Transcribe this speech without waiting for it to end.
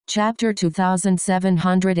Chapter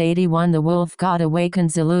 2781 The Wolf God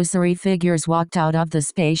Awakens. Illusory figures walked out of the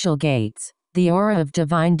spatial gates, the aura of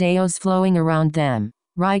divine Deos flowing around them.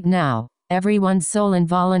 Right now, everyone's soul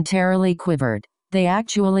involuntarily quivered. They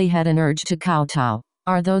actually had an urge to kowtow.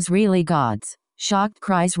 Are those really gods? Shocked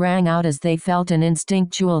cries rang out as they felt an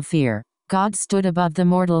instinctual fear. Gods stood above the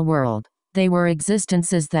mortal world. They were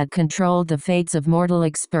existences that controlled the fates of mortal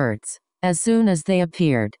experts. As soon as they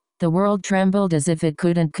appeared, the world trembled as if it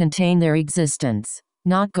couldn't contain their existence.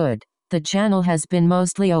 Not good. The channel has been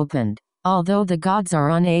mostly opened. Although the gods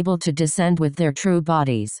are unable to descend with their true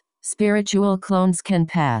bodies, spiritual clones can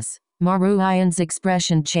pass. Maruian's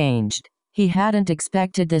expression changed. He hadn't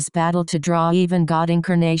expected this battle to draw even god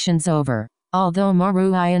incarnations over. Although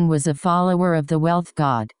Maruian was a follower of the wealth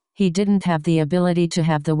god, he didn't have the ability to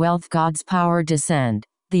have the wealth god's power descend.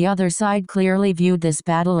 The other side clearly viewed this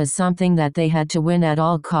battle as something that they had to win at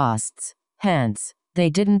all costs. Hence, they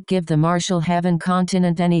didn't give the martial heaven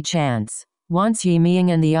continent any chance. Once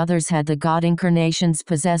Yiming and the others had the god incarnations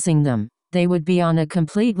possessing them, they would be on a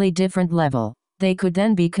completely different level. They could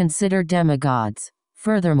then be considered demigods.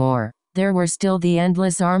 Furthermore, there were still the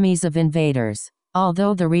endless armies of invaders.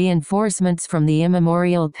 Although the reinforcements from the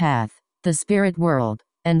immemorial path, the spirit world,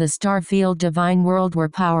 and the starfield divine world were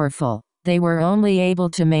powerful, they were only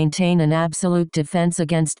able to maintain an absolute defense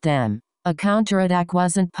against them. A counterattack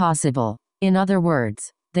wasn't possible. In other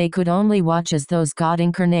words, they could only watch as those god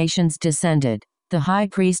incarnations descended. The high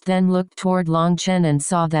priest then looked toward Long Chen and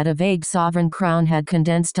saw that a vague sovereign crown had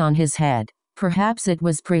condensed on his head. Perhaps it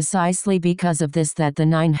was precisely because of this that the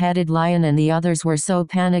nine-headed lion and the others were so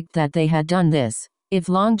panicked that they had done this. If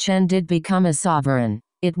Long Chen did become a sovereign,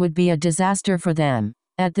 it would be a disaster for them.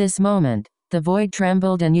 At this moment, the void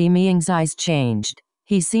trembled and Yiming's eyes changed.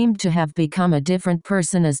 He seemed to have become a different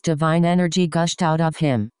person as divine energy gushed out of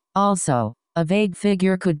him. Also, a vague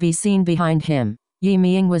figure could be seen behind him.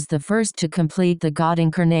 Yiming was the first to complete the god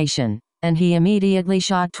incarnation, and he immediately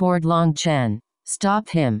shot toward Long Chen. "Stop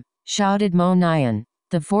him!" shouted Mo Nian.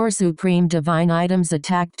 The four supreme divine items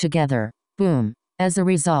attacked together. Boom! As a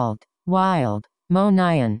result, Wild, Mo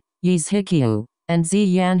Nian, Yi's Hikyu, and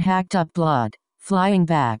Ziyan hacked up blood, flying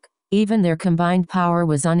back. Even their combined power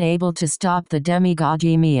was unable to stop the demigod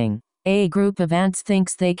Yiming. "A group of ants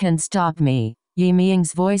thinks they can stop me."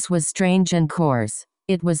 Yiming's voice was strange and coarse.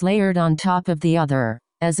 It was layered on top of the other,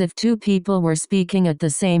 as if two people were speaking at the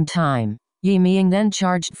same time. Yiming then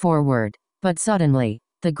charged forward. But suddenly,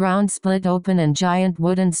 the ground split open and giant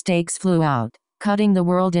wooden stakes flew out, cutting the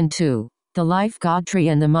world in two. The life god tree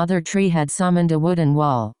and the mother tree had summoned a wooden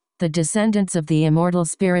wall. The descendants of the immortal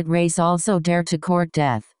spirit race also dared to court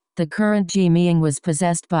death. The current Yiming was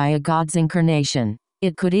possessed by a god's incarnation.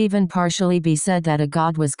 It could even partially be said that a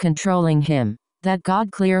god was controlling him. That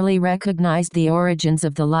god clearly recognized the origins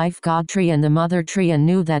of the life god tree and the mother tree and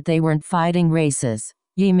knew that they weren't fighting races.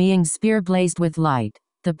 Yiming's spear blazed with light.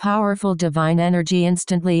 The powerful divine energy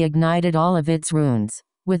instantly ignited all of its runes.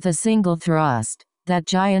 With a single thrust, that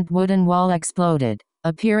giant wooden wall exploded,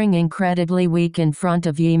 appearing incredibly weak in front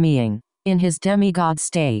of Yiming. In his demigod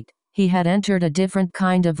state, he had entered a different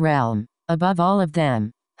kind of realm, above all of them.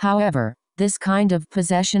 However, this kind of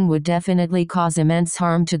possession would definitely cause immense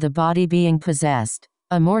harm to the body being possessed.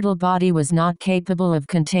 A mortal body was not capable of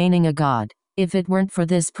containing a god. If it weren't for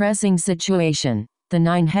this pressing situation, the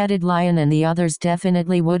nine-headed lion and the others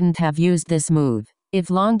definitely wouldn't have used this move. If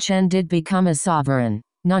Long Chen did become a sovereign,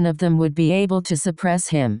 none of them would be able to suppress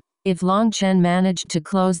him. If Long Chen managed to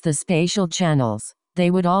close the spatial channels, they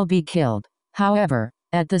would all be killed. However,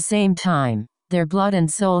 at the same time, their blood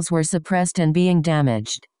and souls were suppressed and being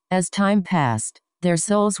damaged. As time passed, their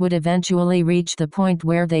souls would eventually reach the point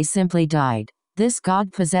where they simply died. This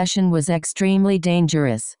god possession was extremely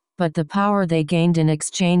dangerous, but the power they gained in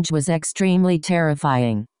exchange was extremely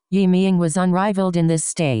terrifying. Yiming was unrivaled in this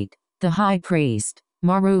state. The high priest,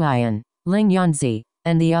 Maruian, Ling Yunzi,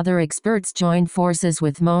 and the other experts joined forces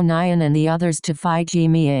with Mo Nian and the others to fight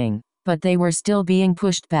Yiming, but they were still being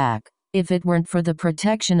pushed back. If it weren't for the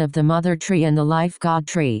protection of the mother tree and the life god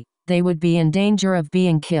tree, they would be in danger of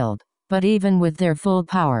being killed. But even with their full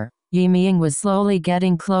power, Yiming was slowly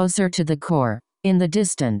getting closer to the core. In the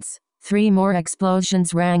distance, 3 more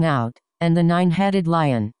explosions rang out, and the nine-headed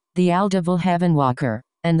lion, the Aldevil Heavenwalker,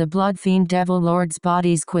 and the blood fiend Devil Lord's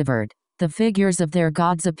bodies quivered. The figures of their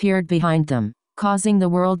gods appeared behind them, causing the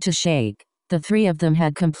world to shake. The 3 of them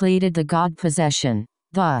had completed the god possession.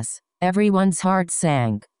 Thus, everyone's heart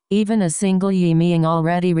sank. Even a single Yiming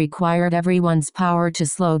already required everyone's power to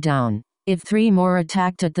slow down. If 3 more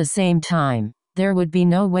attacked at the same time, there would be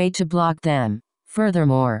no way to block them.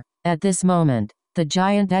 Furthermore, at this moment, the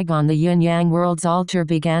giant egg on the yin-yang world's altar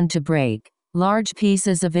began to break. Large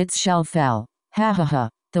pieces of its shell fell. Ha ha ha,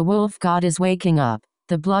 the wolf god is waking up.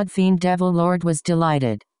 The blood fiend devil lord was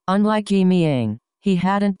delighted. Unlike Yi Ming, he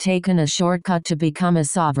hadn't taken a shortcut to become a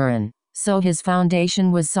sovereign, so his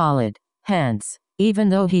foundation was solid. Hence, even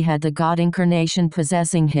though he had the god incarnation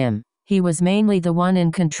possessing him, he was mainly the one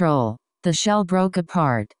in control. The shell broke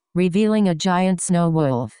apart, revealing a giant snow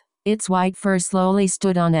wolf. Its white fur slowly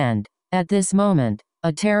stood on end. At this moment,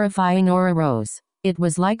 a terrifying aura rose. It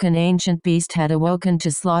was like an ancient beast had awoken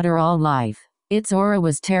to slaughter all life. Its aura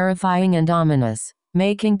was terrifying and ominous,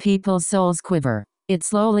 making people's souls quiver. It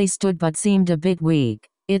slowly stood but seemed a bit weak,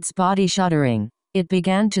 its body shuddering. It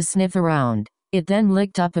began to sniff around. It then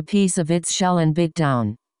licked up a piece of its shell and bit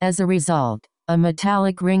down. As a result, a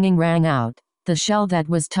metallic ringing rang out. The shell that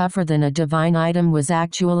was tougher than a divine item was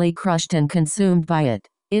actually crushed and consumed by it.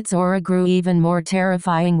 Its aura grew even more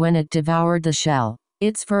terrifying when it devoured the shell.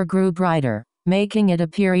 Its fur grew brighter, making it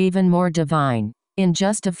appear even more divine. In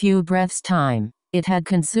just a few breaths' time, it had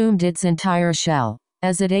consumed its entire shell.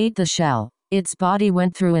 As it ate the shell, its body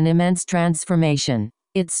went through an immense transformation.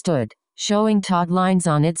 It stood, showing taut lines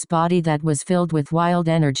on its body that was filled with wild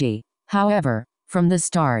energy. However, from the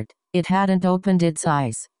start, it hadn't opened its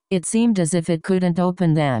eyes. It seemed as if it couldn't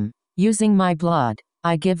open them. Using my blood,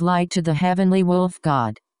 I give light to the heavenly wolf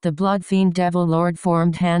god. The blood fiend devil lord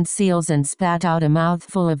formed hand seals and spat out a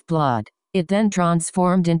mouthful of blood. It then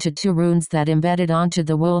transformed into 2 runes that embedded onto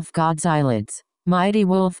the wolf god's eyelids. Mighty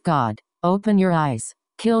wolf god, open your eyes.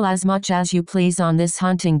 Kill as much as you please on this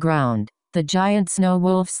hunting ground. The giant snow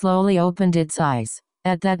wolf slowly opened its eyes.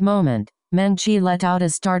 At that moment, Menchi let out a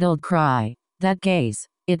startled cry. That gaze,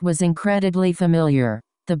 it was incredibly familiar.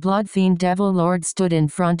 The blood fiend devil lord stood in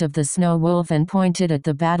front of the snow wolf and pointed at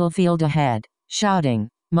the battlefield ahead, shouting,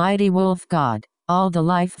 "Mighty wolf god, all the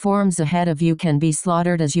life forms ahead of you can be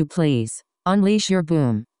slaughtered as you please. Unleash your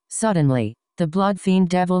boom." Suddenly, the blood fiend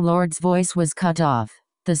devil lord's voice was cut off.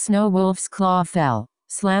 The snow wolf's claw fell,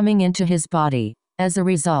 slamming into his body. As a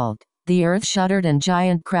result, the earth shuddered and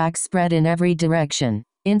giant cracks spread in every direction,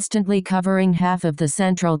 instantly covering half of the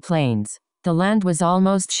central plains. The land was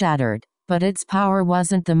almost shattered, but its power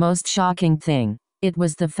wasn't the most shocking thing. It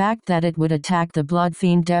was the fact that it would attack the blood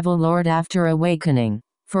fiend devil lord after awakening.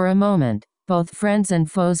 For a moment, both friends and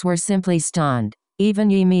foes were simply stunned. Even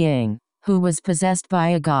Yi Ming, who was possessed by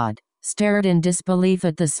a god, stared in disbelief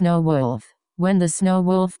at the snow wolf. When the snow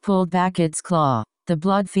wolf pulled back its claw, the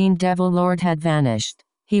blood fiend devil lord had vanished.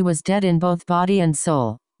 He was dead in both body and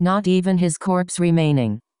soul, not even his corpse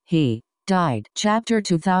remaining. He died. Chapter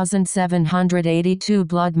 2782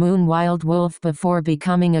 Blood Moon Wild Wolf. Before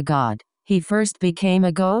becoming a god, he first became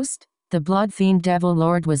a ghost? The blood fiend devil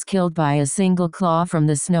lord was killed by a single claw from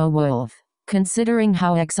the snow wolf. Considering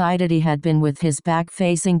how excited he had been with his back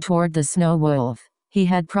facing toward the snow wolf, he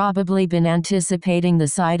had probably been anticipating the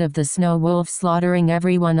sight of the snow wolf slaughtering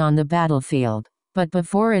everyone on the battlefield. But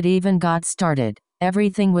before it even got started,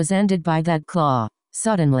 everything was ended by that claw.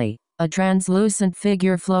 Suddenly, a translucent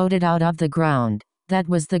figure floated out of the ground. That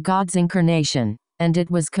was the god's incarnation, and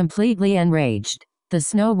it was completely enraged. The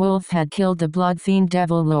snow wolf had killed the blood fiend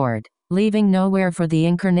devil lord, leaving nowhere for the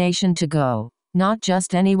incarnation to go. Not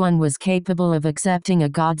just anyone was capable of accepting a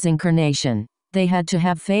god's incarnation. They had to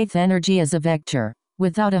have faith energy as a vector.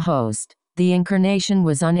 Without a host, the incarnation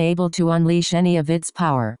was unable to unleash any of its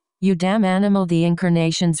power. "You damn animal!" The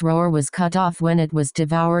incarnation's roar was cut off when it was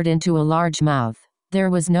devoured into a large mouth. There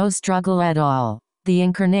was no struggle at all. The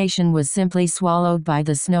incarnation was simply swallowed by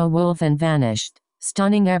the snow wolf and vanished,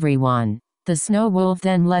 stunning everyone. The snow wolf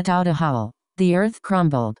then let out a howl. The earth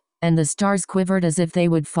crumbled, and the stars quivered as if they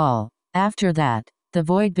would fall. After that, the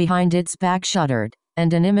void behind its back shuddered,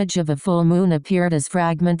 and an image of a full moon appeared as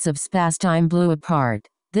fragments of space-time blew apart.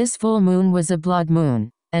 This full moon was a blood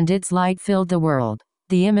moon, and its light filled the world.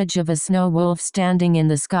 The image of a snow wolf standing in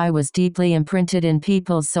the sky was deeply imprinted in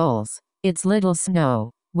people's souls. "It's little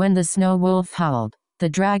Snow." When the snow wolf howled, the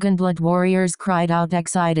Dragonblood warriors cried out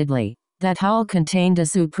excitedly. That howl contained a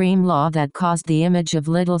supreme law that caused the image of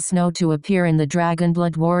little Snow to appear in the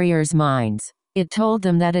Dragonblood warriors' minds. It told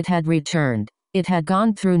them that it had returned. It had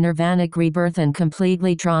gone through nirvanic rebirth and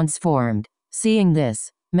completely transformed. Seeing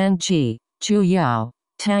this, Menchi, Chu Yao,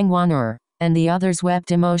 Tang Wan'er, and the others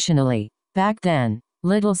wept emotionally. Back then,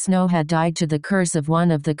 little Snow had died to the curse of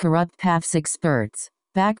one of the corrupt path's experts.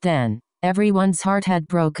 Back then, everyone's heart had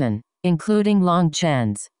broken, including Long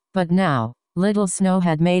Chen's. But now, little Snow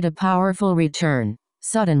had made a powerful return.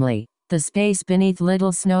 Suddenly, the space beneath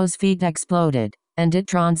little Snow's feet exploded, and it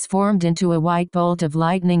transformed into a white bolt of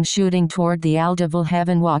lightning shooting toward the Aldevil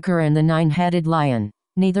Heaven Walker and the 9-headed lion.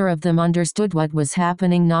 Neither of them understood what was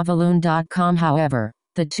happening. Noveloon.com. However,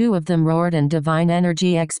 the two of them roared and divine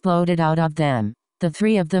energy exploded out of them. The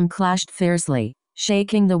three of them clashed fiercely,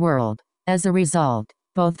 shaking the world. As a result,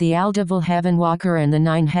 both the Aldevil Heavenwalker and the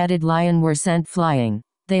nine-headed lion were sent flying.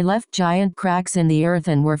 They left giant cracks in the earth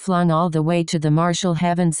and were flung all the way to the Martial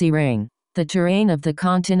Heavenly Ring. The terrain of the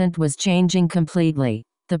continent was changing completely.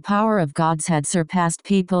 The power of gods had surpassed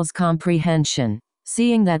people's comprehension.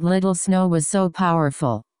 Seeing that Little Snow was so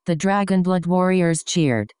powerful, the Dragonblood warriors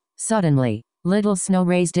cheered. Suddenly, Little Snow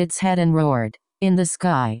raised its head and roared. In the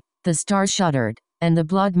sky, the stars shuddered, and the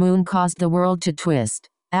blood moon caused the world to twist.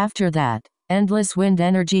 After that, endless wind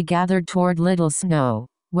energy gathered toward Little Snow.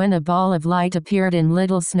 When a ball of light appeared in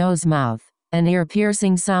Little Snow's mouth, an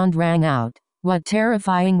ear-piercing sound rang out. What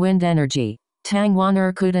terrifying wind energy! Tang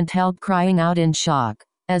Wan'er couldn't help crying out in shock.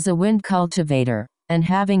 As a wind cultivator, and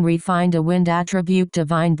having refined a wind attribute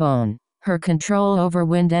Divine Bone, her control over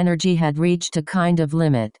wind energy had reached a kind of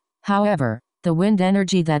limit. However, the wind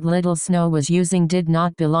energy that Little Snow was using did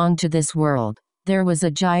not belong to this world. There was a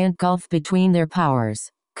giant gulf between their powers.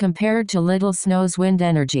 Compared to Little Snow's wind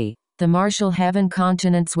energy, the Martial Heaven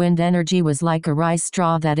continent's wind energy was like a rice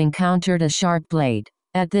straw that encountered a sharp blade.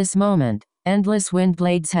 At this moment, endless wind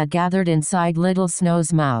blades had gathered inside Little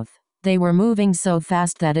Snow's mouth. They were moving so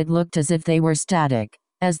fast that it looked as if they were static.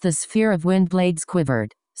 As the sphere of wind blades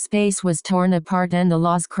quivered, space was torn apart and the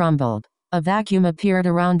laws crumbled. A vacuum appeared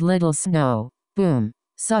around Little Snow. Boom!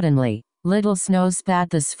 Suddenly, Little Snow spat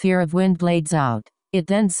the sphere of wind blades out. It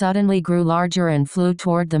then suddenly grew larger and flew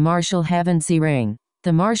toward the Martial Heavenly Ring.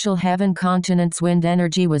 The Martial Heaven continent's wind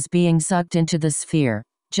energy was being sucked into the sphere.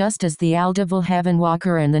 Just as the Aldevil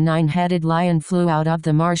Heavenwalker and the nine-headed lion flew out of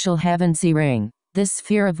the Martial Heavenly Ring, this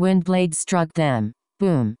sphere of wind blades struck them.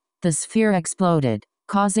 Boom! The sphere exploded,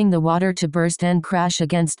 causing the water to burst and crash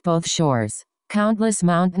against both shores. Countless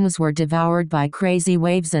mountains were devoured by crazy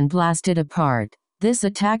waves and blasted apart. This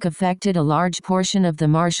attack affected a large portion of the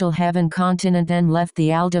Martial Heaven continent and left the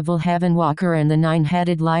Aldevil Heavenwalker and the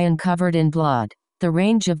nine-headed lion covered in blood. The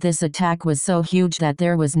range of this attack was so huge that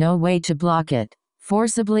there was no way to block it.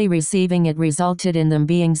 Forcibly receiving it resulted in them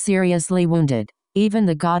being seriously wounded. Even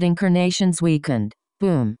the god incarnations weakened.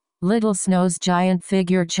 Boom! Little Snow's giant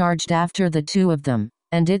figure charged after the two of them,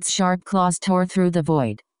 and its sharp claws tore through the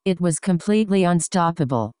void. It was completely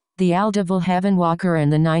unstoppable. The Aldevil Heavenwalker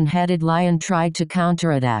and the nine-headed lion tried to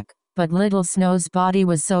counterattack, but Little Snow's body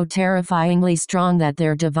was so terrifyingly strong that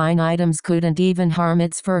their divine items couldn't even harm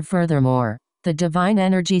its fur. Furthermore, the divine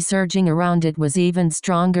energy surging around it was even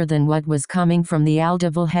stronger than what was coming from the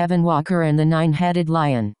Aldevil Heavenwalker and the nine-headed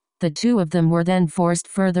lion. The two of them were then forced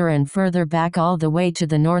further and further back all the way to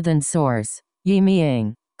the northern source. Yi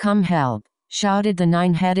Miang, come help, shouted the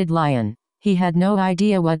nine-headed lion. He had no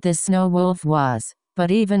idea what this snow wolf was,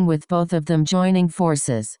 but even with both of them joining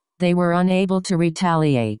forces, they were unable to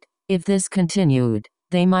retaliate. If this continued,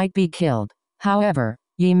 they might be killed. However,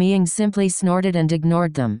 Yi Miang simply snorted and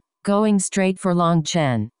ignored them, going straight for Long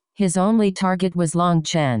Chen. His only target was Long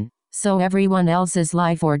Chen, so everyone else's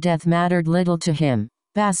life or death mattered little to him.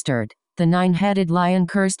 Bastard! The nine-headed lion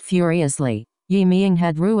cursed furiously. Yi Miang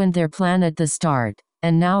had ruined their plan at the start,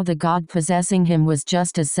 and now the god possessing him was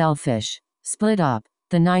just as selfish. Split up!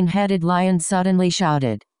 The nine-headed lion suddenly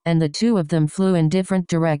shouted, and the two of them flew in different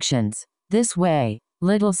directions. This way,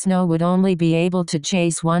 Little Snow would only be able to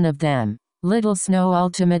chase one of them. Little Snow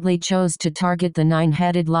ultimately chose to target the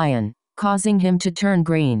nine-headed lion, causing him to turn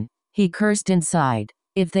green. He cursed inside.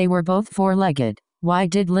 If they were both four-legged, why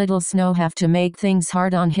did Little Snow have to make things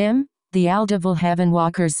hard on him? The Aldevil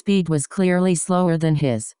Heavenwalker's speed was clearly slower than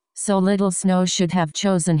his, so Little Snow should have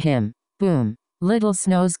chosen him. Boom! Little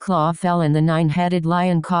Snow's claw fell and the nine-headed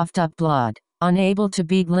lion coughed up blood, unable to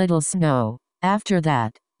beat Little Snow. After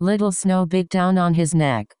that, Little Snow bit down on his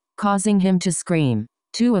neck, causing him to scream.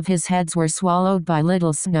 Two of his heads were swallowed by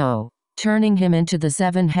Little Snow, turning him into the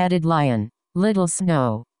seven-headed lion. Little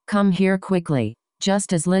Snow, come here quickly.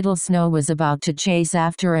 Just as Little Snow was about to chase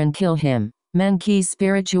after and kill him, Menqi's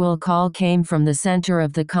spiritual call came from the center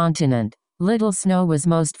of the continent. Little Snow was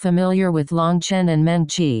most familiar with Long Chen and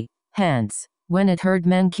Menqi. Hence, when it heard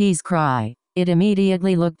Menqi's cry, it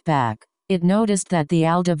immediately looked back. It noticed that the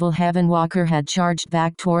Aldevil Heavenwalker had charged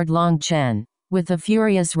back toward Long Chen. With a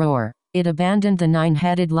furious roar, it abandoned the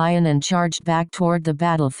nine-headed lion and charged back toward the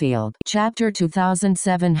battlefield. Chapter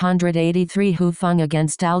 2783 Hufeng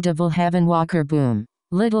against Aldevil Heavenwalker. Boom!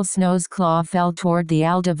 Little Snow's claw fell toward the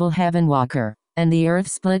Aldevil Heavenwalker, and the earth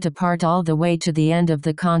split apart all the way to the end of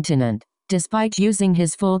the continent. Despite using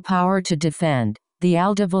his full power to defend, the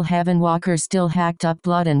Aldevil Heavenwalker still hacked up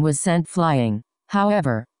blood and was sent flying.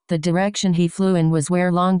 However, The direction he flew in was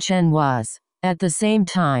where Long Chen was. At the same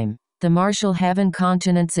time, the martial heaven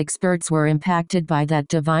continent's experts were impacted by that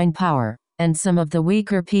divine power, and some of the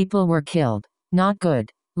weaker people were killed. Not good.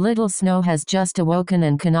 Little Snow has just awoken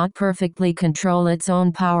and cannot perfectly control its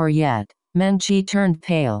own power yet. Meng Qi turned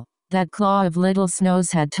pale. That claw of Little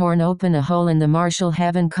Snow's had torn open a hole in the martial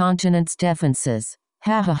heaven continent's defenses.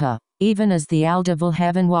 Ha ha ha. Even as the Aldevil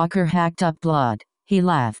Heaven Walker hacked up blood, he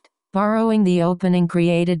laughed. Borrowing the opening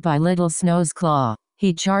created by Little Snow's claw,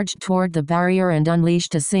 he charged toward the barrier and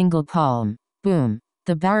unleashed a single palm. Boom.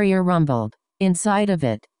 The barrier rumbled. Inside of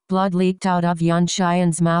it, blood leaked out of Yun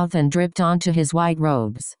Xian's mouth and dripped onto his white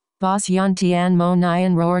robes. Boss Yun Tian Mo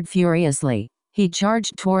Nian roared furiously. He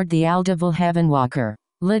charged toward the Aldevil Heaven Walker.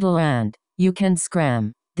 Little ant, you can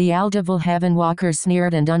scram. The Aldevil Heaven Walker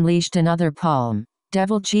sneered and unleashed another palm.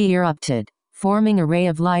 Devil Chi erupted, forming a ray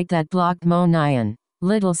of light that blocked Mo Nian.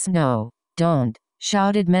 Little Snow, don't,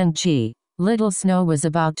 shouted Meng Qi. Little Snow was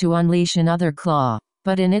about to unleash another claw,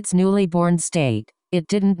 but in its newly born state, it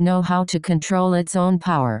didn't know how to control its own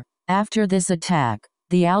power. After this attack,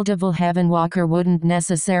 the Aldevil Heaven Walker wouldn't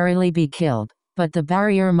necessarily be killed, but the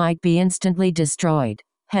barrier might be instantly destroyed.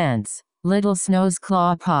 Hence, Little Snow's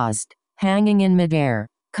claw paused, hanging in midair.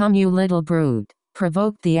 Come you little brood,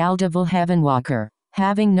 provoked the Aldevil Heaven Walker.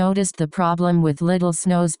 Having noticed the problem with Little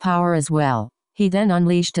Snow's power as well, he then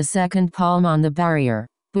unleashed a second palm on the barrier.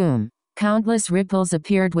 Boom. Countless ripples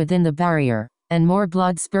appeared within the barrier, and more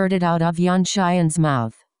blood spurted out of Yun Xian's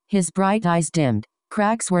mouth. His bright eyes dimmed.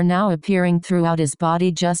 Cracks were now appearing throughout his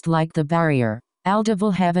body just like the barrier.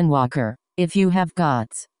 Aldevil Heaven Walker, if you have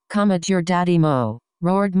guts, come at your daddy Mo,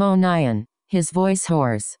 roared Mo Nian, his voice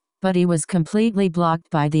hoarse. But he was completely blocked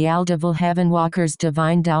by the Aldevil Heaven Walker's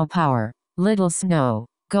divine Dao power. Little Snow,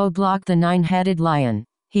 go block the nine-headed lion.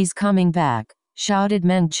 He's coming back, shouted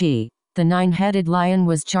Meng Qi. The nine-headed lion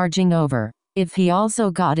was charging over. If he also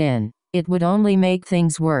got in, it would only make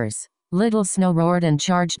things worse. Little Snow roared and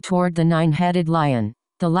charged toward the nine-headed lion.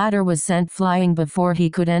 The latter was sent flying before he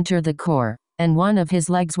could enter the core, and one of his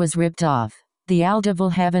legs was ripped off. The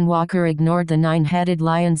Aldevil Heaven Walker ignored the nine-headed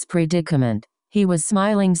lion's predicament. He was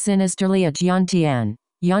smiling sinisterly at Yun Tian.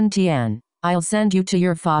 Yun Tian, I'll send you to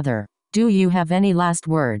your father. Do you have any last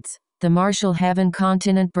words? The martial heaven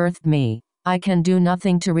continent birthed me. I can do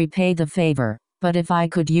nothing to repay the favor, but if I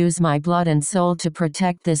could use my blood and soul to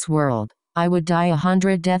protect this world, I would die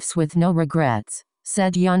 100 deaths with no regrets,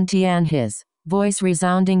 said Yun Tian, his voice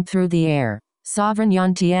resounding through the air. Sovereign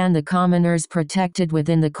Yun Tian, the commoners protected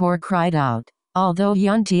within the core cried out. Although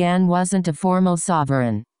Yun Tian wasn't a formal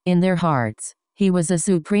sovereign, in their hearts, he was a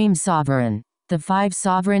supreme sovereign. The 5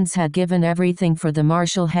 sovereigns had given everything for the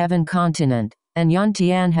martial heaven continent, and Yun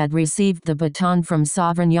Tian had received the baton from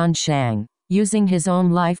sovereign Yun Shang, using his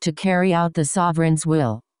own life to carry out the sovereign's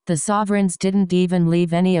will. The sovereigns didn't even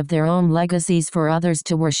leave any of their own legacies for others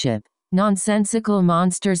to worship. Nonsensical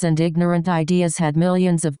monsters and ignorant ideas had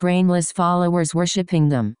millions of brainless followers worshipping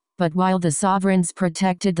them, but while the sovereigns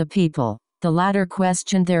protected the people, the latter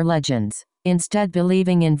questioned their legends, instead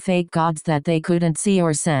believing in fake gods that they couldn't see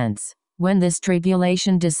or sense. When this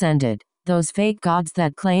tribulation descended, those fake gods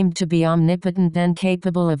that claimed to be omnipotent and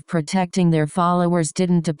capable of protecting their followers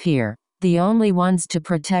didn't appear. The only ones to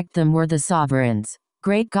protect them were the sovereigns.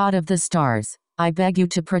 Great God of the stars, I beg you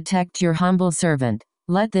to protect your humble servant.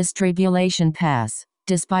 Let this tribulation pass.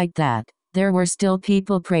 Despite that, there were still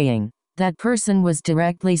people praying. That person was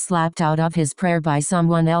directly slapped out of his prayer by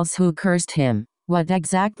someone else who cursed him. What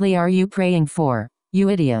exactly are you praying for, you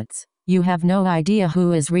idiots? You have no idea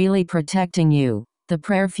who is really protecting you. The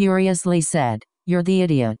prayer furiously said, you're the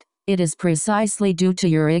idiot. It is precisely due to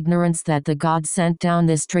your ignorance that the God sent down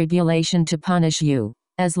this tribulation to punish you.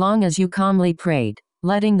 As long as you calmly prayed,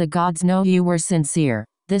 letting the gods know you were sincere,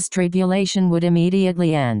 this tribulation would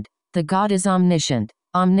immediately end. The God is omniscient,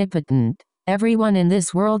 omnipotent. Everyone in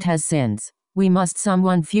this world has sins. We must.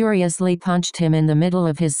 Someone furiously punched him in the middle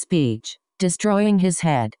of his speech, destroying his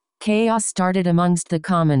head. Chaos started amongst the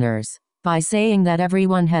commoners. By saying that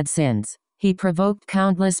everyone had sins, he provoked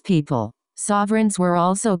countless people. Sovereigns were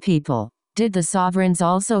also people. Did the sovereigns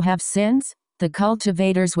also have sins? The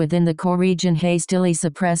cultivators within the core region hastily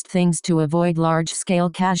suppressed things to avoid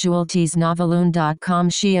large-scale casualties. Noveloon.com.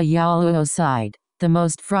 Xia Yaoluo sighed. The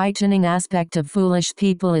most frightening aspect of foolish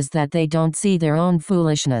people is that they don't see their own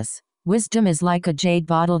foolishness. Wisdom is like a jade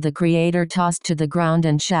bottle the creator tossed to the ground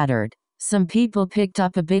and shattered. Some people picked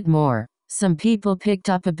up a bit more, some people picked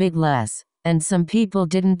up a bit less, and some people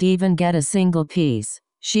didn't even get a single piece.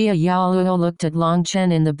 Xia Yaoluo looked at Long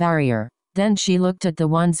Chen in the barrier. Then she looked at the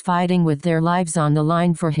ones fighting with their lives on the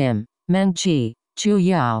line for him. Meng Qi, Chu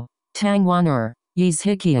Yao, Tang Wan'er,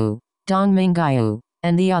 Yizhikyu, Dongmingyu,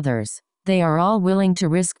 and the others. They are all willing to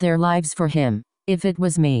risk their lives for him. If it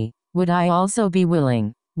was me, would I also be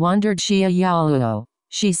willing? Wondered Xia Yaoluo.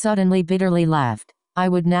 She suddenly bitterly laughed. I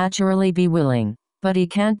would naturally be willing. But he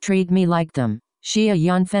can't treat me like them. Xia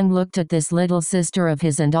Yunfeng looked at this little sister of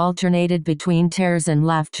his and alternated between tears and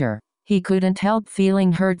laughter. He couldn't help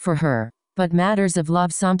feeling hurt for her. But matters of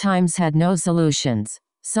love sometimes had no solutions.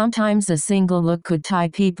 Sometimes a single look could tie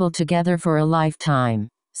people together for a lifetime.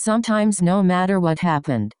 Sometimes no matter what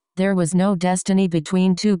happened, there was no destiny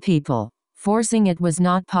between two people. Forcing it was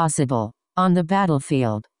not possible. On the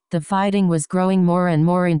battlefield, the fighting was growing more and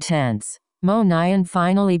more intense. Mo Nian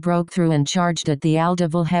finally broke through and charged at the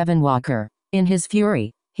Aldevil Heavenwalker. In his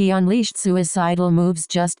fury, he unleashed suicidal moves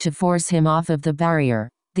just to force him off of the barrier.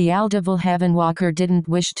 The Aldevil Heavenwalker didn't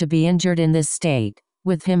wish to be injured in this state.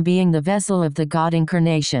 With him being the vessel of the God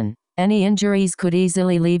incarnation, any injuries could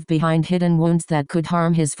easily leave behind hidden wounds that could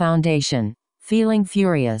harm his foundation. Feeling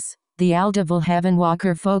furious, the Aldevil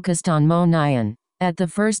Heavenwalker focused on Mo Nian. At the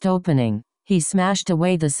first opening, he smashed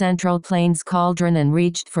away the central plane's cauldron and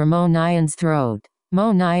reached for Mo Nian's throat.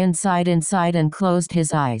 Mo Nian sighed inside and closed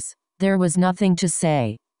his eyes. There was nothing to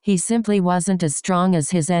say. He simply wasn't as strong as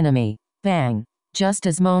his enemy. Bang! Just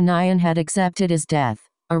as Mo Nian had accepted his death,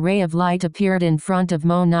 a ray of light appeared in front of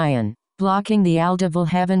Mo Nian, blocking the Aldevil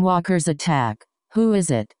Heavenwalker's attack. Who is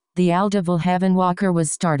it? The Aldevil Heavenwalker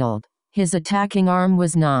was startled. His attacking arm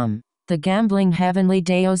was numb. The gambling heavenly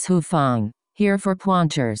Daos Hu Feng. Here for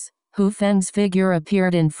pointers. Hu Feng's figure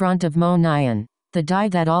appeared in front of Mo Nian. The die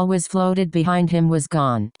that always floated behind him was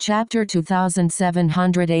gone. Chapter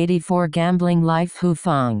 2784 Gambling Life Hu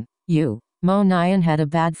Feng. You. Mo Nian had a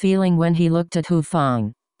bad feeling when he looked at Hu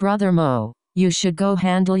Feng. Brother Mo, you should go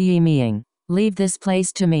handle Yi Ming. Leave this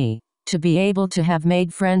place to me. To be able to have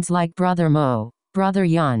made friends like Brother Mo, Brother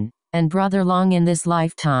Yun, and Brother Long in this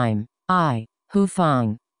lifetime. I, Hu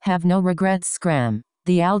Feng, have no regrets. Scram.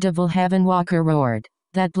 The Aldevil Heavenwalker roared.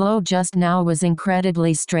 That blow just now was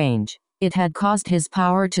incredibly strange. It had caused his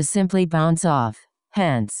power to simply bounce off.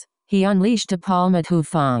 Hence, he unleashed a palm at Hu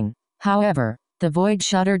Feng. However, the void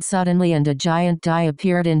shuddered suddenly and a giant die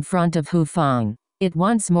appeared in front of Hu Feng. It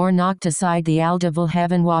once more knocked aside the Aldevil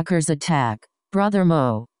Heavenwalker's attack. Brother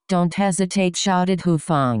Mo, don't hesitate, shouted Hu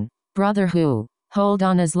Feng. Brother Hu, hold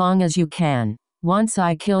on as long as you can. Once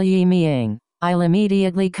I kill Yi Ming, I'll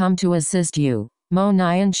immediately come to assist you. Mo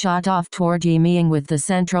Nian shot off toward Yi Ming with the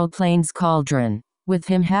central plane's cauldron. With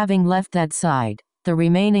him having left that side, the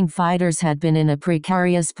remaining fighters had been in a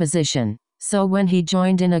precarious position, so when he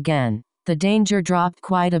joined in again, the danger dropped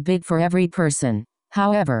quite a bit for every person.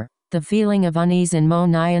 However, the feeling of unease in Mo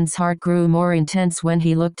Nian's heart grew more intense when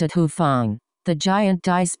he looked at Hu Feng. The giant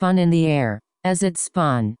die spun in the air. As it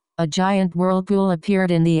spun, a giant whirlpool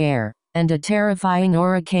appeared in the air, and a terrifying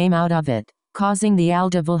aura came out of it, causing the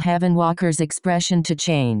Aldevil Heavenwalker's expression to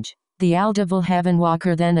change. The Aldevil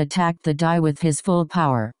Heavenwalker then attacked the die with his full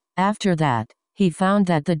power. After that, he found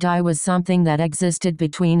that the die was something that existed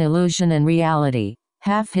between illusion and reality.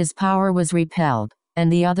 Half his power was repelled,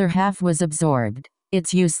 and the other half was absorbed.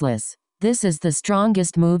 It's useless. This is the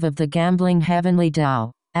strongest move of the gambling heavenly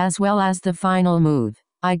Dao, as well as the final move.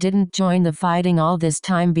 I didn't join the fighting all this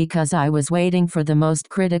time because I was waiting for the most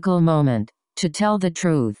critical moment. To tell the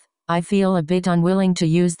truth, I feel a bit unwilling to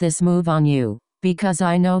use this move on you, because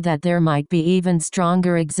I know that there might be even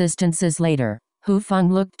stronger existences later. Hu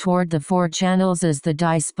Feng looked toward the four channels as the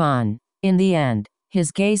die spun. In the end,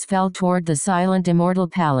 his gaze fell toward the silent immortal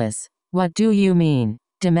palace. What do you mean?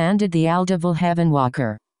 Demanded the Aldevil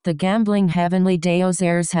Heavenwalker. The gambling heavenly Daos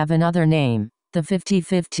heirs have another name, the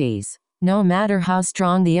 50-50s. No matter how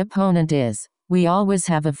strong the opponent is, we always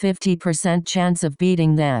have a 50% chance of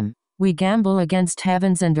beating them. We gamble against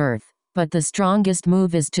heavens and earth, but the strongest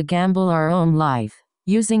move is to gamble our own life.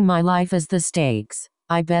 Using my life as the stakes,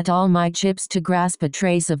 I bet all my chips to grasp a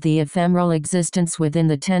trace of the ephemeral existence within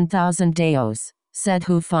the 10,000 Daos, said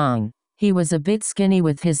Hu Feng. He was a bit skinny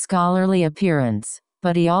with his scholarly appearance,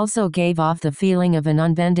 but he also gave off the feeling of an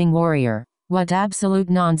unbending warrior. What absolute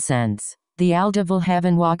nonsense. The Aldevil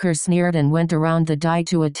Heavenwalker sneered and went around the die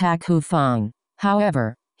to attack Hu Feng.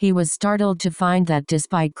 However, he was startled to find that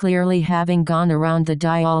despite clearly having gone around the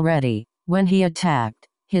die already, when he attacked,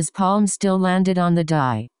 his palm still landed on the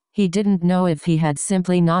die. He didn't know if he had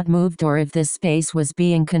simply not moved or if this space was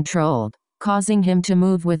being controlled, causing him to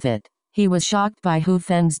move with it. He was shocked by Hu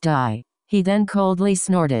Feng's die. He then coldly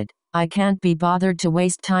snorted, I can't be bothered to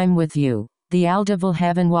waste time with you. The Aldevil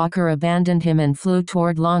Heavenwalker abandoned him and flew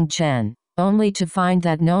toward Long Chen, only to find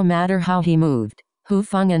that no matter how he moved, Hu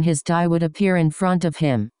Feng and his die would appear in front of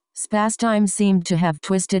him. Spastime seemed to have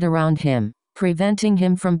twisted around him. preventing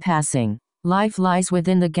him from passing. Life lies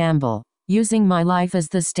within the gamble. Using my life as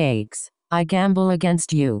the stakes, I gamble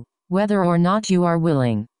against you. Whether or not you are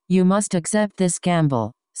willing, you must accept this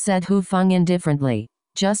gamble, said Hu Feng indifferently.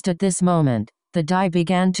 Just at this moment, the die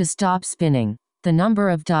began to stop spinning. The number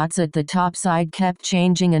of dots at the top side kept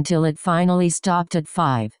changing until it finally stopped at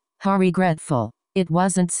 5. How regretful. It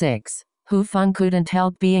wasn't 6. Hu Feng couldn't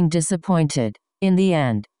help being disappointed. In the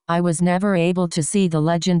end, I was never able to see the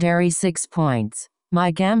legendary 6 points.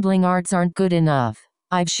 My gambling arts aren't good enough.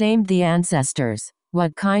 I've shamed the ancestors.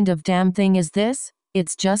 What kind of damn thing is this?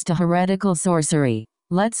 It's just a heretical sorcery.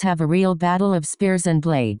 Let's have a real battle of spears and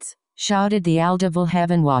blades, shouted the Aldevil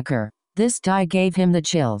Heavenwalker. This die gave him the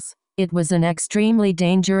chills. It was an extremely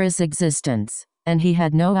dangerous existence, and he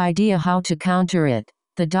had no idea how to counter it.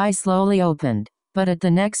 The die slowly opened, but at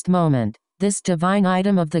the next moment, this divine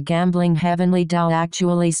item of the gambling heavenly Tao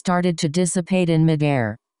actually started to dissipate in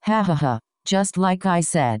midair. Ha ha ha, just like I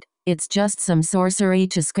said, it's just some sorcery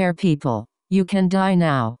to scare people. You can die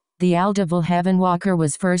now. The Aldevil Heavenwalker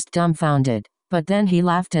was first dumbfounded, but then he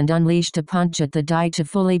laughed and unleashed a punch at the die to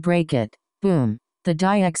fully break it. Boom! The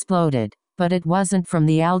die exploded, but it wasn't from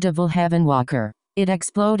the Aldevil Heavenwalker. It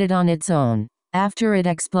exploded on its own. After it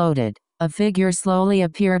exploded, a figure slowly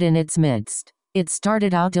appeared in its midst. It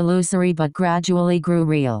started out illusory but gradually grew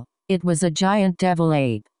real. It was a giant devil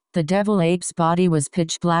ape. The devil ape's body was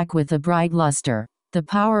pitch black with a bright luster. The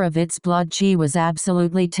power of its blood chi was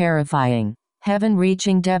absolutely terrifying.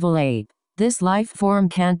 Heaven-reaching devil ape. This life form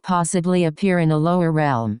can't possibly appear in a lower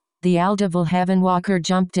realm. The Aldevil Heavenwalker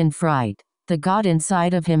jumped in fright. The god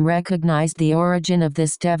inside of him recognized the origin of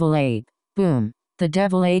this devil ape. Boom! The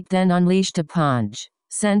devil ape then unleashed a punch,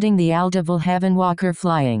 sending the Aldevil Heavenwalker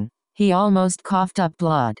flying. He almost coughed up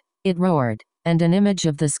blood. It roared, and an image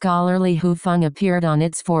of the scholarly Hu Feng appeared on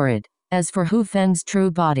its forehead. As for Hu Feng's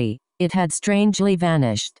true body, it had strangely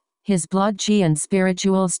vanished. His blood chi and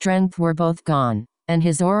spiritual strength were both gone, and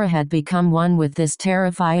his aura had become one with this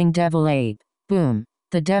terrifying devil ape. Boom!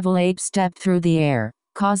 The devil ape stepped through the air,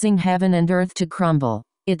 causing heaven and earth to crumble.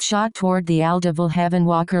 It shot toward the Aldevil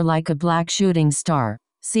Heavenwalker like a black shooting star.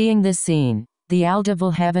 Seeing this scene, the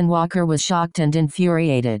Aldevil Heavenwalker was shocked and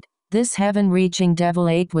infuriated. This heaven-reaching devil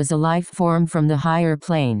ape was a life form from the higher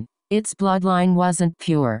plane. Its bloodline wasn't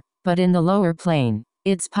pure, but in the lower plane,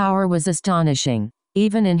 its power was astonishing.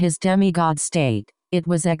 Even in his demigod state, it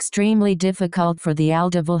was extremely difficult for the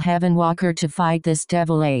Aldevil Heavenwalker to fight this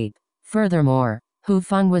devil ape. Furthermore, Hu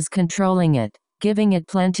Feng was controlling it, giving it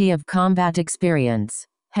plenty of combat experience.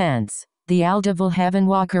 Hence, the Aldevil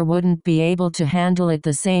Heavenwalker wouldn't be able to handle it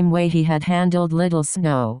the same way he had handled Little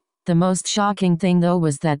Snow. The most shocking thing though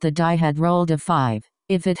was that the die had rolled a 5.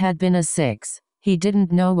 If it had been a 6, he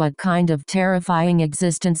didn't know what kind of terrifying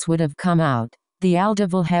existence would have come out. The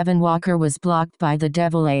Aldevil Heavenwalker was blocked by the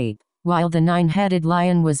devil ape, while the 9-headed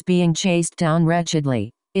lion was being chased down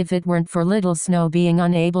wretchedly. If it weren't for Little Snow being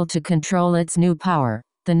unable to control its new power,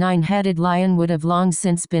 the 9-headed lion would have long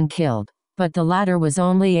since been killed. But the latter was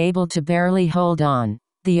only able to barely hold on.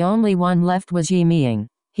 The only one left was Yi Ming.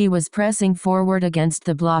 He was pressing forward against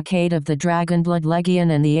the blockade of the Dragonblood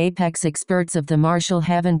Legion and the apex experts of the Martial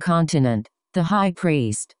Heaven continent. The High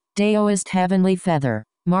Priest, Daoist Heavenly Feather,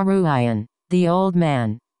 Maruian, the Old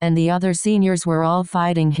Man, and the other seniors were all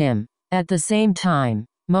fighting him. At the same time,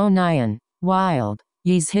 Mo Nian, Wild,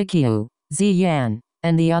 Yi's Hikyu, Ziyan,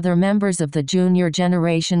 and the other members of the junior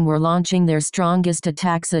generation were launching their strongest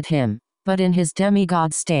attacks at him. But in his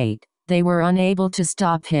demigod state, they were unable to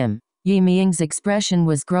stop him. Yi Ming's expression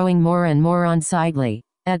was growing more and more unsightly.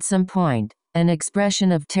 At some point, an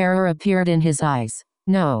expression of terror appeared in his eyes.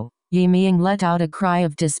 No! Yi Ming let out a cry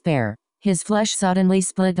of despair. His flesh suddenly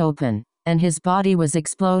split open, and his body was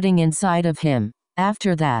exploding inside of him.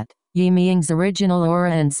 After that, Yi Ming's original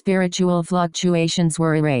aura and spiritual fluctuations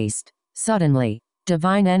were erased. Suddenly,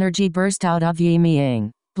 divine energy burst out of Yi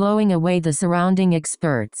Ming, blowing away the surrounding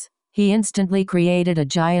experts. He instantly created a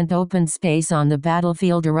giant open space on the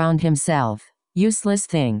battlefield around himself. Useless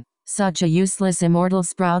thing. Such a useless immortal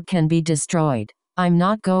sprout can be destroyed. I'm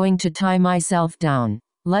not going to tie myself down.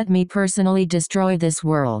 Let me personally destroy this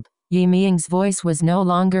world. Yi Ming's voice was no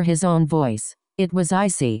longer his own voice. It was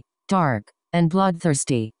icy, dark, and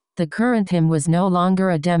bloodthirsty. The current him was no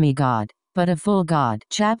longer a demigod, but a full god.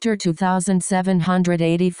 Chapter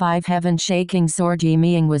 2785 Heaven-shaking sword. Yi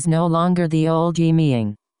Ming was no longer the old Yi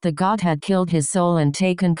Ming. The god had killed his soul and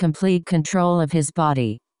taken complete control of his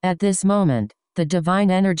body. At this moment, the divine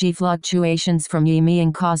energy fluctuations from Yi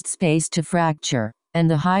Ming caused space to fracture, and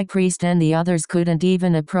the high priest and the others couldn't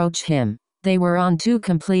even approach him. They were on two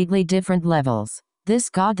completely different levels. This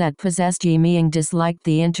god that possessed Yi Ming disliked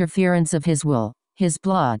the interference of his will, his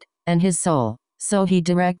blood, and his soul, so he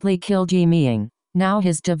directly killed Yi Ming. Now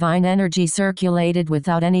his divine energy circulated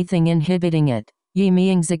without anything inhibiting it. Yi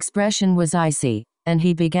Ming's expression was icy, and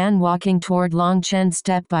he began walking toward Long Chen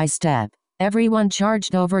step by step. Everyone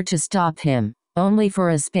charged over to stop him, only for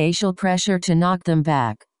a spatial pressure to knock them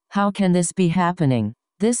back. How can this be happening?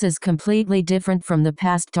 This is completely different from the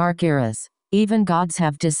past dark eras. Even gods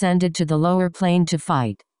have descended to the lower plane to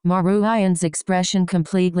fight. Maruyan's expression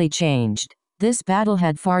completely changed. This battle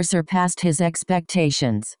had far surpassed his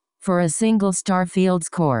expectations. For a single Starfield's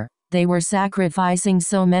core, they were sacrificing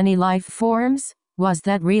so many life forms? Was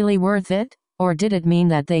that really worth it? Or did it mean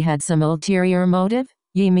that they had some ulterior motive?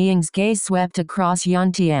 Yi Ming's gaze swept across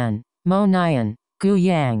Yun Tian, Mo Nian, Gu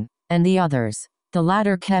Yang, and the others. The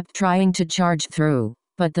latter kept trying to charge through,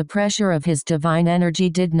 but the pressure of his divine energy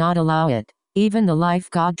did not allow it. Even the life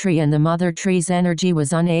god tree and the mother tree's energy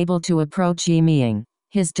was unable to approach Yi Ming.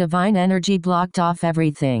 His divine energy blocked off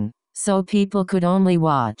everything, so people could only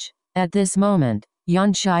watch. At this moment,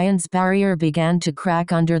 Yun Xian's barrier began to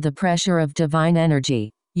crack under the pressure of divine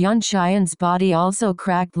energy. Yun Xian's body also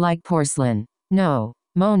cracked like porcelain. No,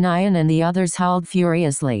 Mo Nian and the others howled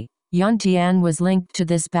furiously. Yun Tian was linked to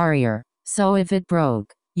this barrier, so if it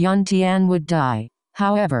broke, Yun Tian would die.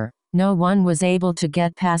 However, no one was able to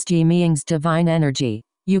get past Yi Ming's divine energy.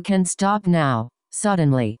 You can stop now.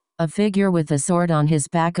 Suddenly, a figure with a sword on his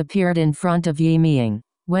back appeared in front of Yi Ming.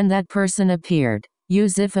 When that person appeared, Yu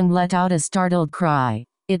Zifeng let out a startled cry.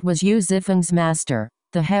 It was Yu Zifeng's master,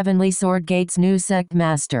 the Heavenly Sword Gate's new sect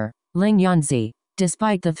master, Ling Yunzi.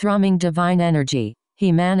 Despite the thrumming divine energy,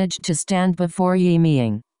 he managed to stand before Yi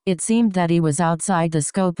Ming. It seemed that he was outside the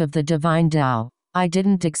scope of the divine Tao. I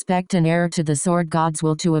didn't expect an heir to the sword god's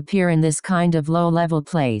will to appear in this kind of low-level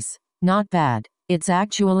place. Not bad. It's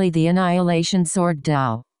actually the Annihilation Sword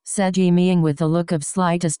Tao, said Yi Ming with a look of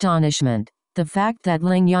slight astonishment. The fact that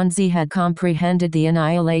Ling Yunzi had comprehended the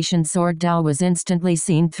Annihilation Sword Tao was instantly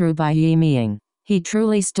seen through by Yi Ming. He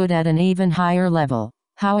truly stood at an even higher level.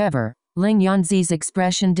 However, Ling Yunzi's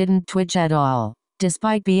expression didn't twitch at all.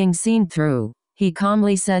 Despite being seen through, he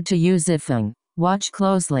calmly said to Yu Zifeng, "Watch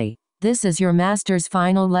closely. This is your master's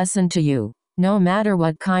final lesson to you. No matter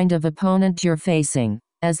what kind of opponent you're facing,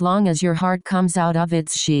 as long as your heart comes out of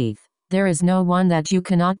its sheath, there is no one that you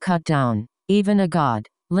cannot cut down, even a god."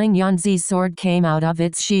 Ling Yunzi's sword came out of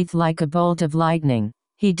its sheath like a bolt of lightning.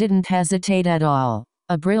 He didn't hesitate at all.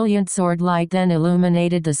 A brilliant sword light then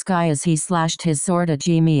illuminated the sky as he slashed his sword at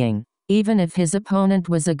Yi Ming. Even if his opponent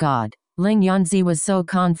was a god, Ling Yunzi was so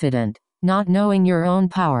confident. Not knowing your own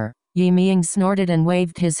power, Yi Ming snorted and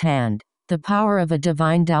waved his hand. The power of a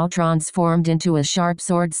divine Tao transformed into a sharp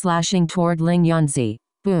sword slashing toward Ling Yunzi.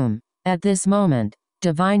 Boom! At this moment,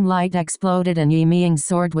 divine light exploded and Yi Ming's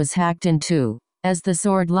sword was hacked in two. As the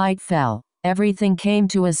sword light fell, everything came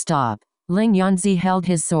to a stop. Ling Yunzi held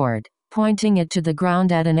his sword, pointing it to the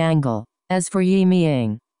ground at an angle. As for Yi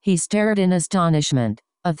Ming, he stared in astonishment.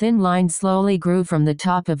 A thin line slowly grew from the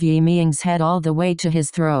top of Yi Ming's head all the way to his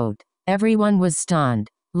throat. Everyone was stunned.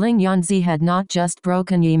 Ling Yunzi had not just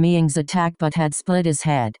broken Yi Ming's attack but had split his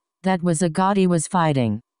head. That was a god he was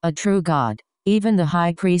fighting, a true god. Even the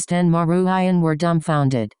high priest and Maruyan were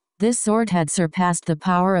dumbfounded. This sword had surpassed the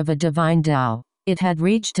power of a divine Tao. It had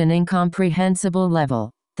reached an incomprehensible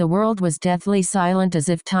level. The world was deathly silent as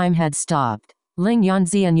if time had stopped. Ling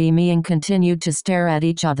Yunzi and Yi Ming continued to stare at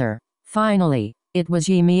each other. Finally, it was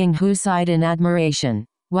Yi Ming who sighed in admiration.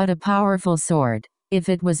 What a powerful sword. If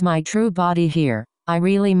it was my true body here, I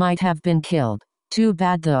really might have been killed. Too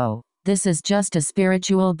bad though. This is just a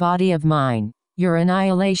spiritual body of mine. Your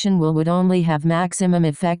annihilation would only have maximum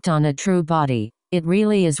effect on a true body. It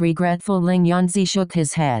really is regretful. Ling Yunzi shook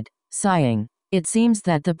his head, sighing. It seems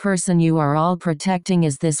that the person you are all protecting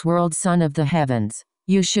is this world's son of the heavens.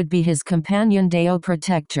 You should be his companion Dao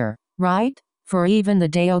protector, right? For even the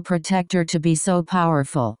Dao protector to be so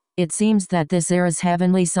powerful, it seems that this era's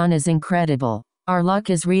heavenly son is incredible. Our luck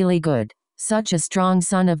is really good. Such a strong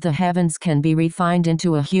son of the heavens can be refined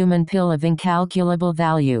into a human pill of incalculable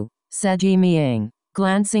value, said Yi Ming,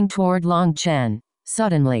 glancing toward Long Chen.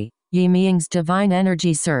 Suddenly, Yi Ming's divine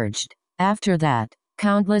energy surged. After that,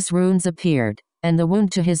 countless runes appeared, and the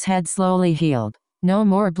wound to his head slowly healed. No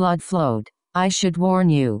more blood flowed. I should warn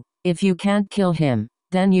you, if you can't kill him,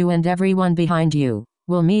 then you and everyone behind you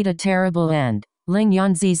will meet a terrible end. Ling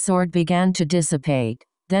Yunzi's sword began to dissipate.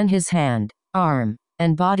 Then his hand, arm,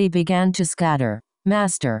 and body began to scatter.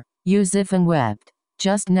 Master, Yu Zifeng wept.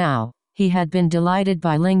 Just now, he had been delighted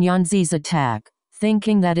by Ling Yunzi's attack,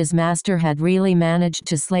 thinking that his master had really managed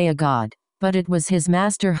to slay a god. But it was his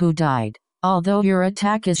master who died. Although your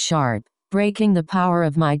attack is sharp, breaking the power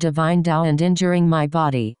of my divine Tao and injuring my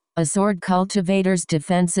body, a sword cultivator's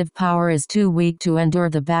defensive power is too weak to endure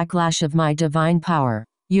the backlash of my divine power.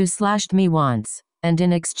 You slashed me once, and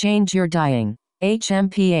in exchange you're dying.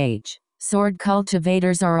 HMPH. Sword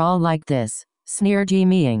cultivators are all like this, sneered Yi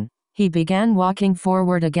Ming. He began walking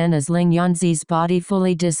forward again as Ling Yunzi's body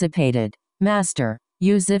fully dissipated. Master,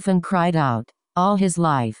 Yu Zifeng cried out. All his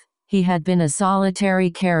life, he had been a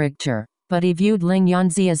solitary character, but he viewed Ling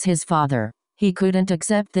Yunzi as his father. He couldn't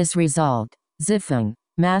accept this result. Zifeng,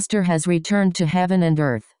 Master has returned to heaven and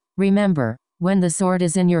earth. Remember, when the sword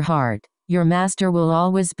is in your heart, your master will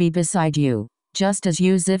always be beside you. Just as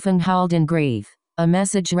Yu Zifeng howled in grief, a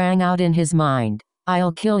message rang out in his mind.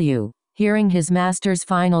 I'll kill you. Hearing his master's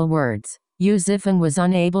final words, Yu Zifeng was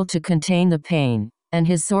unable to contain the pain, and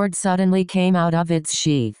his sword suddenly came out of its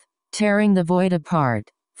sheath, tearing the void apart.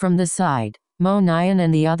 From the side, Mo Nian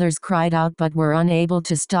and the others cried out but were unable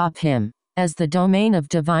to stop him. As the domain of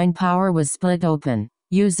divine power was split open,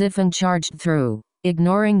 Yu Zifeng charged through,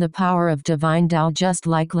 ignoring the power of divine Tao just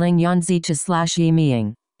like Ling Yunzi to slash Yi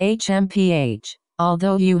Ming. HMPH.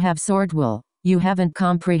 Although you have sword will, you haven't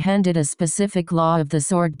comprehended a specific law of the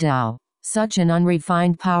sword Tao. Such an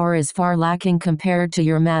unrefined power is far lacking compared to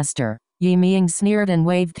your master. Yi Ming sneered and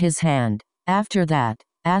waved his hand. After that,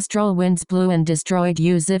 astral winds blew and destroyed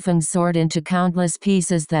Yu Zifeng's sword into countless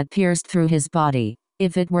pieces that pierced through his body.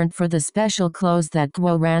 If it weren't for the special clothes that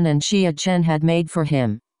Guo Ran and Xia Chen had made for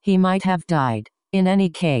him, he might have died. In any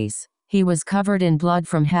case, he was covered in blood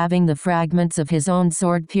from having the fragments of his own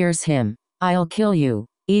sword pierce him. I'll kill you,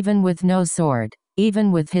 even with no sword,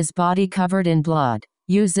 even with his body covered in blood.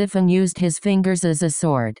 Yu Zifeng used his fingers as a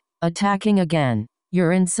sword, attacking again.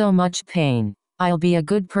 You're in so much pain. I'll be a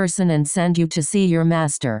good person and send you to see your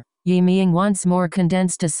master. Yi Ming once more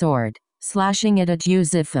condensed a sword, slashing it at Yu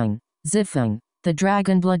Zifeng. Zifeng, the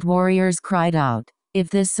Dragonblood warriors cried out. If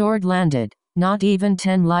this sword landed, not even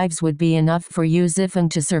 10 lives would be enough for Yu Zifeng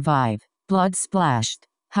to survive. Blood splashed.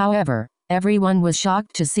 However, everyone was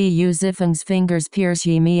shocked to see Yu Zifeng's fingers pierce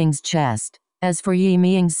Yi Ming's chest. As for Yi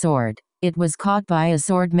Ming's sword, it was caught by a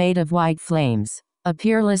sword made of white flames. A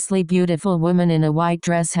peerlessly beautiful woman in a white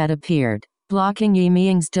dress had appeared, blocking Yi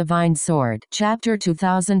Ming's divine sword. Chapter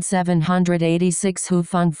 2786 Hu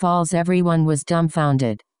Feng Falls. Everyone was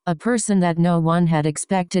dumbfounded. A person that no one had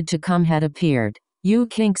expected to come had appeared. Yu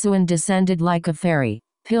Qingxuan descended like a fairy.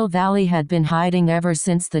 Pill Valley had been hiding ever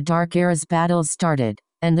since the Dark Era's battles started,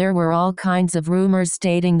 and there were all kinds of rumors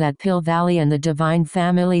stating that Pill Valley and the divine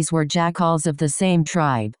families were jackals of the same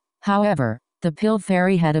tribe. However, the Pill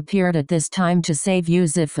Fairy had appeared at this time to save Yu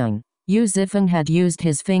Zifeng. Yu Zifeng had used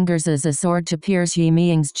his fingers as a sword to pierce Yi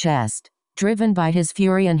Ming's chest. Driven by his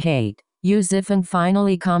fury and hate, Yu Zifeng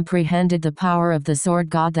finally comprehended the power of the sword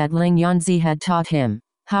god that Ling Yunzi had taught him.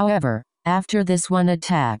 However, after this one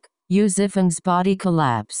attack, Yu Zifeng's body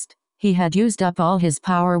collapsed. He had used up all his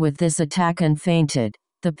power with this attack and fainted.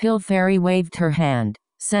 The Pill Fairy waved her hand,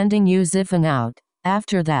 sending Yu Zifeng out.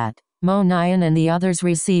 After that, Mo Nian and the others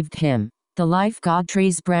received him. The Life God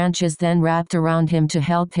Tree's branches then wrapped around him to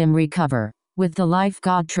help him recover. With the Life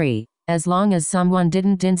God Tree, as long as someone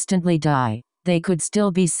didn't instantly die, they could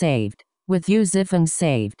still be saved. With Yu Zifeng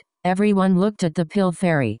saved, everyone looked at the Pill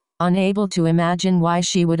Fairy, unable to imagine why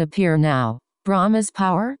she would appear now. Brahma's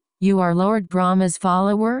power? You are Lord Brahma's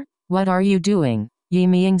follower? What are you doing? Yi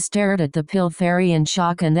Ming stared at the Pill Fairy in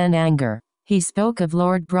shock and then anger. He spoke of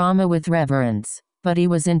Lord Brahma with reverence, but he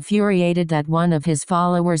was infuriated that one of his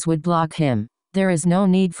followers would block him. There is no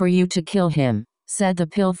need for you to kill him, said the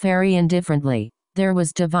Pill Fairy indifferently. There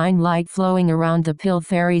was divine light flowing around the Pill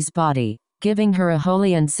Fairy's body, giving her a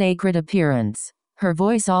holy and sacred appearance. Her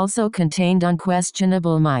voice also contained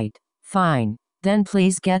unquestionable might. Fine, then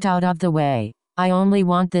please get out of the way. I only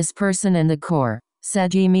want this person in the core,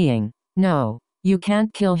 said Yi Ming. No, you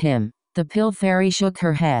can't kill him. The Pill Fairy shook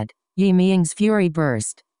her head. Yi Ming's fury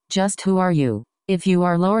burst. Just who are you? If you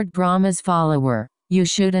are Lord Brahma's follower, you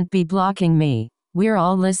shouldn't be blocking me. We're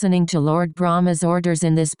all listening to Lord Brahma's orders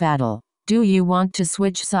in this battle. Do you want to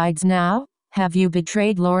switch sides now? Have you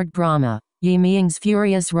betrayed Lord Brahma? Yi Ming's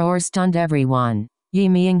furious roar stunned everyone. Yi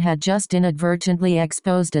Ming had just inadvertently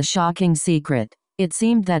exposed a shocking secret. It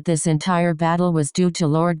seemed that this entire battle was due to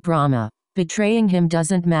Lord Brahma. Betraying him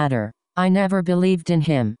doesn't matter. I never believed in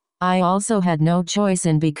him. I also had no choice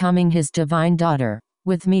in becoming his divine daughter.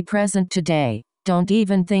 With me present today, don't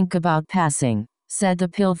even think about passing, said the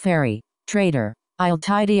Pill Fairy. Traitor, I'll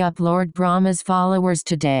tidy up Lord Brahma's followers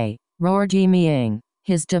today, roared Yi Ming,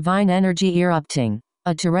 his divine energy erupting.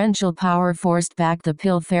 A torrential power forced back the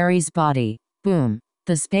Pill Fairy's body. Boom.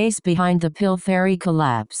 The space behind the Pill Fairy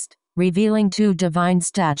collapsed, revealing two divine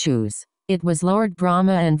statues. It was Lord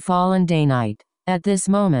Brahma and fallen Daynight. At this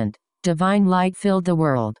moment, divine light filled the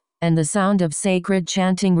world, and the sound of sacred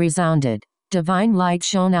chanting resounded. Divine light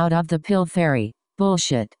shone out of the pill fairy.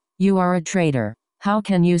 Bullshit. You are a traitor. How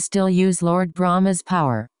can you still use Lord Brahma's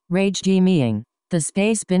power? Raged Yi Ming. The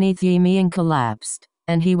space beneath Yi Ming collapsed,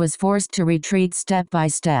 and he was forced to retreat step by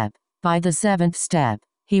step. By the seventh step,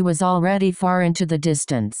 he was already far into the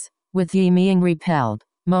distance. With Yi Ming repelled,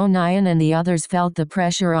 Mo Nian and the others felt the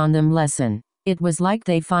pressure on them lessen. It was like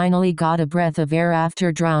they finally got a breath of air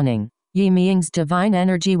after drowning. Yi Ming's divine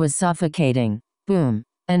energy was suffocating. Boom.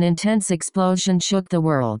 An intense explosion shook the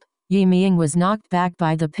world. Yi Ming was knocked back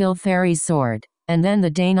by the pill fairy's sword, and then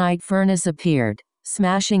the Daynite furnace appeared,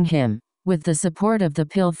 smashing him. With the support of the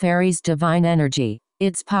pill fairy's divine energy,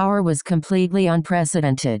 its power was completely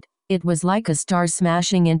unprecedented. It was like a star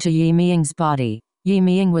smashing into Yi Ming's body. Yi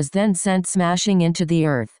Ming was then sent smashing into the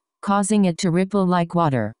earth, causing it to ripple like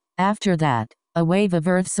water. After that, a wave of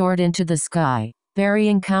earth soared into the sky,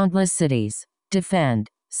 burying countless cities. Defend.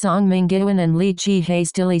 Song Mingyuan and Li Qi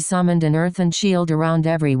hastily summoned an earthen shield around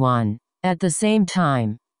everyone. At the same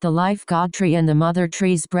time, the life god tree and the mother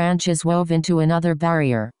tree's branches wove into another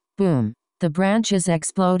barrier. Boom. The branches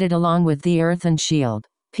exploded along with the earthen shield.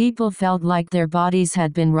 People felt like their bodies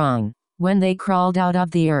had been wrung. When they crawled out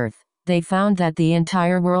of the earth, they found that the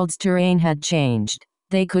entire world's terrain had changed.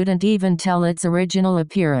 They couldn't even tell its original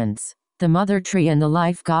appearance. The mother tree and the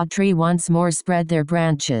life god tree once more spread their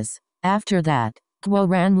branches. After that, Guo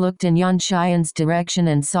Ran looked in Yun Xian's direction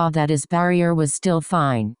and saw that his barrier was still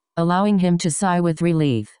fine, allowing him to sigh with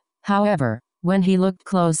relief. However, when he looked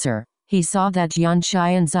closer, he saw that Yun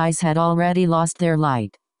Xian's eyes had already lost their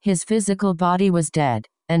light. His physical body was dead,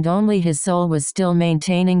 and only his soul was still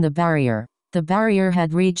maintaining the barrier. The barrier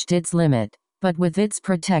had reached its limit, but with its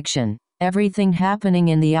protection, everything happening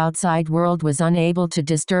in the outside world was unable to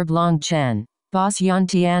disturb Long Chen. Boss Yun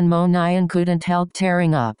Tian Mo Nian couldn't help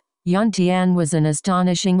tearing up. Yun Tian was an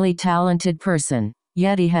astonishingly talented person,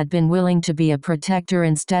 yet he had been willing to be a protector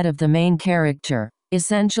instead of the main character,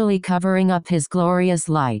 essentially covering up his glorious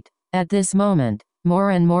light. At this moment,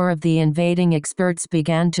 more and more of the invading experts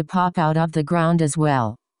began to pop out of the ground as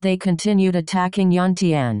well. They continued attacking Yun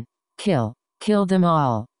Tian. Kill them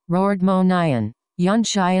all, roared Mo Nian. Yun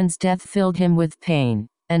Xian's death filled him with pain,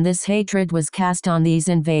 and this hatred was cast on these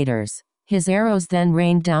invaders. His arrows then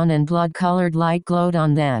rained down and blood-colored light glowed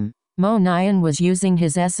on them. Mo Nian was using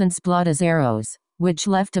his essence blood as arrows, which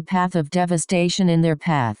left a path of devastation in their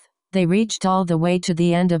path. They reached all the way to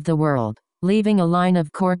the end of the world, leaving a line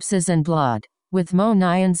of corpses and blood. With Mo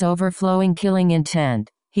Nian's overflowing killing intent,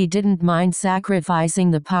 he didn't mind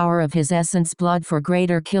sacrificing the power of his essence blood for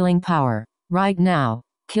greater killing power. Right now,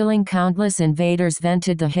 killing countless invaders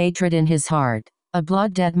vented the hatred in his heart. A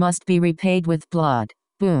blood debt must be repaid with blood.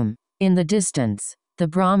 Boom. In the distance, the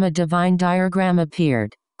Brahma divine diagram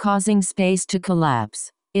appeared, causing space to collapse.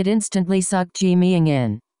 It instantly sucked Yi Ming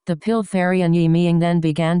in. The pill fairy and Yi Ming then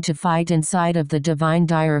began to fight inside of the divine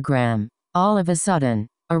diagram. All of a sudden,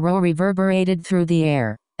 a roar reverberated through the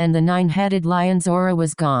air, and the nine-headed lion's aura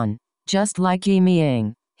was gone. Just like Yi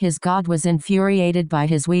Ming, his god was infuriated by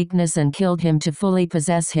his weakness and killed him to fully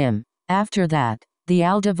possess him. After that, the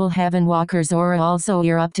Aldevil Heaven Walker's aura also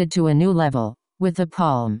erupted to a new level. With a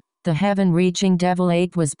palm, the heaven-reaching Devil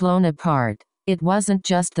 8 was blown apart. It wasn't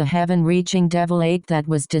just the heaven-reaching Devil 8 that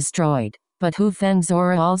was destroyed, but Hu Feng's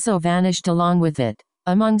aura also vanished along with it.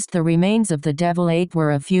 Amongst the remains of the Devil 8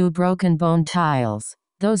 were a few broken bone tiles.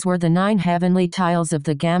 Those were the 9 heavenly tiles of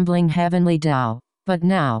the gambling heavenly Tao. But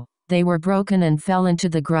now, they were broken and fell into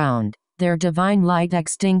the ground, their divine light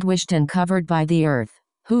extinguished and covered by the earth.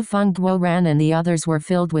 Hu Feng, Guo Ran and the others were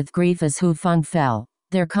filled with grief as Hu Feng fell.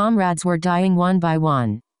 Their comrades were dying one by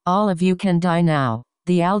one. All of you can die now.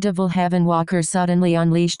 The Aldevil Heaven Walker suddenly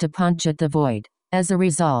unleashed a punch at the void. As a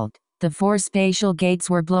result, the 4 spatial gates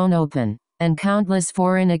were blown open, and countless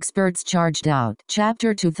foreign experts charged out.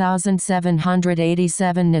 Chapter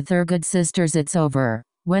 2787 Nithurgood Sisters. It's over.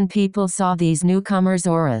 When people saw these newcomers'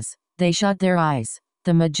 auras, they shut their eyes.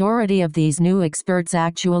 The majority of these new experts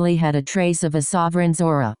actually had a trace of a sovereign's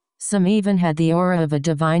aura. Some even had the aura of a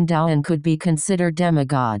divine Tao and could be considered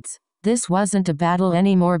demigods. This wasn't a battle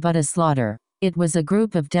anymore but a slaughter. It was a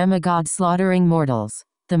group of demigods slaughtering mortals.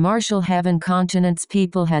 The Martial Heaven Continent's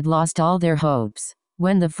people had lost all their hopes.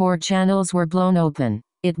 When the 4 channels were blown open,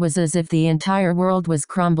 it was as if the entire world was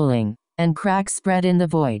crumbling, and cracks spread in the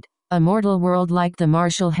void. A mortal world like the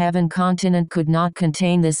Martial Heaven Continent could not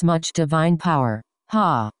contain this much divine power.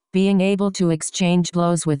 Being able to exchange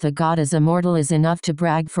blows with a god as a mortal is enough to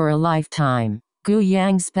brag for a lifetime. Gu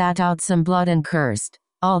Yang spat out some blood and cursed.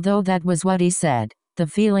 Although that was what he said, the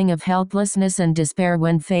feeling of helplessness and despair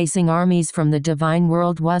when facing armies from the divine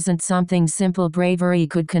world wasn't something simple bravery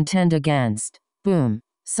could contend against. Boom!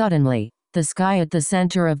 Suddenly, the sky at the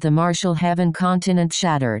center of the martial heaven continent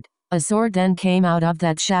shattered. A sword then came out of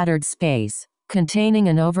that shattered space, containing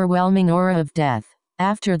an overwhelming aura of death.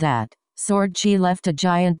 After that, sword chi left a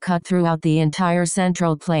giant cut throughout the entire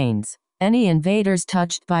central plains. Any invaders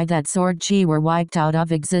touched by that sword chi were wiped out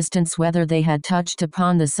of existence, whether they had touched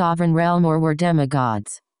upon the sovereign realm or were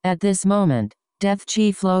demigods. At this moment, death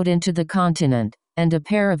chi flowed into the continent, and a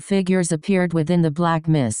pair of figures appeared within the black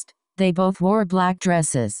mist. They both wore black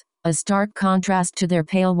dresses, a stark contrast to their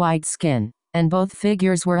pale white skin, and both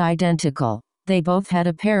figures were identical. They both had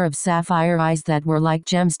a pair of sapphire eyes that were like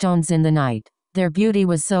gemstones in the night. Their beauty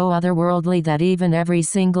was so otherworldly that even every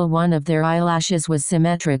single one of their eyelashes was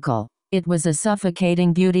symmetrical. It was a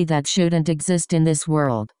suffocating beauty that shouldn't exist in this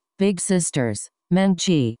world. Big sisters, Meng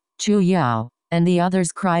Qi, Chu Yao, and the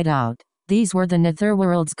others cried out. These were the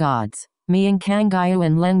Netherworld's gods, Mian Kangayu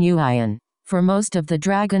and Len Yuan. For most of the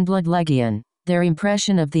Dragonblood Legion, their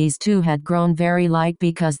impression of these two had grown very light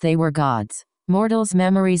because they were gods. Mortals'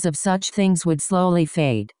 memories of such things would slowly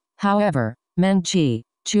fade. However, Meng Qi,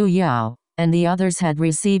 Chu Yao, and the others had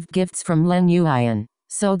received gifts from Len Yuan,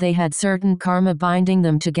 so they had certain karma binding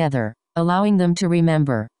them together, allowing them to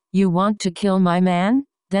remember. You want to kill my man?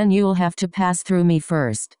 Then you'll have to pass through me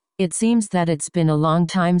first. It seems that it's been a long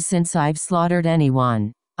time since I've slaughtered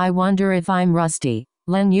anyone. I wonder if I'm rusty.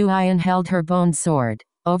 Len Yuan held her bone sword,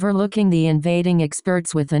 overlooking the invading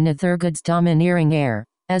experts with a Nethergod's domineering air.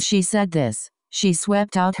 As she said this, she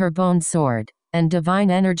swept out her bone sword, and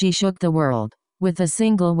divine energy shook the world. With a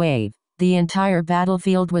single wave, the entire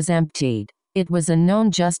battlefield was emptied. It was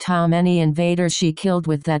unknown just how many invaders she killed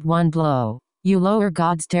with that one blow. You lower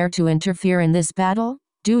gods dare to interfere in this battle?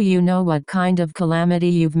 Do you know what kind of calamity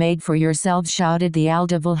you've made for yourselves? Shouted the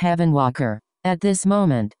Aldevil Heavenwalker. At this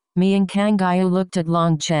moment, Mian Kangayu looked at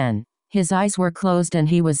Long Chen. His eyes were closed and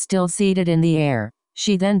he was still seated in the air.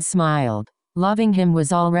 She then smiled. Loving him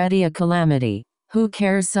was already a calamity. Who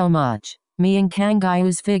cares so much? Mian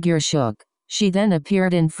Kangayu's figure shook. She then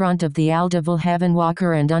appeared in front of the Aldevil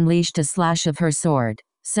Heavenwalker and unleashed a slash of her sword,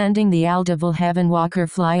 sending the Aldevil Heavenwalker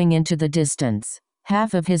flying into the distance.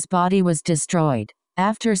 Half of his body was destroyed.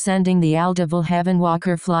 After sending the Aldevil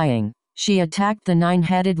Heavenwalker flying, she attacked the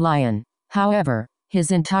nine-headed lion. However,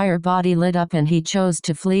 his entire body lit up and he chose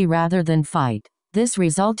to flee rather than fight. This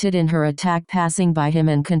resulted in her attack passing by him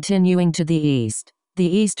and continuing to the east. The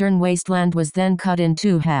eastern wasteland was then cut in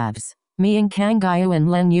two halves. Mian Kangayu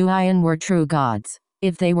and Len Yuan were true gods.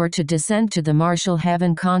 If they were to descend to the martial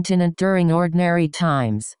heaven continent during ordinary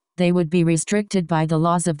times, they would be restricted by the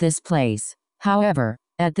laws of this place. However,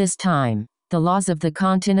 at this time, the laws of the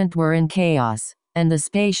continent were in chaos, and the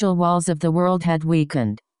spatial walls of the world had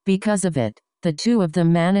weakened. Because of it, the two of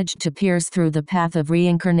them managed to pierce through the path of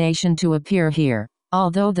reincarnation to appear here.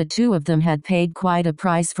 Although the two of them had paid quite a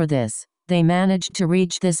price for this, they managed to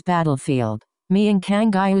reach this battlefield. Mian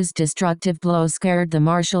Kangayu's destructive blow scared the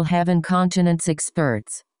martial heaven continent's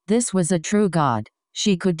experts. This was a true god.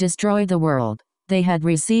 She could destroy the world. They had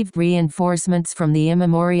received reinforcements from the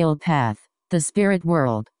immemorial path, the spirit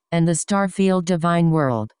world, and the starfield divine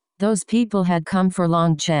world. Those people had come for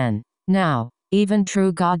Long Chen. Now, even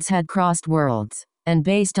true gods had crossed worlds, and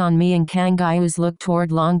based on Mian Kangayu's look toward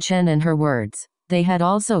Long Chen and her words, they had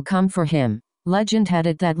also come for him. Legend had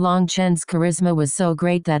it that Long Chen's charisma was so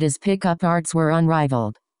great that his pickup arts were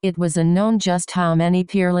unrivaled. It was unknown just how many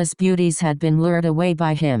peerless beauties had been lured away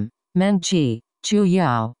by him. Meng Qi, Chu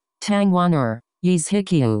Yao, Tang Wan'er, Yi's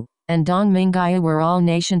Hikyu, and Dong Mingayu were all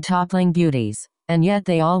nation-toppling beauties, and yet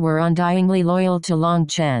they all were undyingly loyal to Long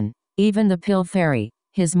Chen. Even the Pill Fairy,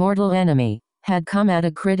 his mortal enemy, had come at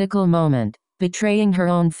a critical moment, betraying her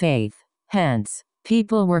own faith. Hence,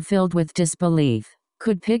 people were filled with disbelief.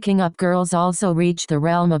 Could picking up girls also reach the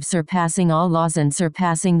realm of surpassing all laws and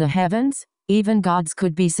surpassing the heavens? Even gods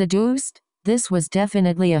could be seduced? This was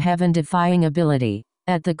definitely a heaven-defying ability.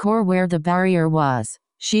 At the core where the barrier was,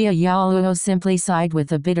 Xia Yaoluo simply sighed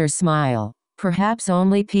with a bitter smile. Perhaps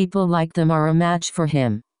only people like them are a match for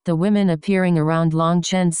him. The women appearing around Long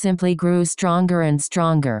Chen simply grew stronger and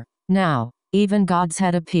stronger. Now, even gods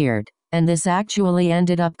had appeared, and this actually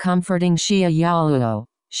ended up comforting Xia Yaoluo.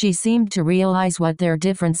 She seemed to realize what their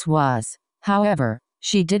difference was. However,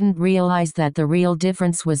 she didn't realize that the real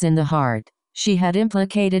difference was in the heart. She had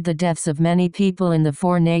implicated the deaths of many people in the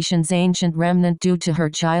Four Nations' ancient remnant due to her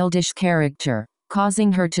childish character,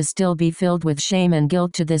 causing her to still be filled with shame and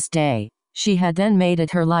guilt to this day. She had then made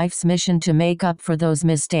it her life's mission to make up for those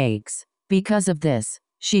mistakes. Because of this,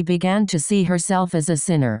 She began to see herself as a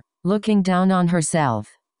sinner, looking down on herself.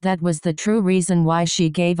 That was the true reason why she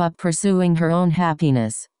gave up pursuing her own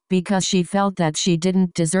happiness, because she felt that she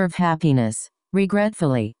didn't deserve happiness.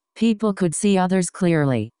 Regretfully, people could see others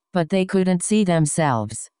clearly, but they couldn't see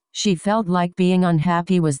themselves. She felt like being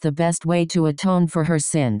unhappy was the best way to atone for her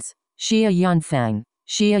sins. Xia Yunfeng,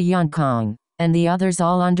 Xia Yunkong, and the others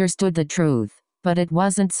all understood the truth, but it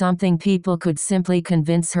wasn't something people could simply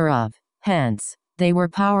convince her of. Hence, they were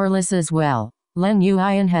powerless as well. Leng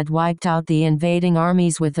Yuan had wiped out the invading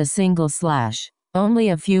armies with a single slash. Only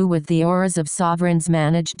a few with the auras of sovereigns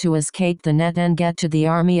managed to escape the net and get to the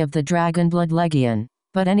army of the Dragonblood Legion,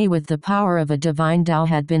 but any with the power of a divine Dao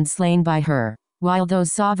had been slain by her, while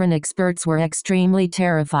those sovereign experts were extremely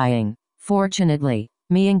terrifying. Fortunately,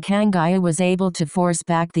 Mian Kangaya was able to force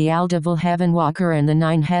back the Aldevil Heavenwalker and the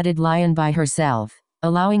nine-headed lion by herself,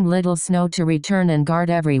 allowing Little Snow to return and guard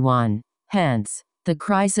everyone. Hence, the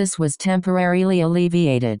crisis was temporarily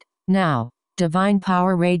alleviated. Now, divine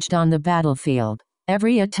power raged on the battlefield.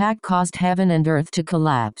 Every attack caused heaven and earth to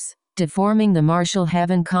collapse, deforming the martial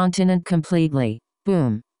heaven continent completely.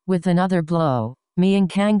 Boom! With another blow, Mian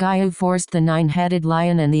Kangaya forced the nine-headed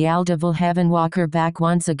lion and the Aldevil Heavenwalker back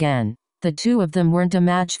once again. The two of them weren't a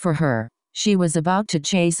match for her. She was about to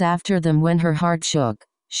chase after them when her heart shook.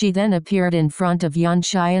 She then appeared in front of Yun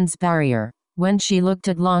Xian's barrier. When she looked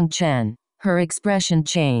at Long Chen, her expression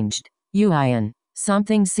changed. Yuan,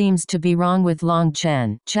 something seems to be wrong with Long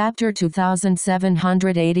Chen. Chapter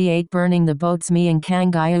 2788 Burning the Boats. Mian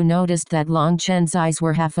Kangaya noticed that Long Chen's eyes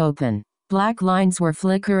were half open. Black lines were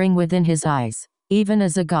flickering within his eyes. Even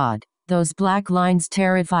as a god, those black lines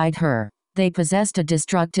terrified her. They possessed a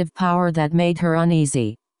destructive power that made her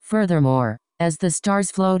uneasy. Furthermore, as the stars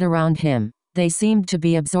flowed around him, they seemed to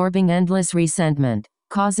be absorbing endless resentment,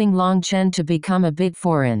 causing Long Chen to become a bit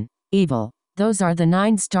foreign. Evil. Those are the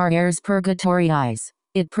 9-star heir's purgatory eyes.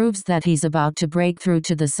 It proves that he's about to break through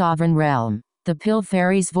to the sovereign realm. The Pill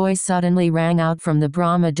Fairy's voice suddenly rang out from the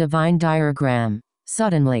Brahma divine diagram.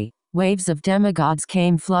 Suddenly, waves of demigods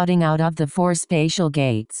came flooding out of the 4 spatial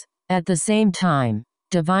gates. At the same time,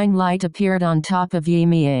 divine light appeared on top of Yi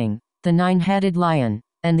Ming, the nine-headed lion,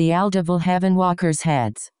 and the Aldevil Heavenwalker's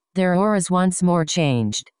heads. Their auras once more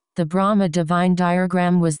changed. The Brahma divine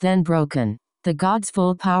diagram was then broken. The god's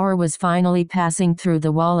full power was finally passing through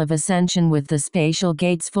the wall of ascension with the spatial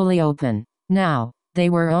gates fully open. Now,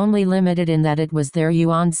 they were only limited in that it was their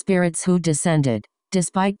Yuan spirits who descended.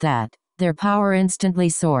 Despite that, their power instantly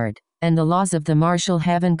soared, and the laws of the martial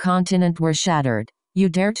heaven continent were shattered. You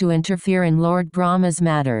dare to interfere in Lord Brahma's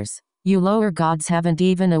matters. You lower gods haven't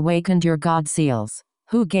even awakened your god seals.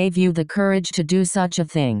 Who gave you the courage to do such a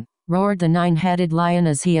thing? Roared the nine-headed lion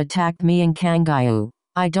as he attacked Mian Kangaya.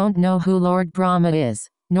 I don't know who Lord Brahma is,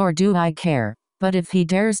 nor do I care, but if he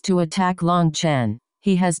dares to attack Long Chen,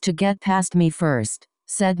 he has to get past me first,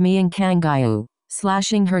 said Mian Kangaya,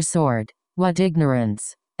 slashing her sword. What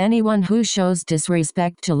ignorance! Anyone who shows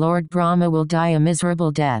disrespect to Lord Brahma will die a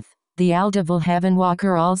miserable death. The Aldevil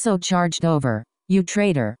Heavenwalker also charged over. You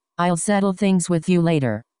traitor, I'll settle things with you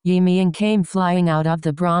later. Yi Ming came flying out of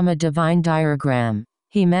the Brahma divine diagram.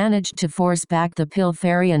 He managed to force back the Pill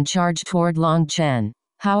Fairy and charge toward Long Chen.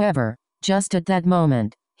 However, just at that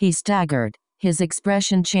moment, he staggered, his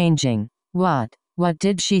expression changing. What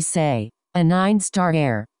did she say? A 9-star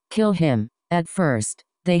heir. Kill him. At first,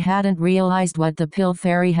 they hadn't realized what the Pill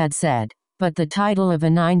Fairy had said, but the title of a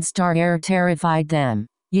 9-star heir terrified them.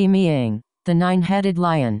 Yi Ming, the nine-headed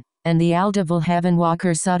lion, and the Aldevil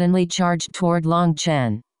Heavenwalker suddenly charged toward Long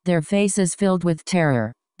Chen, their faces filled with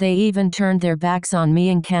terror. They even turned their backs on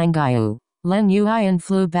Mian Kangaya. Leng Yuan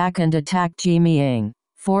flew back and attacked Yi Ming,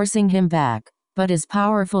 forcing him back, but his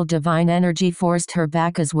powerful divine energy forced her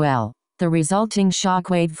back as well. The resulting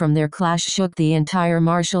shockwave from their clash shook the entire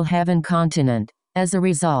martial heaven continent. As a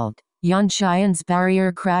result, Yun Xian's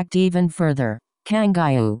barrier cracked even further.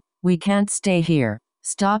 Kangaya, we can't stay here.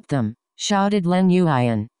 Stop them, shouted Leng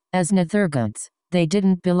Yuan. As Nethergods, they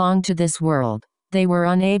didn't belong to this world. They were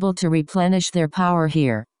unable to replenish their power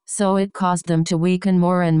here, so it caused them to weaken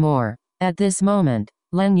more and more. At this moment,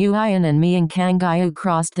 Leng Yuan and Mian Kangaya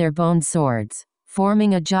crossed their bone swords,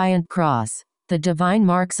 forming a giant cross. The divine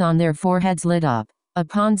marks on their foreheads lit up.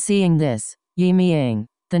 Upon seeing this, Yi Ming,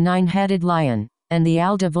 the nine-headed lion, and the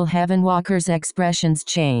Aldevil Heavenwalker's expressions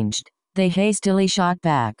changed. They hastily shot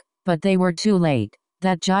back, but they were too late.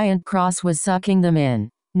 That giant cross was sucking them in.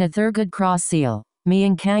 Nethergod cross seal.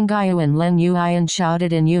 Mian Kangaya and Leng Yuan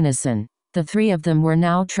shouted in unison. The 3 of them were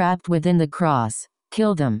now trapped within the cross.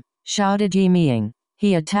 Kill them, shouted Yi Ming.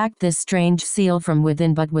 He attacked this strange seal from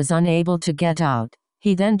within but was unable to get out.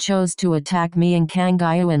 He then chose to attack Miang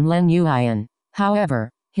Kangyu and Len Yuyan. However,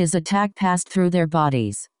 his attack passed through their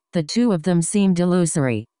bodies. The two of them seemed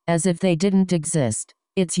illusory, as if they didn't exist.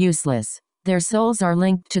 It's useless. Their souls are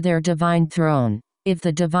linked to their divine throne. If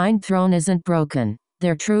the divine throne isn't broken,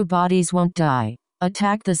 their true bodies won't die.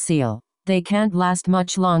 Attack the seal. They can't last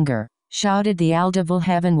much longer, shouted the Aldevil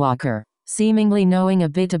Heavenwalker, seemingly knowing a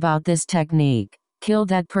bit about this technique. Kill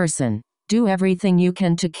that person. Do everything you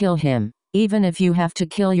can to kill him, even if you have to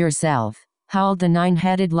kill yourself, howled the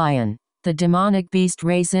nine-headed lion. The demonic beast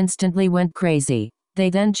race instantly went crazy. They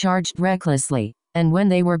then charged recklessly, and when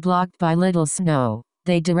they were blocked by Little Snow,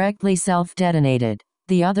 they directly self-detonated.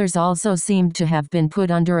 The others also seemed to have been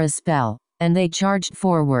put under a spell, and they charged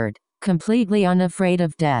forward, completely unafraid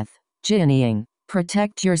of death. Jinnying,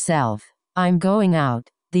 protect yourself. I'm going out.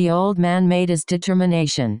 The old man made his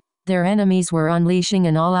determination. Their enemies were unleashing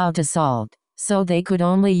an all-out assault, so they could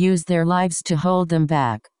only use their lives to hold them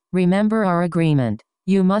back. Remember our agreement.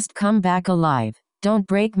 You must come back alive. Don't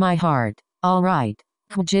break my heart. All right.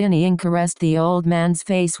 Jinnying caressed the old man's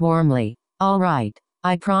face warmly. All right.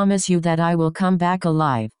 I promise you that I will come back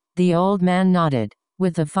alive. The old man nodded.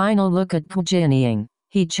 With a final look at Jinnying,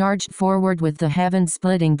 he charged forward with the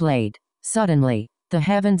heaven-splitting blade. Suddenly, the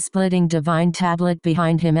heaven-splitting divine tablet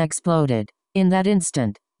behind him exploded. In that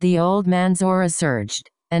instant, the old man's aura surged,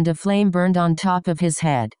 and a flame burned on top of his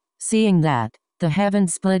head. Seeing that, the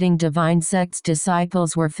heaven-splitting divine sect's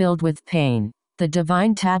disciples were filled with pain. The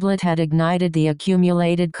divine tablet had ignited the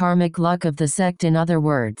accumulated karmic luck of the sect. In other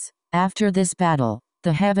words, after this battle,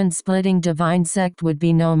 the heaven-splitting divine sect would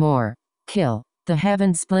be no more. Kill. The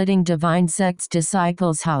heaven-splitting divine sect's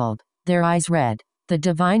disciples howled, their eyes red. The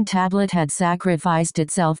divine tablet had sacrificed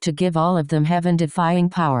itself to give all of them heaven-defying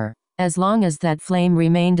power. As long as that flame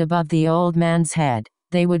remained above the old man's head,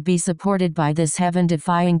 they would be supported by this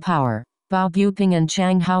heaven-defying power. Bao Buping and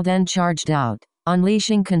Chang Hao then charged out,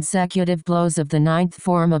 unleashing consecutive blows of the ninth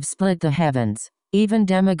form of Split the Heavens. Even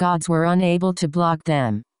demigods were unable to block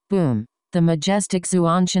them. Boom. The majestic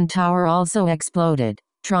Zuanshan Tower also exploded,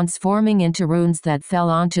 transforming into runes that fell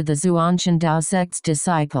onto the Zuanshan Dao sect's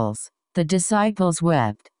disciples. The disciples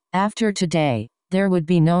wept. After today, there would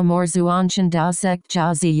be no more Zuanshan Dao sect.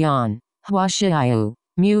 Zhao Ziyan, Hua Shiyu,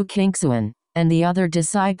 Mu Qingxuan, and the other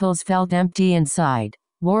disciples felt empty inside.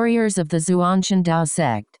 Warriors of the Zuanshan Dao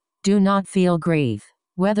sect, do not feel grief.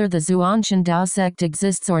 Whether the Zuanshan Dao sect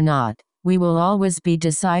exists or not, we will always be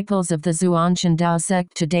disciples of the Zuanshan Dao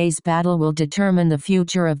sect. Today's battle will determine the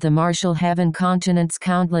future of the martial heaven continent's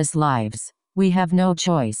countless lives. We have no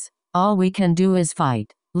choice. All we can do is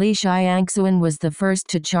fight. Li Xiangxuan was the first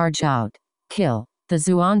to charge out. Kill. The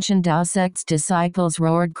Zuanshan Dao sect's disciples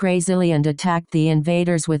roared crazily and attacked the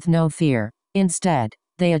invaders with no fear. Instead,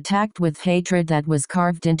 they attacked with hatred that was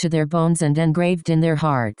carved into their bones and engraved in their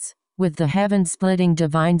hearts. With the heaven-splitting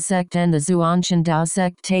divine sect and the Zuanshan Dao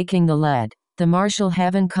sect taking the lead, the martial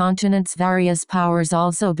heaven continent's various powers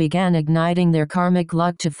also began igniting their karmic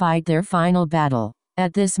luck to fight their final battle.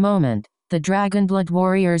 At this moment, the Dragonblood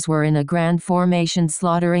warriors were in a grand formation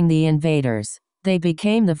slaughtering the invaders. They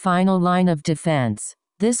became the final line of defense.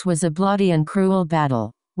 This was a bloody and cruel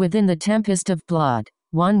battle. Within the tempest of blood,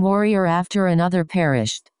 one warrior after another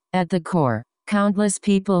perished. At the core, countless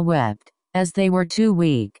people wept. As they were too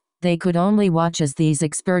weak, they could only watch as these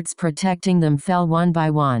experts protecting them fell one by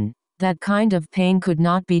one. That kind of pain could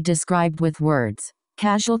not be described with words.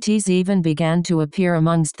 Casualties even began to appear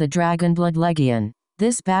amongst the Dragonblood Legion.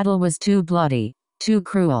 This battle was too bloody, too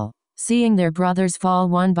cruel. Seeing their brothers fall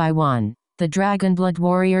one by one, the Dragonblood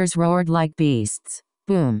warriors roared like beasts.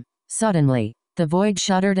 Boom. Suddenly, the void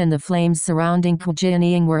shuddered and the flames surrounding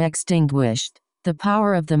Jinnying were extinguished. The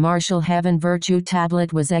power of the martial heaven virtue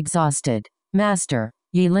tablet was exhausted. Master,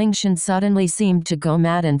 Yi Lingshan suddenly seemed to go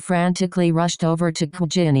mad and frantically rushed over to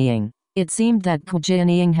Jinnying. It seemed that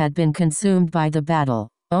Jinnying had been consumed by the battle,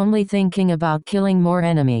 only thinking about killing more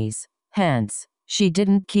enemies. Hence, she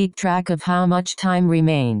didn't keep track of how much time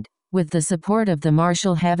remained. With the support of the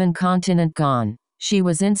martial heaven continent gone, she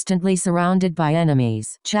was instantly surrounded by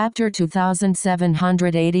enemies. Chapter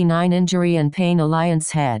 2789 Injury and Pain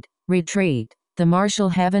Alliance Head. Retreat. The martial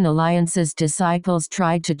heaven alliance's disciples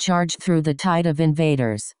tried to charge through the tide of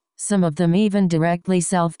invaders. Some of them even directly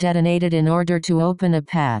self-detonated in order to open a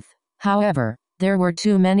path. However, there were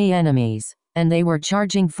too many enemies, and they were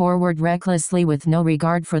charging forward recklessly with no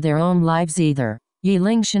regard for their own lives either. Yi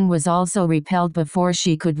Lingshan was also repelled before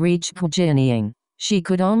she could reach Jinnying. She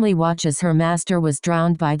could only watch as her master was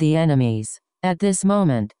drowned by the enemies. At this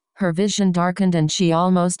moment, her vision darkened and she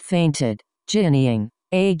almost fainted. Jinnying.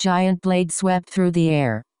 A giant blade swept through the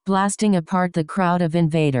air, blasting apart the crowd of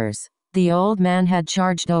invaders. The old man had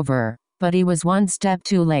charged over, but he was one step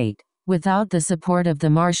too late. Without the support of the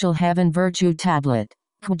martial heaven virtue tablet,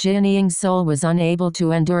 Jinnying's soul was unable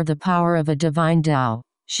to endure the power of a divine Tao.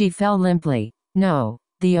 She fell limply. No.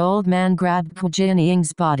 The old man grabbed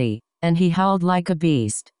Jinying's body, and he howled like a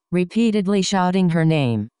beast, repeatedly shouting her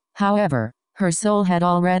name. However, her soul had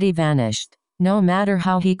already vanished. No matter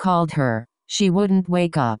how he called her, she wouldn't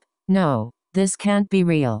wake up. No, this can't be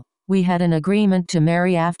real. We had an agreement to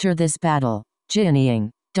marry after this battle.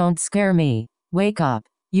 Jinying, don't scare me. Wake up.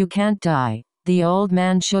 You can't die. The old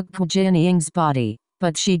man shook Jinying's body,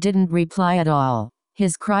 but she didn't reply at all.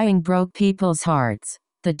 His crying broke people's hearts.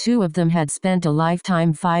 The two of them had spent a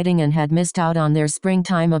lifetime fighting and had missed out on their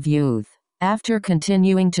springtime of youth. After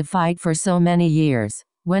continuing to fight for so many years,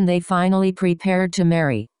 when they finally prepared to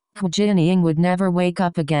marry, Jinying would never wake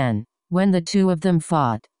up again. When the two of them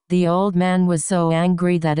fought, the old man was so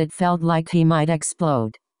angry that it felt like he might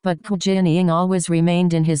explode. But Jinying always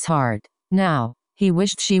remained in his heart. Now, he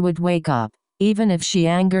wished she would wake up. Even if she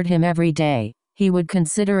angered him every day, he would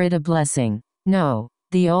consider it a blessing. No,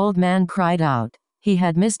 the old man cried out. He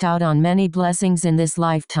had missed out on many blessings in this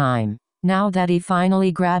lifetime. Now that he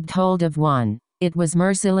finally grabbed hold of one, it was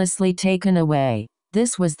mercilessly taken away.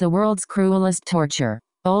 This was the world's cruelest torture.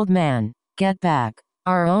 Old man, get back.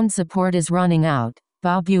 Our own support is running out.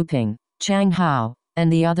 Bao Buping, Chang Hao,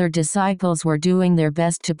 and the other disciples were doing their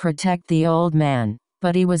best to protect the old man,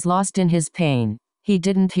 but he was lost in his pain. He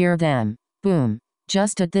didn't hear them. Boom.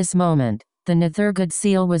 Just at this moment, the Nithurgad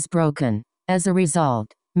seal was broken. As a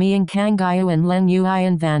result, Miang Kangayu and Len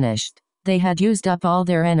Yuyan vanished. They had used up all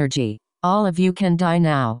their energy. All of you can die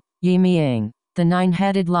now. Yi Miang, the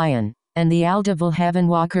nine-headed lion, and the Aldevil Heaven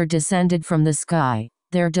Walker descended from the sky,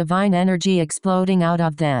 their divine energy exploding out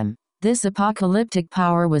of them. This apocalyptic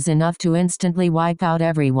power was enough to instantly wipe out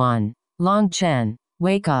everyone. Long Chen,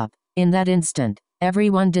 wake up. In that instant,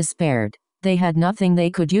 everyone despaired. They had nothing they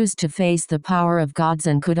could use to face the power of gods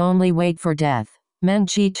and could only wait for death. Meng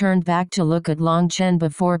Qi turned back to look at Long Chen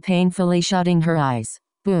before painfully shutting her eyes.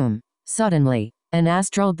 Boom. Suddenly, an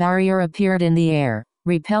astral barrier appeared in the air,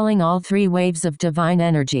 repelling all three waves of divine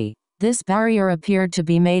energy. This barrier appeared to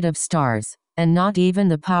be made of stars, and not even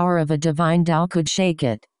the power of a divine Tao could shake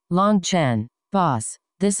it. Long Chen, boss.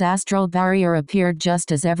 This astral barrier appeared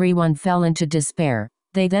just as everyone fell into despair.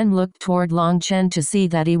 They then looked toward Long Chen to see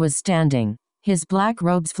that he was standing. His black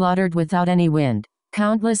robes fluttered without any wind.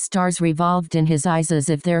 Countless stars revolved in his eyes as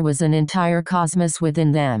if there was an entire cosmos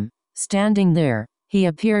within them. Standing there, he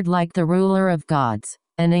appeared like the ruler of gods,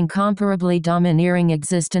 an incomparably domineering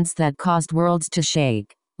existence that caused worlds to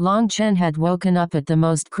shake. Long Chen had woken up at the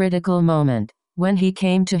most critical moment. When he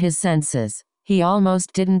came to his senses, he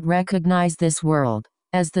almost didn't recognize this world.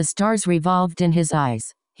 As the stars revolved in his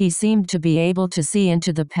eyes, he seemed to be able to see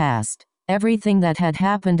into the past. Everything that had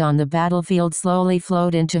happened on the battlefield slowly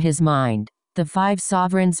flowed into his mind. The 5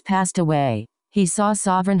 sovereigns passed away. He saw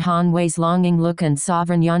Sovereign Han Wei's longing look and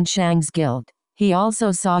Sovereign Yun Shang's guilt. He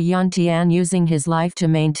also saw Yun Tian using his life to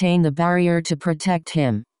maintain the barrier to protect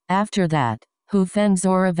him. After that, Hu Feng's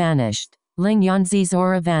aura vanished. Ling Yunzi's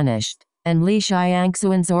aura vanished. And Li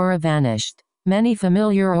Xiangxuan's aura vanished. Many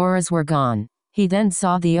familiar auras were gone. He then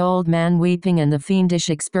saw the old man weeping and the fiendish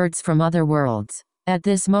experts from other worlds. At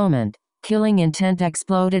this moment, killing intent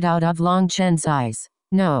exploded out of Long Chen's eyes.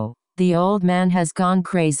 No, the old man has gone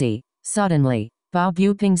crazy. Suddenly, Bao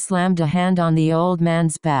Buping slammed a hand on the old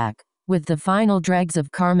man's back. With the final dregs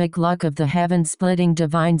of karmic luck of the heaven-splitting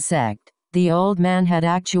divine sect, the old man had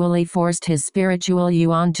actually forced his spiritual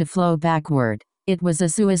yuan to flow backward. It was a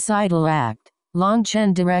suicidal act. Long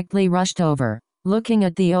Chen directly rushed over. Looking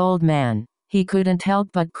at the old man, he couldn't help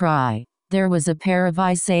but cry. There was a pair of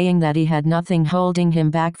eyes saying that he had nothing holding him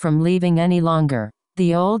back from leaving any longer.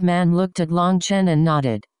 The old man looked at Long Chen and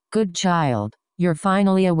nodded. Good child, you're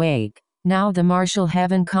finally awake. Now the martial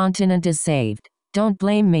heaven continent is saved. Don't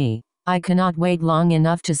blame me. I cannot wait long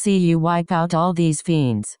enough to see you wipe out all these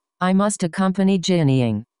fiends. I must accompany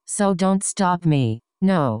Jinying, so don't stop me.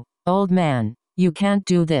 No, old man, you can't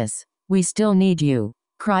do this. We still need you,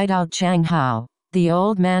 cried out Chang Hao. The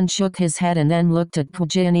old man shook his head and then looked at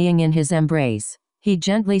Jinying in his embrace. He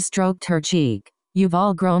gently stroked her cheek. You've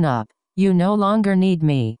all grown up. You no longer need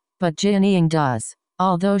me, but Jinying does.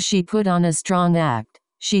 Although she put on a strong act,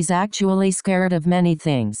 she's actually scared of many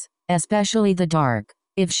things, especially the dark.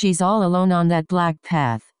 If she's all alone on that black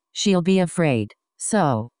path, she'll be afraid.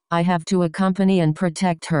 So, I have to accompany and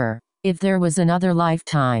protect her. If there was another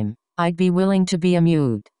lifetime, I'd be willing to be a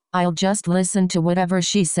mute. I'll just listen to whatever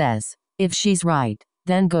she says. If she's right,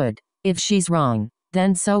 then good. If she's wrong,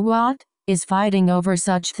 then so what? Is fighting over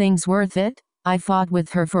such things worth it? I fought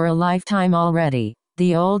with her for a lifetime already.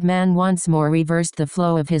 The old man once more reversed the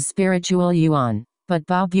flow of his spiritual yuan, but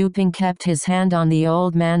Bao Buping kept his hand on the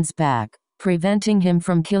old man's back, preventing him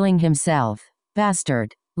from killing himself.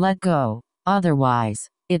 Bastard, let go. Otherwise,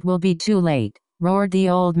 it will be too late, roared the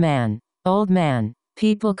old man. Old man,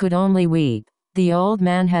 people could only weep. The old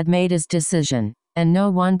man had made his decision, and no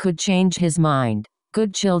one could change his mind.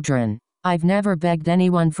 Good children, I've never begged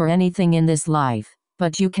anyone for anything in this life,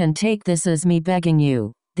 but you can take this as me begging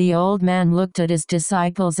you. The old man looked at his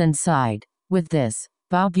disciples and sighed. With this,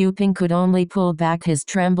 Bao Buping could only pull back his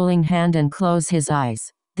trembling hand and close his eyes.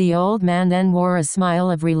 The old man then wore a smile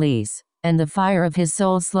of release, and the fire of his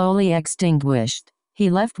soul slowly extinguished. He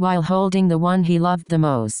left while holding the one he loved the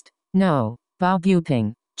most. No, Bao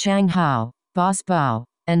Buping, Chang Hao, Boss Bao,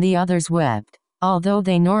 and the others wept. Although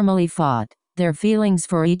they normally fought, their feelings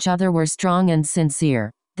for each other were strong and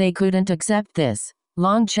sincere. They couldn't accept this.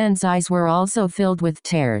 Long Chen's eyes were also filled with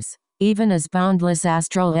tears. Even as boundless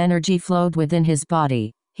astral energy flowed within his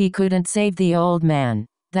body, he couldn't save the old man.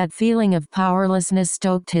 That feeling of powerlessness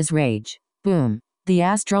stoked his rage. Boom! The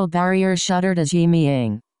astral barrier shuddered as Yi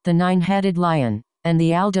Ming, the nine-headed lion, and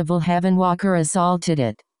the Aldevil Heaven Walker assaulted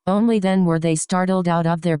it. Only then were they startled out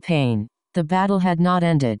of their pain. The battle had not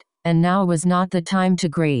ended, and now was not the time to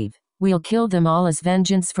grieve. We'll kill them all as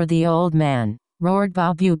vengeance for the old man, roared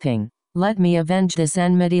Bao Buping. Let me avenge this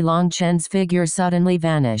enmity. Long Chen's figure suddenly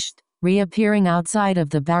vanished, reappearing outside of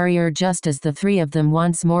the barrier just as the three of them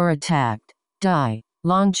once more attacked. Die!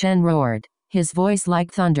 Long Chen roared, his voice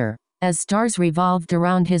like thunder. As stars revolved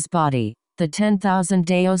around his body, the 10,000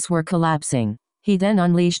 Daos were collapsing. He then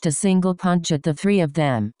unleashed a single punch at the three of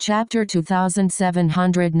them. Chapter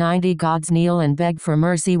 2790. Gods kneel and beg for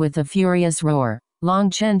mercy with a furious roar. Long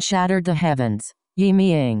Chen shattered the heavens. Yi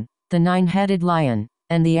Ming, the nine-headed lion,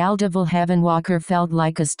 and the Aldevil Heaven Walker felt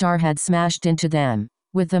like a star had smashed into them.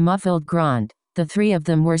 With a muffled grunt, the three of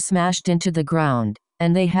them were smashed into the ground,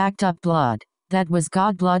 and they hacked up blood. That was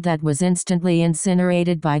god blood that was instantly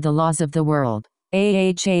incinerated by the laws of the world.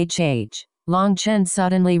 Ahhh! Long Chen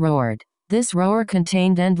suddenly roared. This roar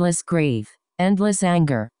contained endless grief, endless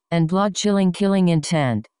anger, and blood-chilling killing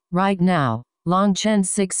intent. Right now, Long Chen's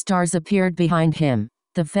 6 stars appeared behind him.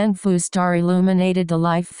 The Feng Fu star illuminated the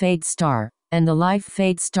Life Fate star, and the Life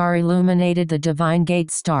Fate star illuminated the Divine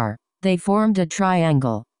Gate star. They formed a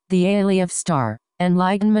triangle. The Aliev star,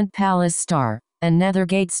 Enlightenment Palace star, and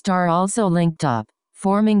Nethergate star also linked up,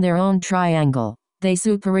 forming their own triangle. They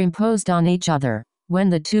superimposed on each other. When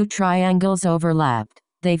the two triangles overlapped,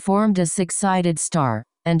 they formed a 6-sided star,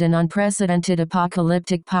 and an unprecedented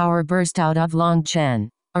apocalyptic power burst out of Long Chen.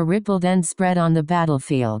 A ripple then spread on the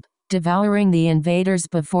battlefield, devouring the invaders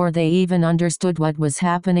before they even understood what was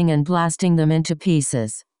happening and blasting them into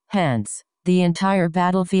pieces. Hence, the entire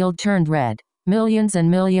battlefield turned red. Millions and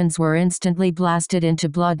millions were instantly blasted into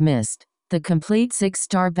blood mist. The complete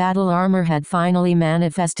 6-star battle armor had finally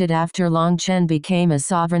manifested after Long Chen became a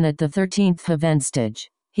sovereign at the 13th heaven stage.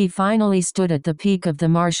 He finally stood at the peak of the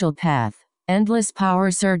martial path. Endless power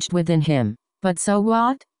surged within him. But so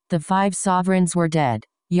what? The 5 sovereigns were dead.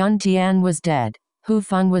 Yun Tian was dead. Hu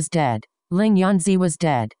Feng was dead. Ling Yunzi was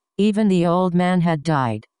dead. Even the old man had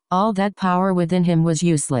died. All that power within him was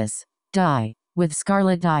useless. Die. With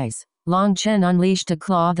scarlet eyes, Long Chen unleashed a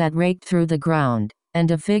claw that raked through the ground, and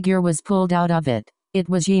a figure was pulled out of it. It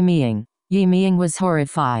was Yi Ming. Yi Ming was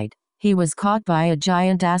horrified. He was caught by a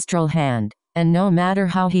giant astral hand, and no matter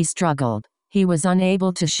how he struggled, he was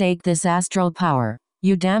unable to shake this astral power.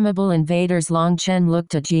 You damnable invaders! Long Chen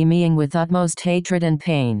looked at Yi Ming with utmost hatred and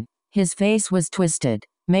pain. His face was twisted,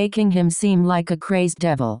 making him seem like a crazed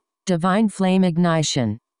devil. Divine flame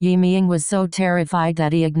ignition. Yi Ming was so terrified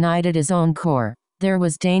that he ignited his own core. There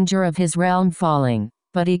was danger of his realm falling,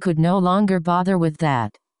 but he could no longer bother with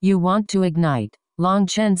that. You want to ignite? Long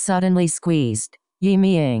Chen suddenly squeezed. Yi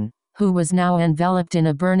Ming, who was now enveloped in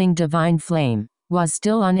a burning divine flame, was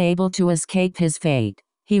still unable to escape his fate.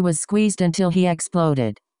 He was squeezed until he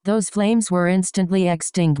exploded. Those flames were instantly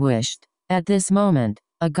extinguished. At this moment,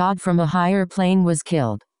 a god from a higher plane was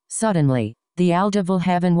killed. Suddenly, the Aldevil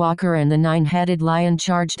Heaven Walker and the 9-headed lion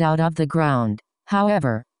charged out of the ground.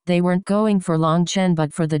 However, they weren't going for Long Chen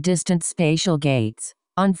but for the distant spatial gates.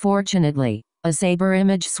 Unfortunately, a saber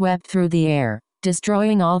image swept through the air,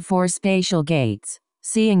 destroying all 4 spatial gates.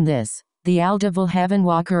 Seeing this, the Aldevil Heaven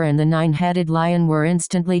Walker and the 9-headed lion were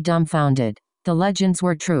instantly dumbfounded. The legends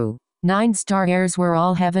were true. 9-star heirs were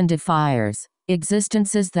all heaven defiers,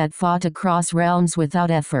 existences that fought across realms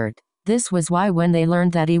without effort. This was why when they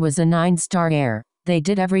learned that he was a 9-star heir, they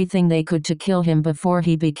did everything they could to kill him before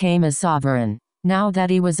he became a sovereign. Now that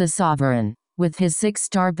he was a sovereign, with his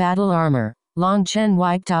 6-star battle armor, Long Chen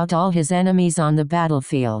wiped out all his enemies on the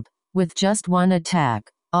battlefield. With just one attack,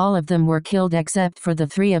 all of them were killed except for the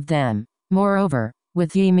 3 of them. Moreover,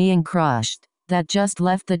 with Yi Ming crushed, that just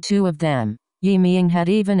left the 2 of them. Yi Ming had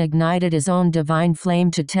even ignited his own divine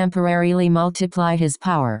flame to temporarily multiply his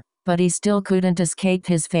power, but he still couldn't escape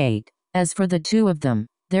his fate. As for the 2 of them,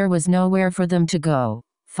 there was nowhere for them to go.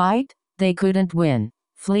 Fight? They couldn't win.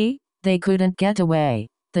 Flee? They couldn't get away.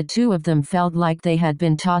 The 2 of them felt like they had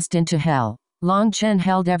been tossed into hell. Long Chen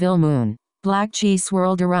held Evil Moon. Black chi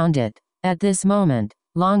swirled around it. At this moment,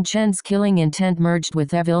 Long Chen's killing intent merged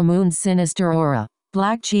with Evil Moon's sinister aura.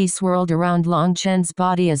 Black chi swirled around Long Chen's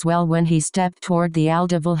body as well when he stepped toward the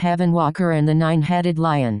Aldevil Heaven Walker and the 9-headed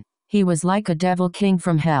lion. He was like a devil king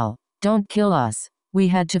from hell. Don't kill us. We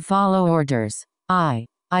had to follow orders. I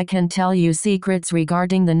can tell you secrets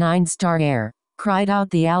regarding the 9-star heir, cried out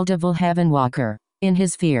the Aldevil Heaven Walker. In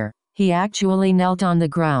his fear, he actually knelt on the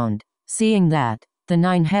ground. Seeing that, the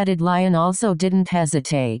 9-headed lion also didn't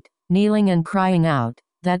hesitate, kneeling and crying out,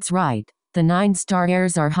 "That's right. The 9-star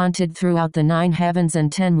heirs are hunted throughout the 9 heavens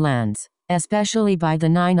and 10 lands, especially by the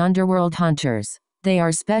 9 underworld hunters. They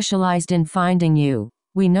are specialized in finding you.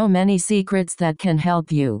 We know many secrets that can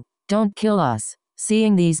help you. Don't kill us."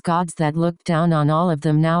 Seeing these gods that looked down on all of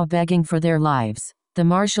them now begging for their lives, the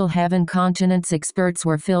Martial Heaven Continent's experts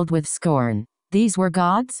were filled with scorn. These were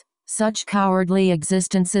gods? Such cowardly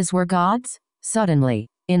existences were gods? Suddenly,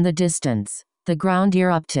 in the distance, the ground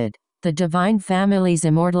erupted. The Divine Family's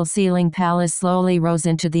immortal sealing palace slowly rose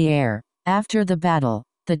into the air. After the battle,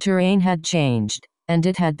 the terrain had changed, and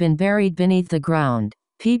it had been buried beneath the ground.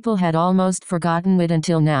 People had almost forgotten it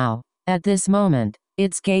until now. At this moment,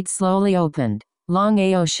 its gates slowly opened. Long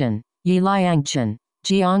Aoshan, Yi Liangchen,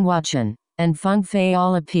 Jiang Huachen, and Feng Fei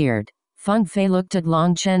all appeared. Feng Fei looked at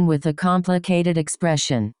Long Chen with a complicated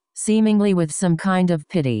expression, seemingly with some kind of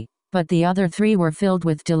pity, but the other 3 were filled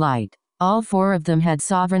with delight. All 4 of them had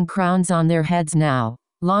sovereign crowns on their heads now.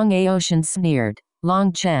 Long Aoshan sneered,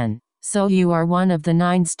 "Long Chen, so you are one of the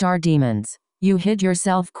 9-star demons. You hid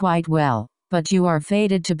yourself quite well, but you are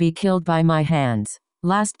fated to be killed by my hands.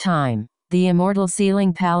 Last time, the Immortal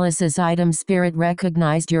Sealing Palace's item spirit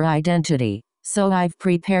recognized your identity, so I've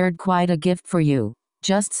prepared quite a gift for you.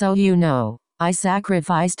 Just so you know, I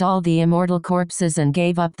sacrificed all the immortal corpses and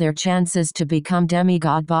gave up their chances to become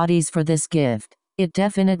demigod bodies for this gift. It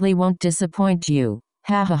definitely won't disappoint you."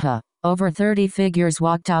 Ha ha ha. Over 30 figures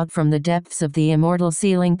walked out from the depths of the Immortal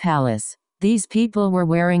Sealing Palace. These people were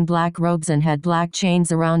wearing black robes and had black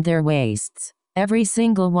chains around their waists. Every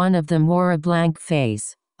single one of them wore a blank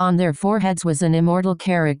face. On their foreheads was an immortal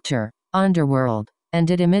character, Underworld, and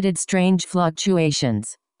it emitted strange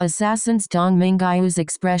fluctuations. Assassin's Dong Mingyu's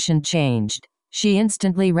expression changed. She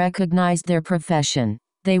instantly recognized their profession.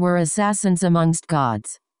 They were assassins amongst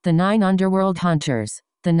gods. The 9 underworld hunters,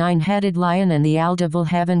 the 9-headed lion and the Aldevil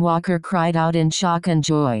Heaven Walker cried out in shock and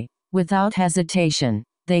joy. Without hesitation,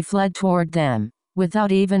 they fled toward them.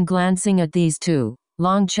 Without even glancing at these 2,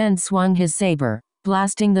 Long Chen swung his saber,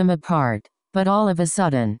 blasting them apart. But all of a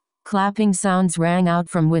sudden, clapping sounds rang out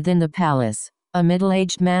from within the palace. A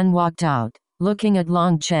middle-aged man walked out, looking at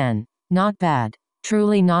Long Chen. "Not bad.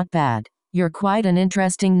 Truly not bad. You're quite an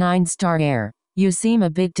interesting 9-star heir. You seem a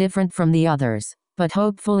bit different from the others, but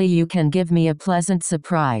hopefully you can give me a pleasant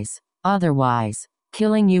surprise. Otherwise,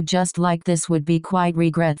 killing you just like this would be quite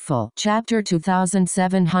regretful." Chapter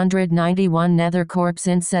 2791 Nether Corpse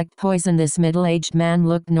Insect Poison. This middle-aged man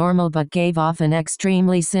looked normal but gave off an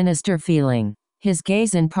extremely sinister feeling. His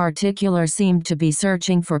gaze in particular seemed to be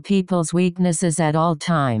searching for people's weaknesses at all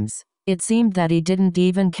times. It seemed that he didn't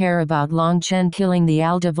even care about Long Chen killing the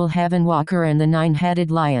Aldevil Heaven Walker and the 9-headed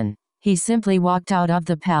lion. He simply walked out of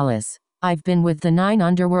the palace. "I've been with the 9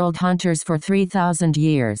 underworld hunters for 3,000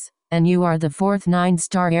 years. And you are the 4th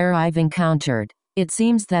 9-star heir I've encountered. It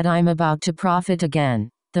seems that I'm about to profit again."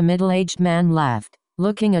 The middle-aged man laughed,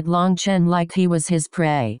 looking at Long Chen like he was his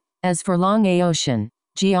prey. As for Long Aoshan,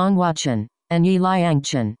 Jiang Huachen, and Yi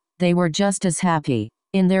Liangchen, they were just as happy.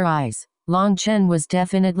 In their eyes, Long Chen was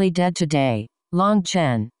definitely dead today. "Long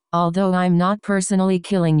Chen, although I'm not personally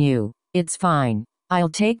killing you, it's fine. I'll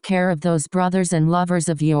take care of those brothers and lovers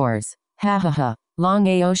of yours." Ha ha ha. Long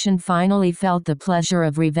Aoshan finally felt the pleasure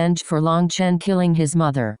of revenge for Long Chen killing his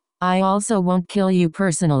mother. "I also won't kill you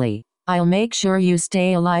personally. I'll make sure you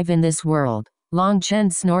stay alive in this world." Long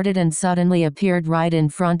Chen snorted and suddenly appeared right in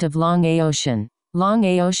front of Long Aoshan. Long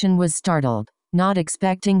Aoshan was startled, not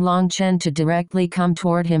expecting Long Chen to directly come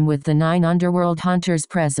toward him with the 9 underworld hunters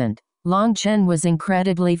present. Long Chen was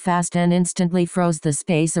incredibly fast and instantly froze the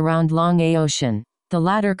space around Long Aoshan. The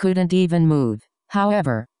latter couldn't even move.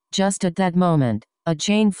 However, just at that moment, A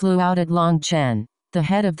chain flew out at Long Chen. The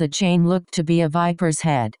head of the chain looked to be a viper's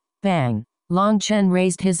head. Bang! Long Chen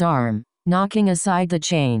raised his arm, knocking aside the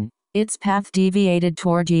chain. Its path deviated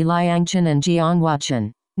toward Yi Liangchen and Jiang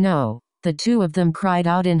Huachen. No! The two of them cried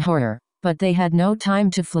out in horror, but they had no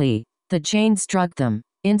time to flee. The chain struck them,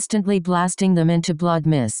 instantly blasting them into blood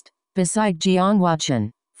mist. Beside Jiang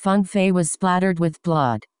Huachen, Feng Fei was splattered with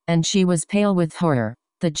blood, and she was pale with horror.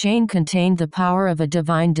 The chain contained the power of a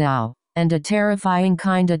divine Tao, and a terrifying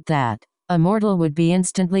kind at that. A mortal would be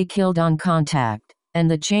instantly killed on contact, and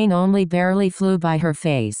the chain only barely flew by her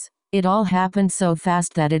face. It all happened so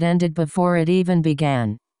fast that it ended before it even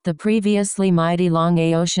began. The previously mighty Long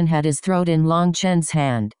Aotian had his throat in Long Chen's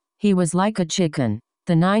hand. He was like a chicken.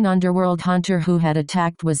 The 9 underworld hunter who had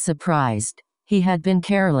attacked was surprised. He had been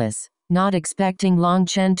careless, not expecting Long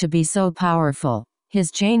Chen to be so powerful. His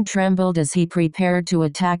chain trembled as he prepared to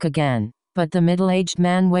attack again, but the middle-aged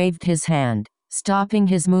man waved his hand, stopping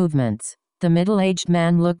his movements. The middle-aged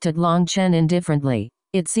man looked at Long Chen indifferently.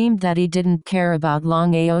 It seemed that he didn't care about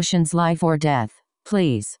Long Aotian's life or death.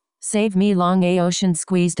 Please, save me. Long Aotian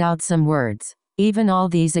squeezed out some words. Even all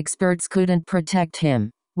these experts couldn't protect him.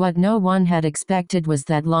 What no one had expected was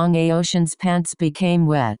that Long Aotian's pants became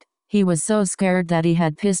wet. He was so scared that he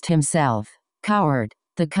had pissed himself. Coward!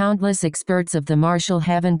 The countless experts of the martial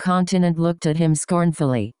heaven continent looked at him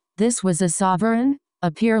scornfully. This was a sovereign?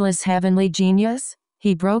 A peerless heavenly genius?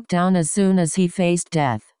 He broke down as soon as he faced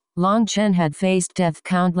death. Long Chen had faced death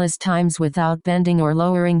countless times without bending or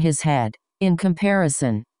lowering his head. In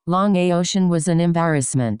comparison, Long Aotian was an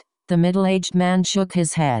embarrassment. The middle-aged man shook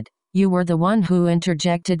his head. You were the one who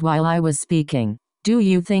interjected while I was speaking. Do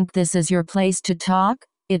you think this is your place to talk?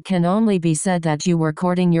 It can only be said that you were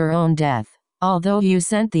courting your own death. Although you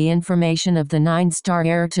sent the information of the 9-star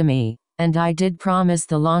heir to me, and I did promise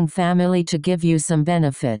the Long family to give you some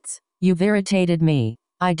benefits, you've irritated me.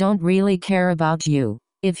 I don't really care about you.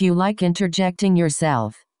 If you like interjecting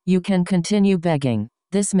yourself, you can continue begging.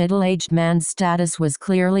 This middle-aged man's status was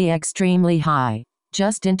clearly extremely high.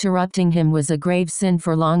 Just interrupting him was a grave sin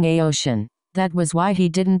for Long Aotian. That was why he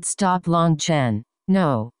didn't stop Long Chen.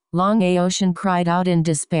 No, Long Aotian cried out in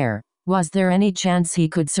despair. Was there any chance he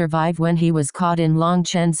could survive when he was caught in Long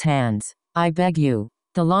Chen's hands? I beg you.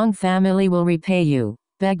 The Long family will repay you,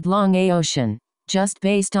 begged Long Aotian. Just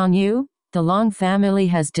based on you? The Long family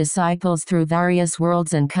has disciples through various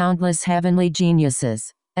worlds and countless heavenly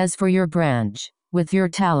geniuses. As for your branch, with your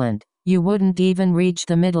talent, you wouldn't even reach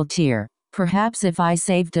the middle tier. Perhaps if I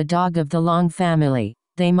saved a dog of the Long family,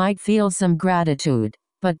 they might feel some gratitude.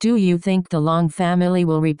 But do you think the Long family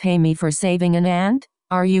will repay me for saving an ant?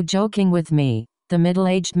 Are you joking with me? The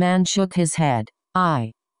middle-aged man shook his head.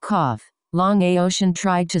 Cough. Long Aotian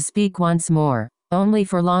tried to speak once more, only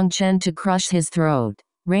for Long Chen to crush his throat.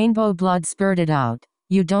 Rainbow blood spurted out.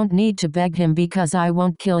 You don't need to beg him because I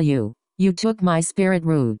won't kill you. You took my spirit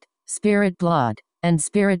root, spirit blood, and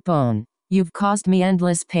spirit bone. You've caused me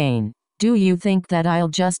endless pain. Do you think that I'll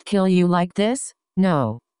just kill you like this?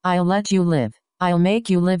 No. I'll let you live. I'll make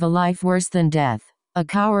you live a life worse than death. A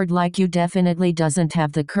coward like you definitely doesn't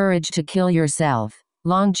have the courage to kill yourself.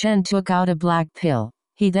 Long Chen took out a black pill.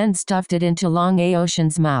 He then stuffed it into Long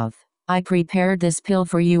Aotian's mouth. I prepared this pill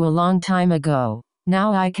for you a long time ago.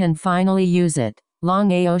 Now I can finally use it.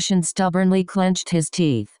 Long Aotian stubbornly clenched his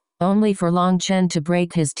teeth, only for Long Chen to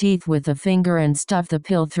break his teeth with a finger and stuff the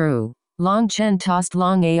pill through. Long Chen tossed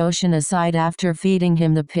Long Aotian aside after feeding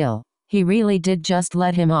him the pill. He really did just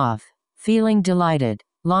let him off. Feeling delighted,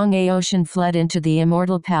 Long Aotian fled into the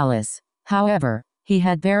immortal palace. However, he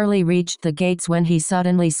had barely reached the gates when he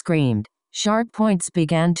suddenly screamed. Sharp points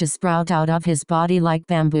began to sprout out of his body like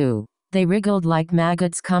bamboo. They wriggled like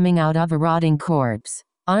maggots coming out of a rotting corpse.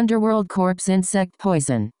 Underworld corpse insect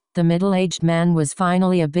poison. The middle-aged man was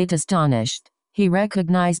finally a bit astonished. He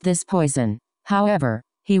recognized this poison. However,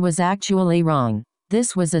 he was actually wrong.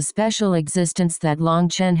 This was a special existence that Long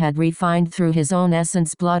Chen had refined through his own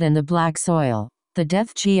essence blood and the black soil. The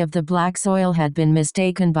death chi of the black soil had been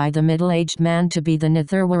mistaken by the middle-aged man to be the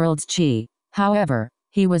netherworld's chi. However,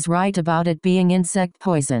 he was right about it being insect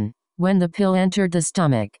poison. When the pill entered the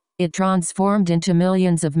stomach, it transformed into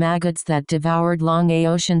millions of maggots that devoured Long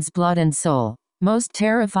Aotian's blood and soul. Most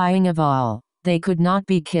terrifying of all, they could not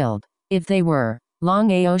be killed. If they were,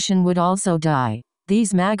 Long Aotian would also die.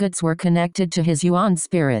 These maggots were connected to his Yuan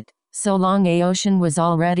spirit, so Long Aotian was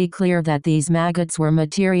already clear that these maggots were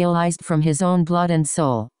materialized from his own blood and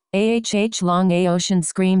soul. Long Aotian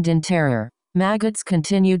screamed in terror. Maggots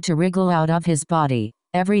continued to wriggle out of his body,